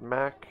 for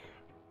Mac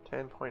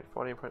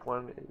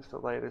 10.14.1 is the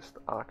latest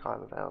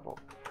archive available.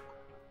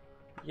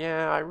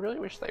 Yeah, I really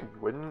wish they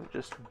wouldn't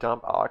just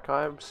dump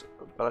archives,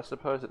 but I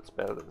suppose it's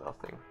better than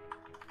nothing.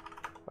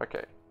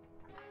 Okay.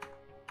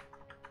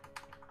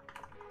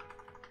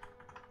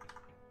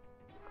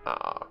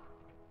 Ah,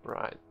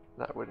 right.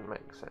 That wouldn't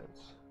make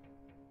sense.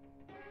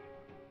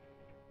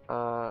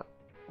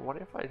 What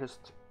if I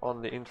just,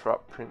 on the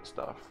interrupt, print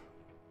stuff?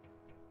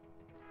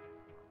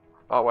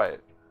 Oh, wait.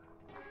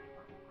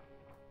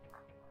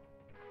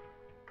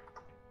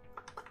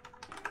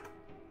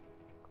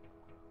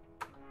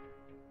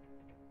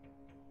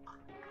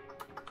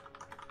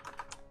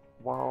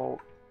 While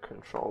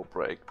Ctrl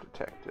Break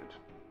detected.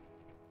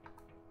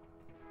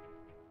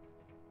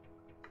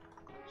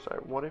 So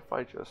what if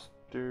I just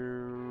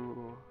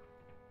do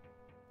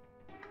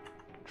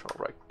Ctrl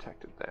Break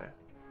detected there?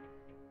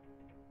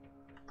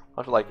 I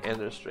have to like end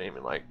the stream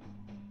in like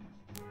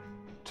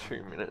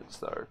 2 minutes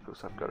though,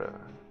 because I've got to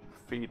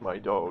feed my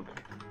dog.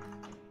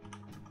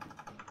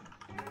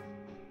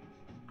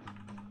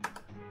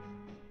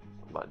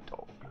 My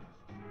dog.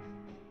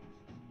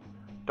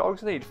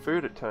 Dogs need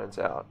food, it turns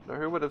out.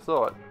 Who would have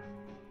thought?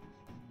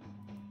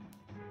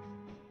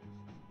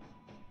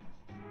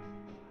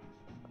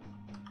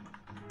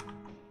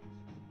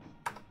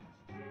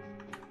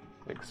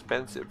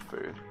 Expensive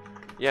food.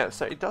 Yeah,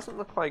 so it doesn't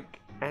look like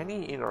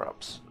any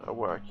interrupts are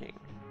working.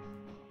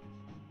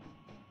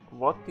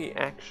 What the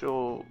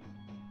actual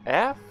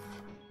F?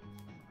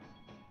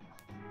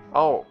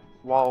 Oh,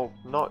 while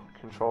not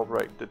Ctrl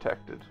Break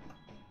detected.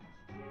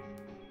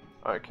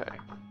 Okay.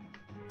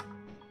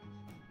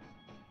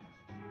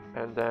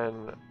 And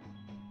then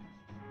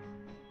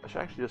I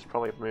should actually just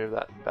probably move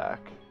that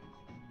back.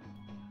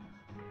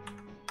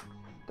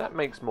 That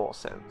makes more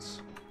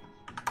sense.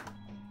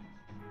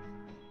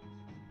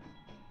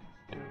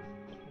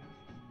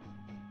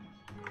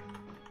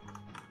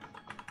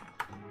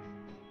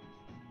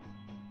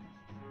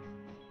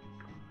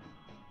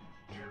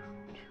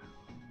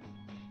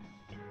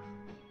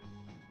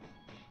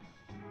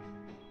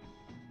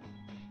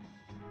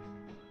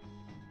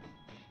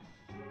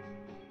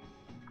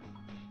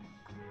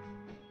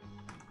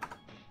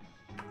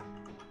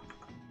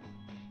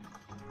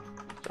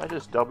 Did I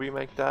just W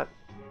make that?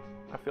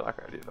 I feel like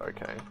I did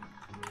okay.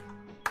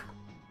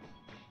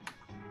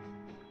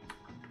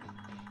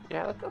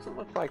 Yeah, that doesn't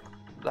look like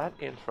that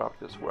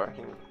interrupt is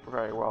working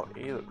very well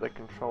either, the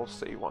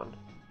Ctrl-C one.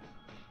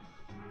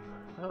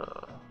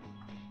 Huh.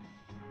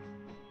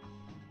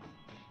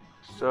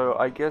 So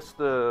I guess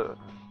the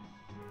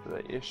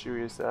issue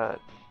is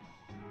that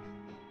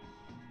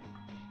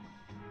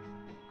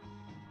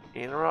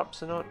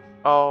interrupts are not.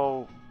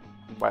 Oh,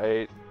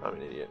 wait, I'm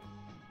an idiot.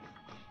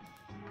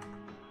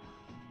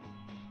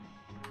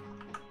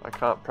 I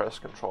can't press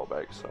Ctrl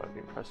Break, so I've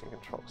been pressing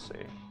Ctrl C.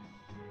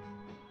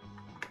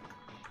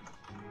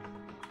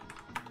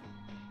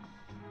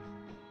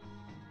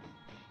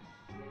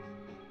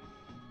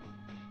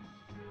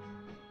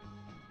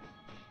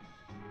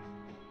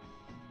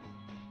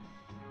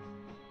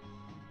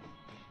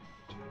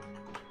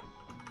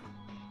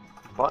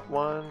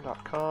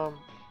 Watcom,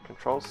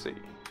 Ctrl C.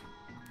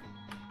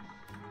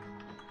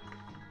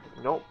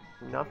 Nope,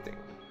 nothing.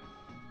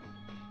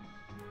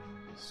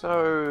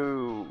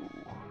 So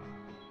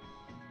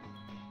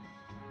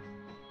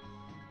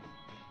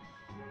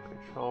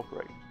Ctrl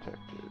Break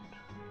detected,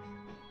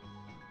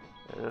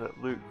 and then it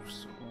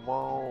loops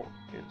while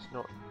it's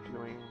not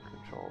doing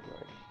Ctrl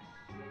Break.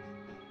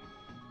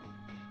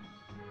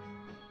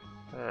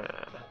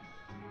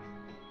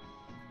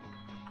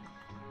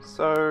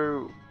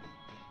 So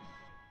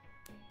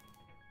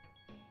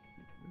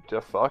the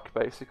fuck,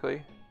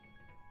 basically.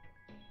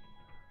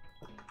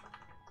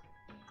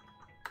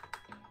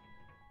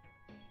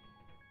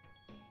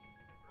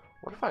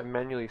 What if I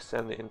manually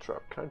send the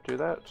interrupt? Can I do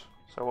that?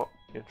 So what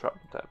interrupt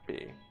would that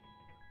be?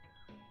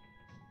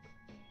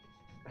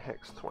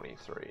 Hex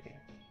 23.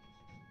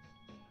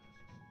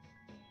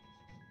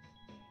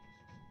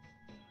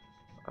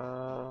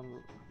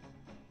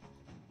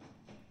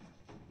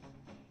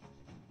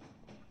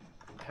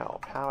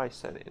 Help, how I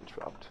send an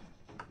interrupt.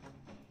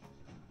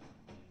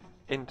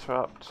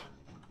 Interrupt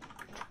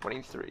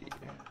 23.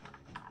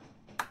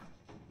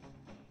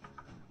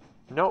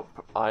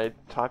 Nope, I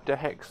typed a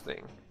hex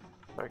thing.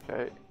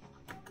 Okay,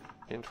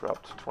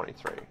 interrupt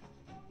 23.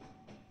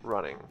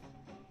 Running.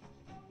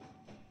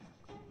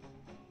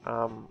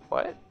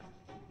 What?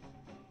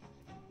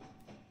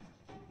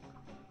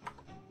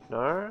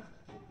 No?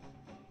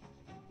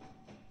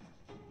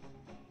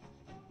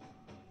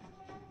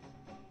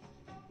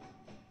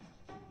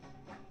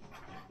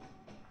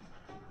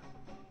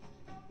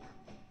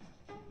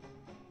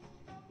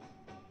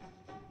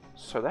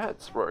 So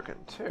that's broken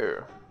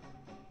too.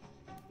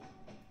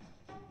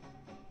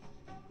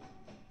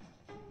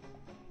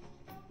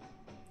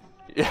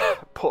 Yeah,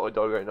 poor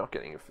doggo not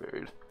getting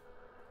food.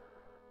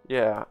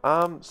 Yeah,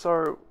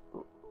 so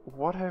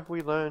what have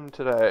we learned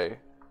today?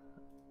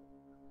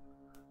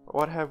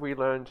 What have we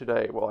learned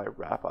today while I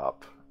wrap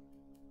up?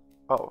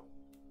 Oh,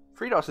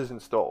 FreeDOS is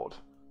installed.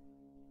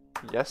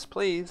 Yes,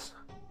 please.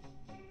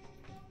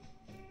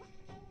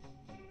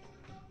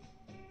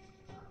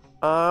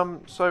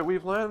 So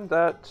we've learned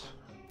that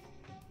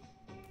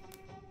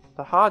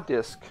the hard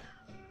disk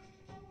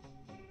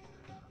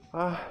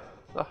for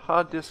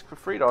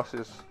FreeDOS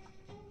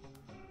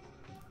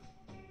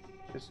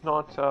is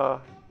not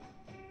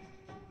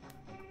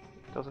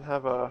doesn't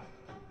have a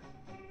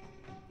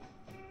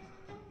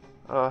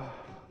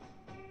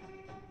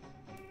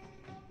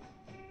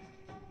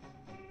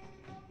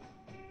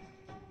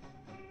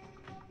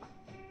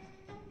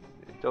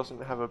it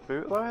doesn't have a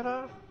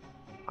bootloader?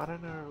 I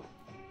don't know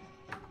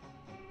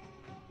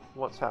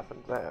what's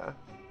happened there,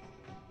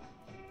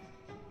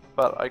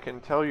 but I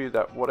can tell you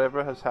that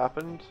whatever has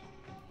happened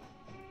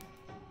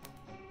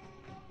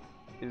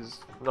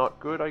is not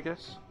good, I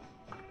guess.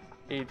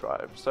 E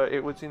drive, so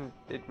it would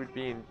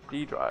be in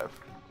D drive.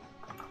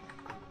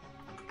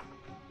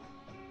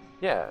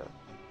 Yeah.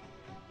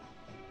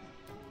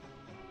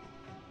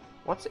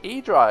 What's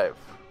E drive?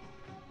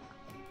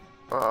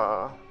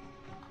 Let's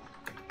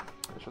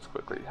just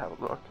quickly have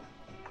a look.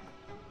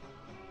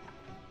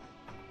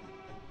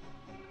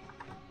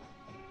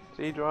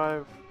 C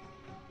drive.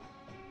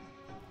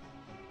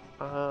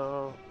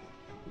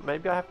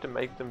 Maybe I have to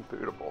make them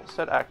bootable.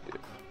 Set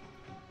active.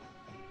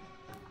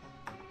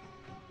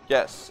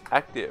 Yes,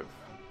 active.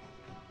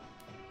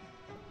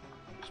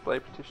 Display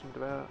partition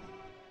devour.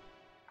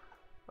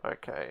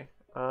 Okay.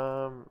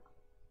 And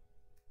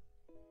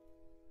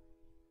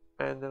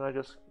then I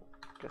just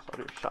guess I'll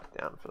do a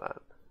shutdown for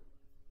that.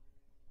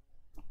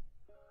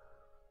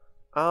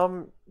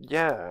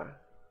 Yeah.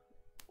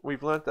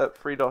 We've learnt that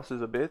FreeDOS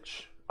is a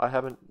bitch. I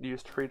haven't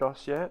used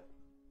FreeDOS yet,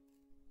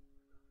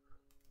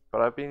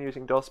 but I've been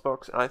using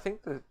DOSBox, and I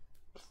think the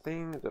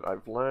thing that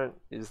I've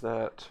learnt is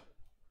that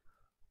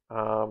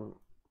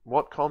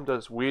Watcom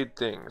does weird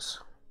things,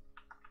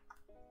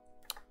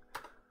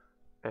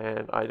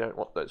 and I don't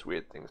want those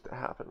weird things to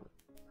happen.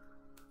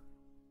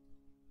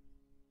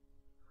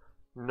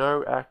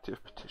 No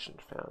active petition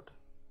found.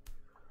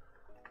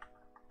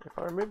 If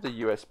I remove the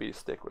USB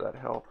stick, will that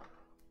help?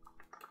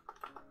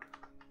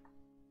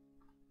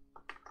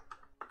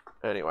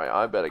 Anyway,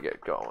 I better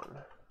get going.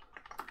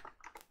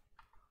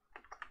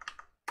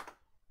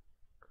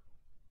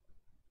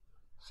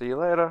 See you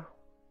later.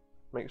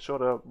 Make sure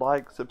to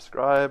like,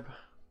 subscribe,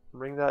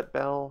 ring that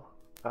bell.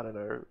 I don't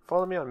know.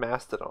 Follow me on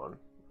Mastodon.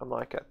 I'm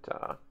like at,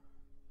 I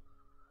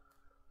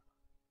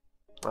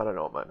don't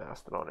know what my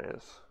Mastodon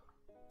is.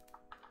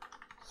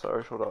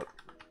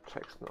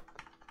 Social.text.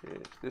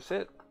 Is this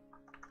it?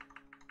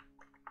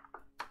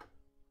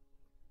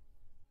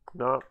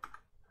 No.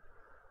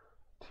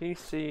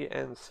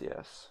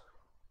 PCNCS.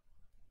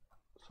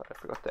 Sorry, I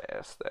forgot the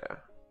S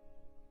there.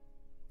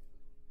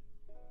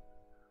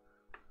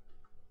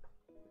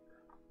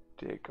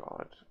 Dear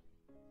God.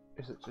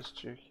 Is it just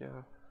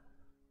Jookia?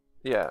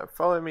 Yeah,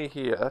 follow me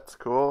here. That's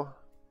cool.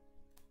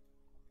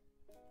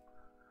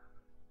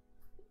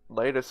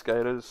 Later,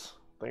 skaters.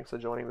 Thanks for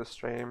joining the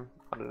stream.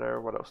 I don't know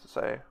what else to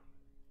say.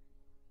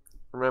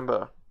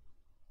 Remember,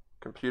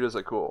 computers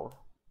are cool.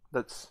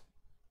 That's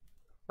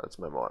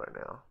my motto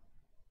now.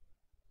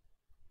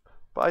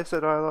 Bye,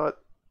 said Highlight.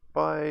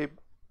 Bye,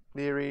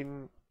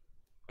 Nearing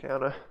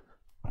Counter.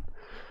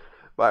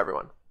 Bye,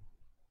 everyone.